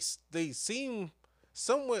seem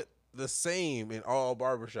somewhat the same in all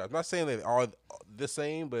barbershops. I'm not saying they are the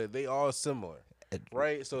same, but they all similar,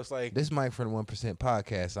 right? So it's like this mic for the 1%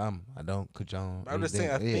 podcast. I don't condone. I'm just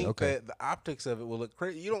saying. I think that the optics of it will look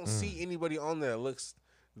crazy. You don't see anybody on there that looks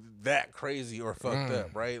that crazy or fucked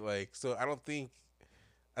up, right? Like, so I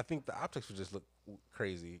think the optics would just look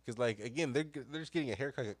crazy because, like, again, they're just getting a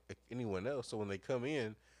haircut like anyone else. So when they come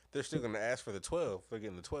in, they're still gonna ask for the 12. They're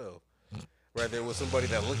getting the 12. Whether with somebody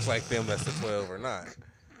that looks like them, that's the 12 or not.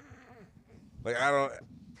 Like, I don't.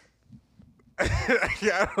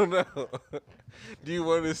 I don't know. Do you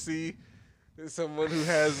want to see someone who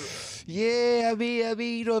has? Yeah, I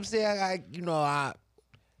mean, you know what I'm saying?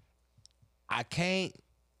 I can't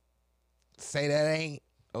say that ain't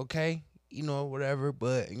okay, whatever.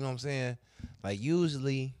 But you know what I'm saying? Like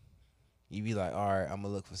usually, you be like, all right, I'm gonna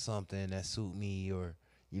look for something that suit me, or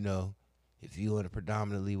if you in a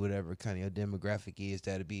predominantly whatever kind of your demographic is,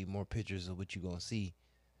 that'll be more pictures of what you gonna see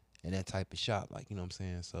in that type of shop. Like, you know what I'm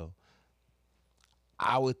saying? So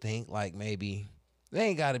I would think like maybe they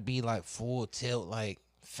ain't gotta be like full tilt, like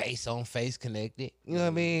face on face connected. You know what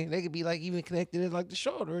I mean? They could be like even connected at like the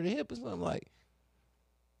shoulder or the hip or something like,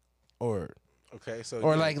 or Okay, so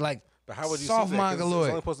or yeah. like But how would you soft see that? 'Cause it's only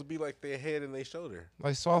mongoloid, supposed to be like their head and their shoulder.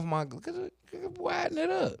 like soft mongoloid, widen it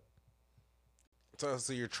up.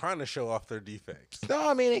 So you're trying to show off their defects. No,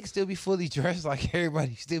 I mean they can still be fully dressed like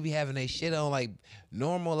everybody. Still be having their shit on like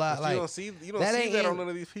normal. But Like you don't see that that ain't on none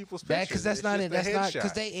of these people's that pictures. because that's It's not just it. the That's not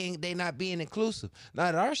because headshot. they not being inclusive. Now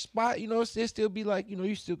at our spot, it still be like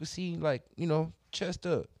you still can see like chest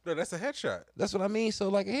up. No, that's a headshot. That's what I mean. So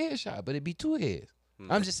like a headshot, but it'd be two heads.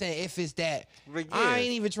 I'm just saying if it's that, But I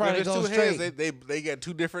ain't even trying to if it's go two straight. heads, they got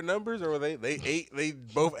two different numbers, or they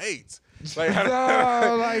both eights. Like, how,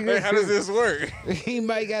 No, like, like, how does this work? he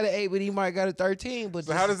might got an 8, but he might got a 13. But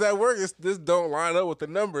So how does that work? This don't line up with the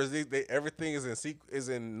numbers. Everything is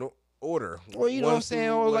order. Well, you know what One I'm saying,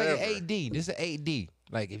 through or like an whatever. 8D. This is an 8D.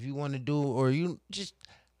 Like if you want to do, or you just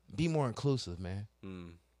be more inclusive, man.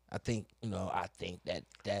 I think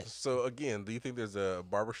that's So again, do you think there's a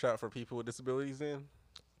barbershop for people with disabilities? Then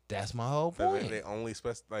that's my whole that point. they only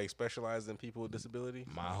specialize in people with disability.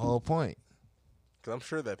 My whole point. Because I'm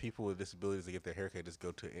sure that people with disabilities that get their haircut just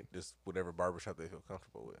go to just whatever barbershop they feel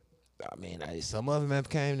comfortable with. I mean, some of them have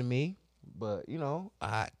came to me, but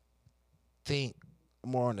I think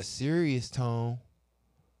more on a serious tone.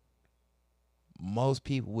 Most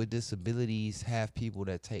people with disabilities have people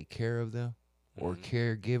that take care of them or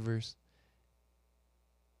caregivers,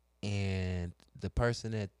 and the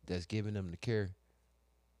person that's giving them the care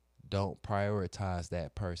don't prioritize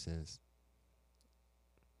that person's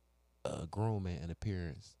grooming and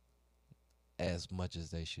appearance as much as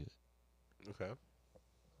they should. Okay.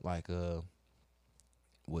 Like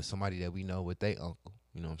with somebody that we know with their uncle,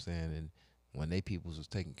 you know what I'm saying, and when they peoples was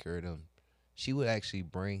taking care of them, she would actually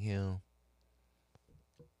bring him.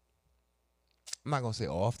 I'm not gonna say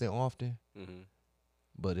often,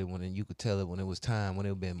 but when you could tell it when it was time, when it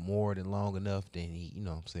had been more than long enough, then he, you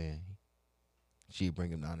know what I'm saying, she'd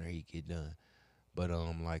bring him down there, he'd get done. But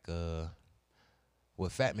like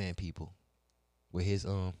with Fat Man people, with his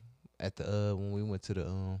at the when we went to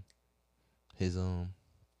the his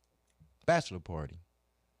bachelor party,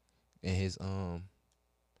 and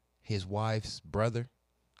his wife's brother,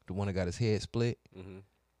 the one that got his head split,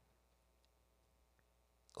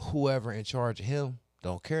 whoever in charge of him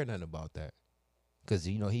don't care nothing about that. Cause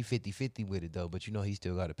he 50-50 with it though, but he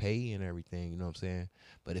still gotta pay and everything, you know what I'm saying?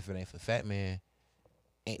 But if it ain't for Fat Man,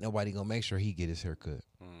 ain't nobody gonna make sure he get his hair cut.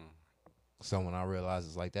 So when I realized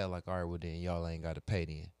it's like that, like, all right, well then y'all ain't gotta pay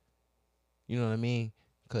then. You know what I mean?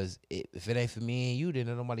 Cause if it ain't for me and you, then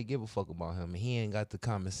nobody give a fuck about him, and he ain't got the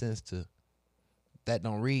common sense to. That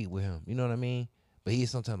don't read with him. You know what I mean? But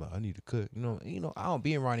he's sometimes like, I need to cut. You know, I don't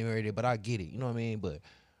be around him every day, but I get it. You know what I mean? But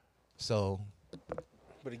so.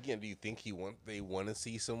 But again, do you think they want to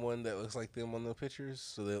see someone that looks like them on the pictures,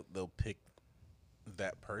 so they'll pick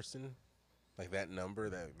that person, like that number,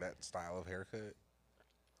 that style of haircut?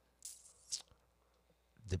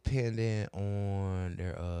 Depending on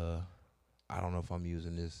their I don't know if I'm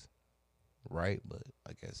using this right, but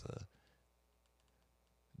I guess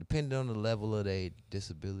depending on the level of their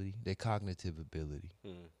disability, their cognitive ability.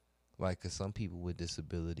 Like, cause some people with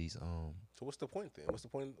disabilities, So what's the point then? What's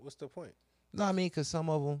the point? No, I mean, cause some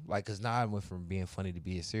of them, like, cause now I went from being funny to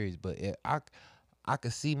being serious, but I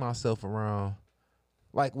could see myself around,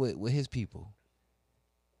 like with his people.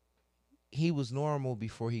 He was normal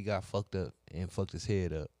before he got fucked up and fucked his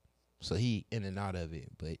head up, so he in and out of it.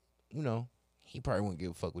 But he probably wouldn't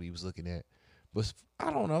give a fuck what he was looking at. But I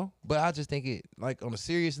don't know. But I just think it, like, on a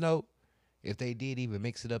serious note, if they did even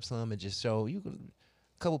mix it up some and just show a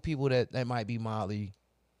couple people that might be mildly,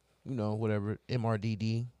 whatever,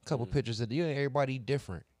 MRDD, couple pictures of everybody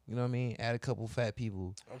different. You know what I mean? Add a couple fat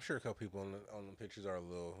people. I'm sure a couple people on the pictures are a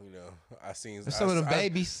little, you know. I seen Some of them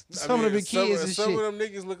babies, some of them kids and some shit. of them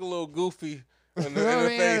niggas look a little goofy in the, You know what I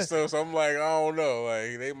mean? face, so I'm like, I don't know,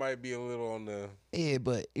 like they might be a little on the. Yeah,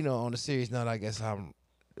 but you know, on a serious note, I guess I'm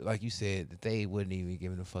like you said that they wouldn't even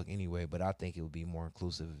give a fuck anyway. But I think it would be more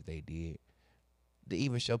inclusive if they did, to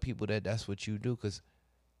even show people that that's what you do, because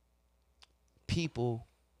people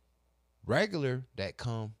regular that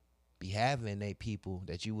come be having they people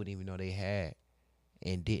that you wouldn't even know they had,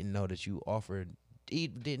 and didn't know that you offered,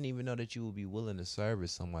 didn't even know that you would be willing to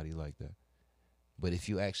service somebody like that. But if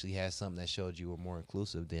you actually had something that showed you were more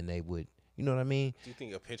inclusive, then they would, you know what I mean? Do you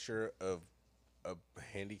think a picture of a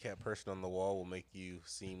handicapped person on the wall will make you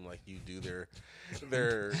seem like you do their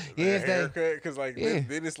haircut? Because like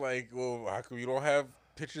then it's like, well, how come you don't have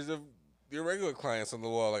pictures of your regular clients on the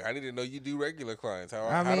wall? Like, I need to know you do regular clients.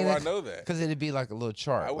 How do I know that? Because it'd be like a little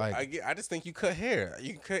chart. I just think you cut hair.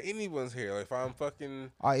 You can cut anyone's hair. Like if I'm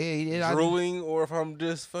fucking drooling, or if I'm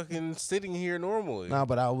just fucking sitting here normally.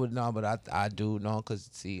 But I do know, because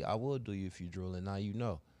see, I will do you if you drooling. Now you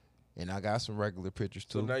know. And I got some regular pictures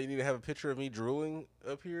too. So now you need to have a picture of me drooling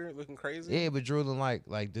up here, looking crazy. Yeah, but drooling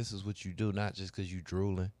like this is what you do, not just because you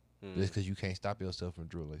drooling, just because you can't stop yourself from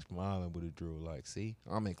drooling, like smiling with a drool. Like, see,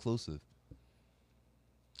 I'm inclusive.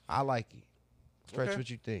 I like it. Stretch, what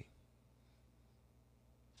you think?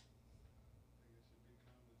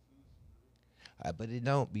 But it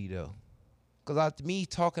don't be though, cause me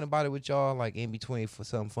talking about it with y'all, like in between for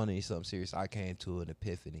something funny and something serious, I came to an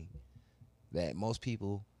epiphany that most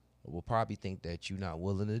people will probably think that you're not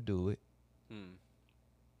willing to do it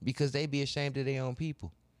because they be ashamed of their own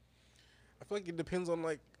people. I feel like it depends on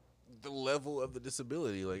like the level of the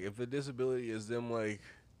disability. Like if the disability is them like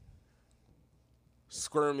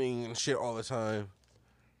squirming and shit all the time,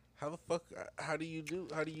 how do you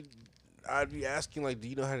I'd be asking, like, do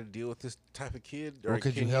you know how to deal with this type of kid? Or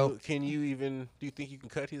could you help? Can you even, do you think you can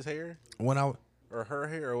cut his hair? Or her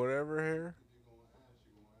hair or whatever hair?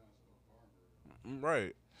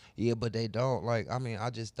 Right. Yeah, but they don't. Like, I mean,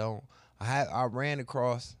 I just don't. I ran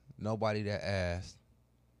across nobody that asked,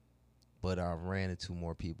 but I ran into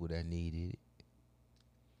more people that needed it.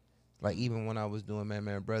 Like, even when I was doing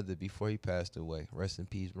Man Brother before he passed away, rest in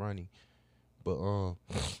peace, Ronnie. But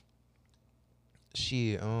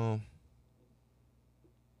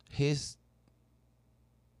his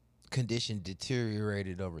condition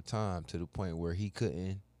deteriorated over time to the point where he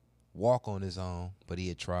couldn't walk on his own, but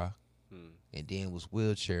he'd try. And then was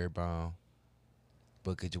wheelchair bound,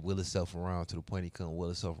 but could wheel himself around to the point he couldn't wheel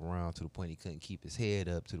himself around, to the point he couldn't keep his head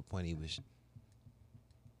up, to the point he was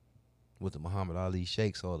with the Muhammad Ali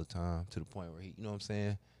shakes all the time, to the point where he, you know what I'm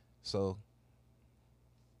saying? So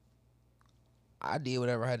I did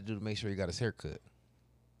whatever I had to do to make sure he got his hair cut.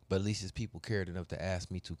 But at least his people cared enough to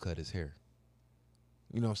ask me to cut his hair.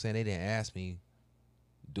 You know what I'm saying? They didn't ask me,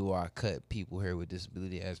 do I cut people hair with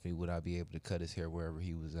disability? They asked me, would I be able to cut his hair wherever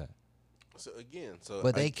he was at?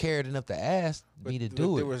 But they cared enough to ask me to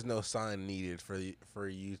do it. There was no sign needed for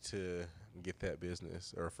you to get that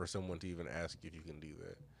business, or for someone to even ask you if you can do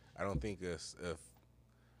that. I don't think a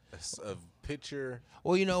picture.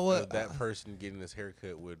 Well, you know what? Of that person getting his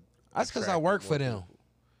haircut would. That's because I work for them. People.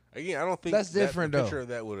 Again, I don't think that's different though. Picture of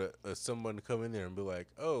that would someone come in there and be like,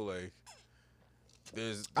 oh, like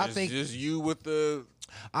there's just you with the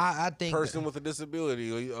I think person with a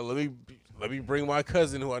disability. Let me bring my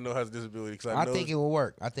cousin who I know has a disability. Cause I think it will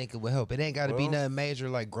work. I think it will help. It ain't got to be nothing major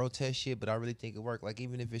like grotesque shit, but I really think it work. Like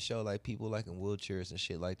even if it show like people like in wheelchairs and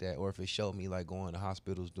shit like that, or if it showed me like going to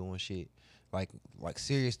hospitals doing shit, like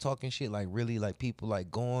serious talking shit, like really like people like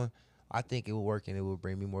going, I think it will work and it will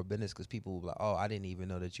bring me more business because people will be like, oh, I didn't even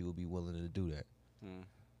know that you would be willing to do that.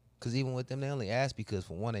 Because even with them, they only asked because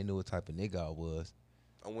for one, they knew what type of nigga I was.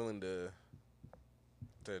 I'm willing to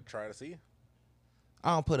try to see you.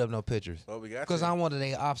 I don't put up no pictures. Well, we got because I wanted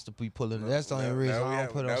they ops to be pulling. That's the only reason I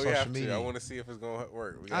don't put it on social media. I want to see if it's gonna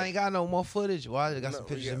work. I ain't got no more footage. Well, I got some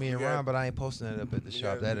pictures of me and Ron, but I ain't posting it up at the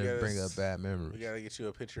shop. That'll bring up bad memories. We gotta get you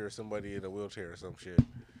a picture of somebody in a wheelchair or some shit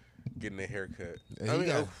getting a haircut. Never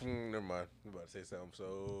mind. I'm about to say something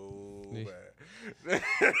so bad.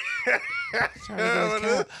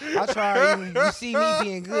 I try. You see me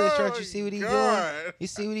being good, Church. You see what he doing? You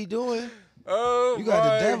see what he doing? Oh, you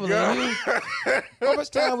got the devil in you. How much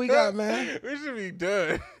time we got, man? We should be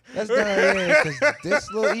done. That's done, yeah. Cause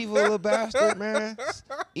this little evil little bastard, man,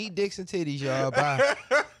 eat dicks and titties, y'all. Bye.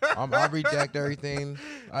 I redact everything.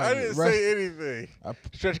 I didn't say anything.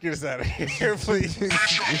 Stretch, get us out of here, please.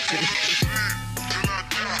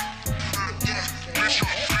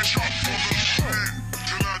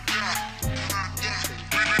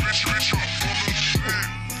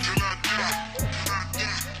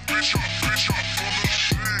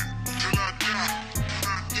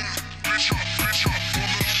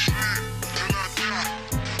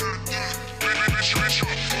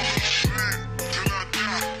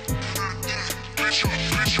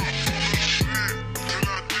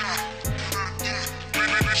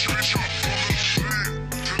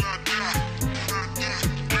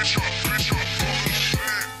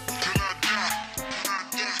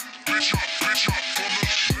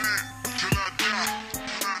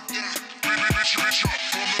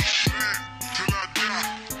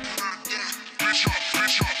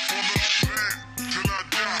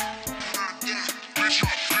 bitch up,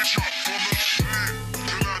 bitch up.